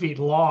feet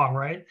long,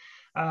 right?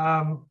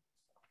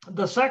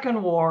 The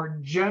Second War,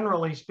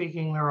 generally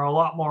speaking, there are a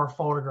lot more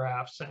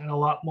photographs and a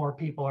lot more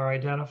people are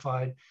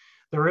identified.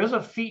 There is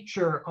a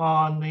feature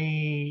on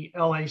the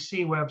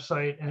LAC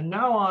website and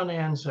now on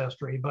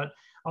Ancestry, but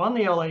on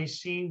the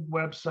LAC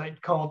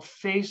website called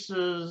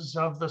Faces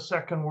of the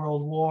Second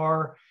World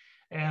War.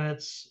 And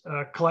it's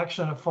a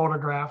collection of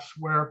photographs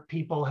where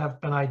people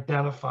have been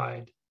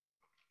identified.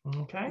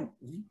 Okay.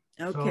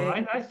 Okay.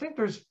 So I think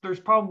there's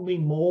probably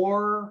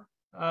more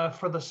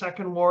for the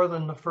Second War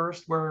than the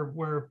first,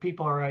 where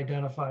people are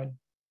identified.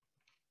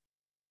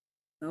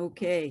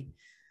 Okay.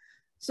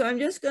 So I'm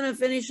just going to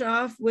finish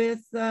off with,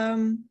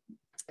 oh,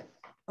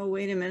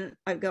 wait a minute.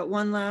 I've got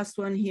one last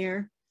one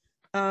here.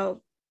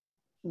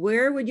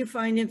 Where would you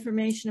find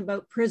information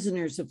about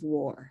prisoners of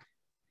war?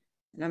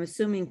 And I'm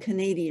assuming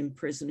Canadian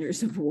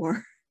prisoners of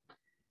war.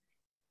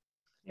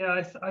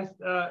 Yeah,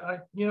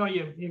 you know,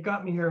 you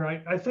got me here.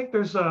 I think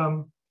there's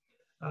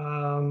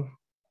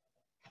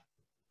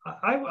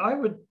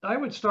I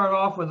would start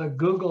off with a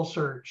Google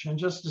search and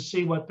just to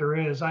see what there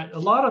is. A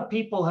lot of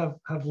people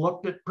have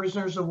looked at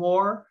prisoners of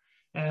war,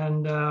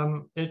 and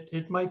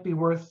it might be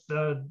worth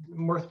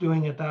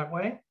doing it that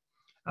way.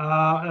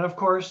 And of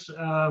course,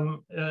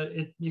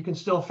 you can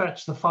still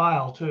fetch the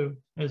file too.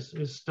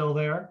 Is still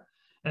there,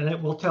 and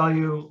it will tell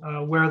you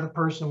where the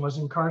person was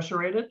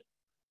incarcerated,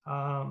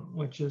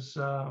 which is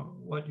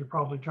what you're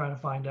probably trying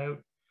to find out.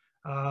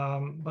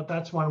 But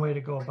that's one way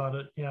to go about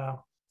it. Yeah.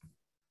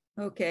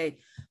 Okay.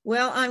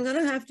 Well, I'm going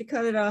to have to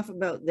cut it off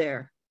about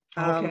there.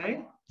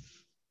 Okay.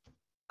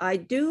 I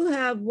do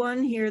have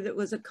one here that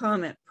was a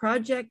comment.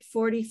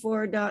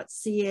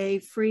 Project44.ca,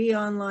 free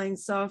online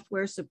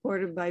software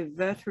supported by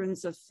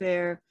Veterans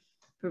Affairs,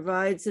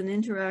 provides an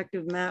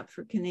interactive map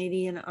for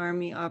Canadian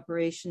Army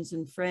operations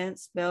in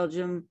France,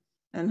 Belgium,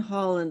 and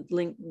Holland,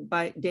 linked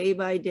by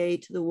day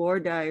to the war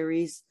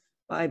diaries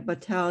by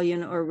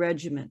battalion or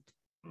regiment.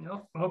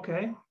 Yep.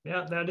 Okay.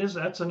 Yeah,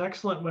 that's an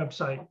excellent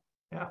website.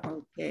 Yeah.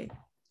 Okay.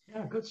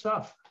 Yeah, good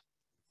stuff.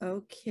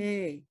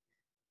 Okay.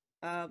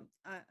 I'm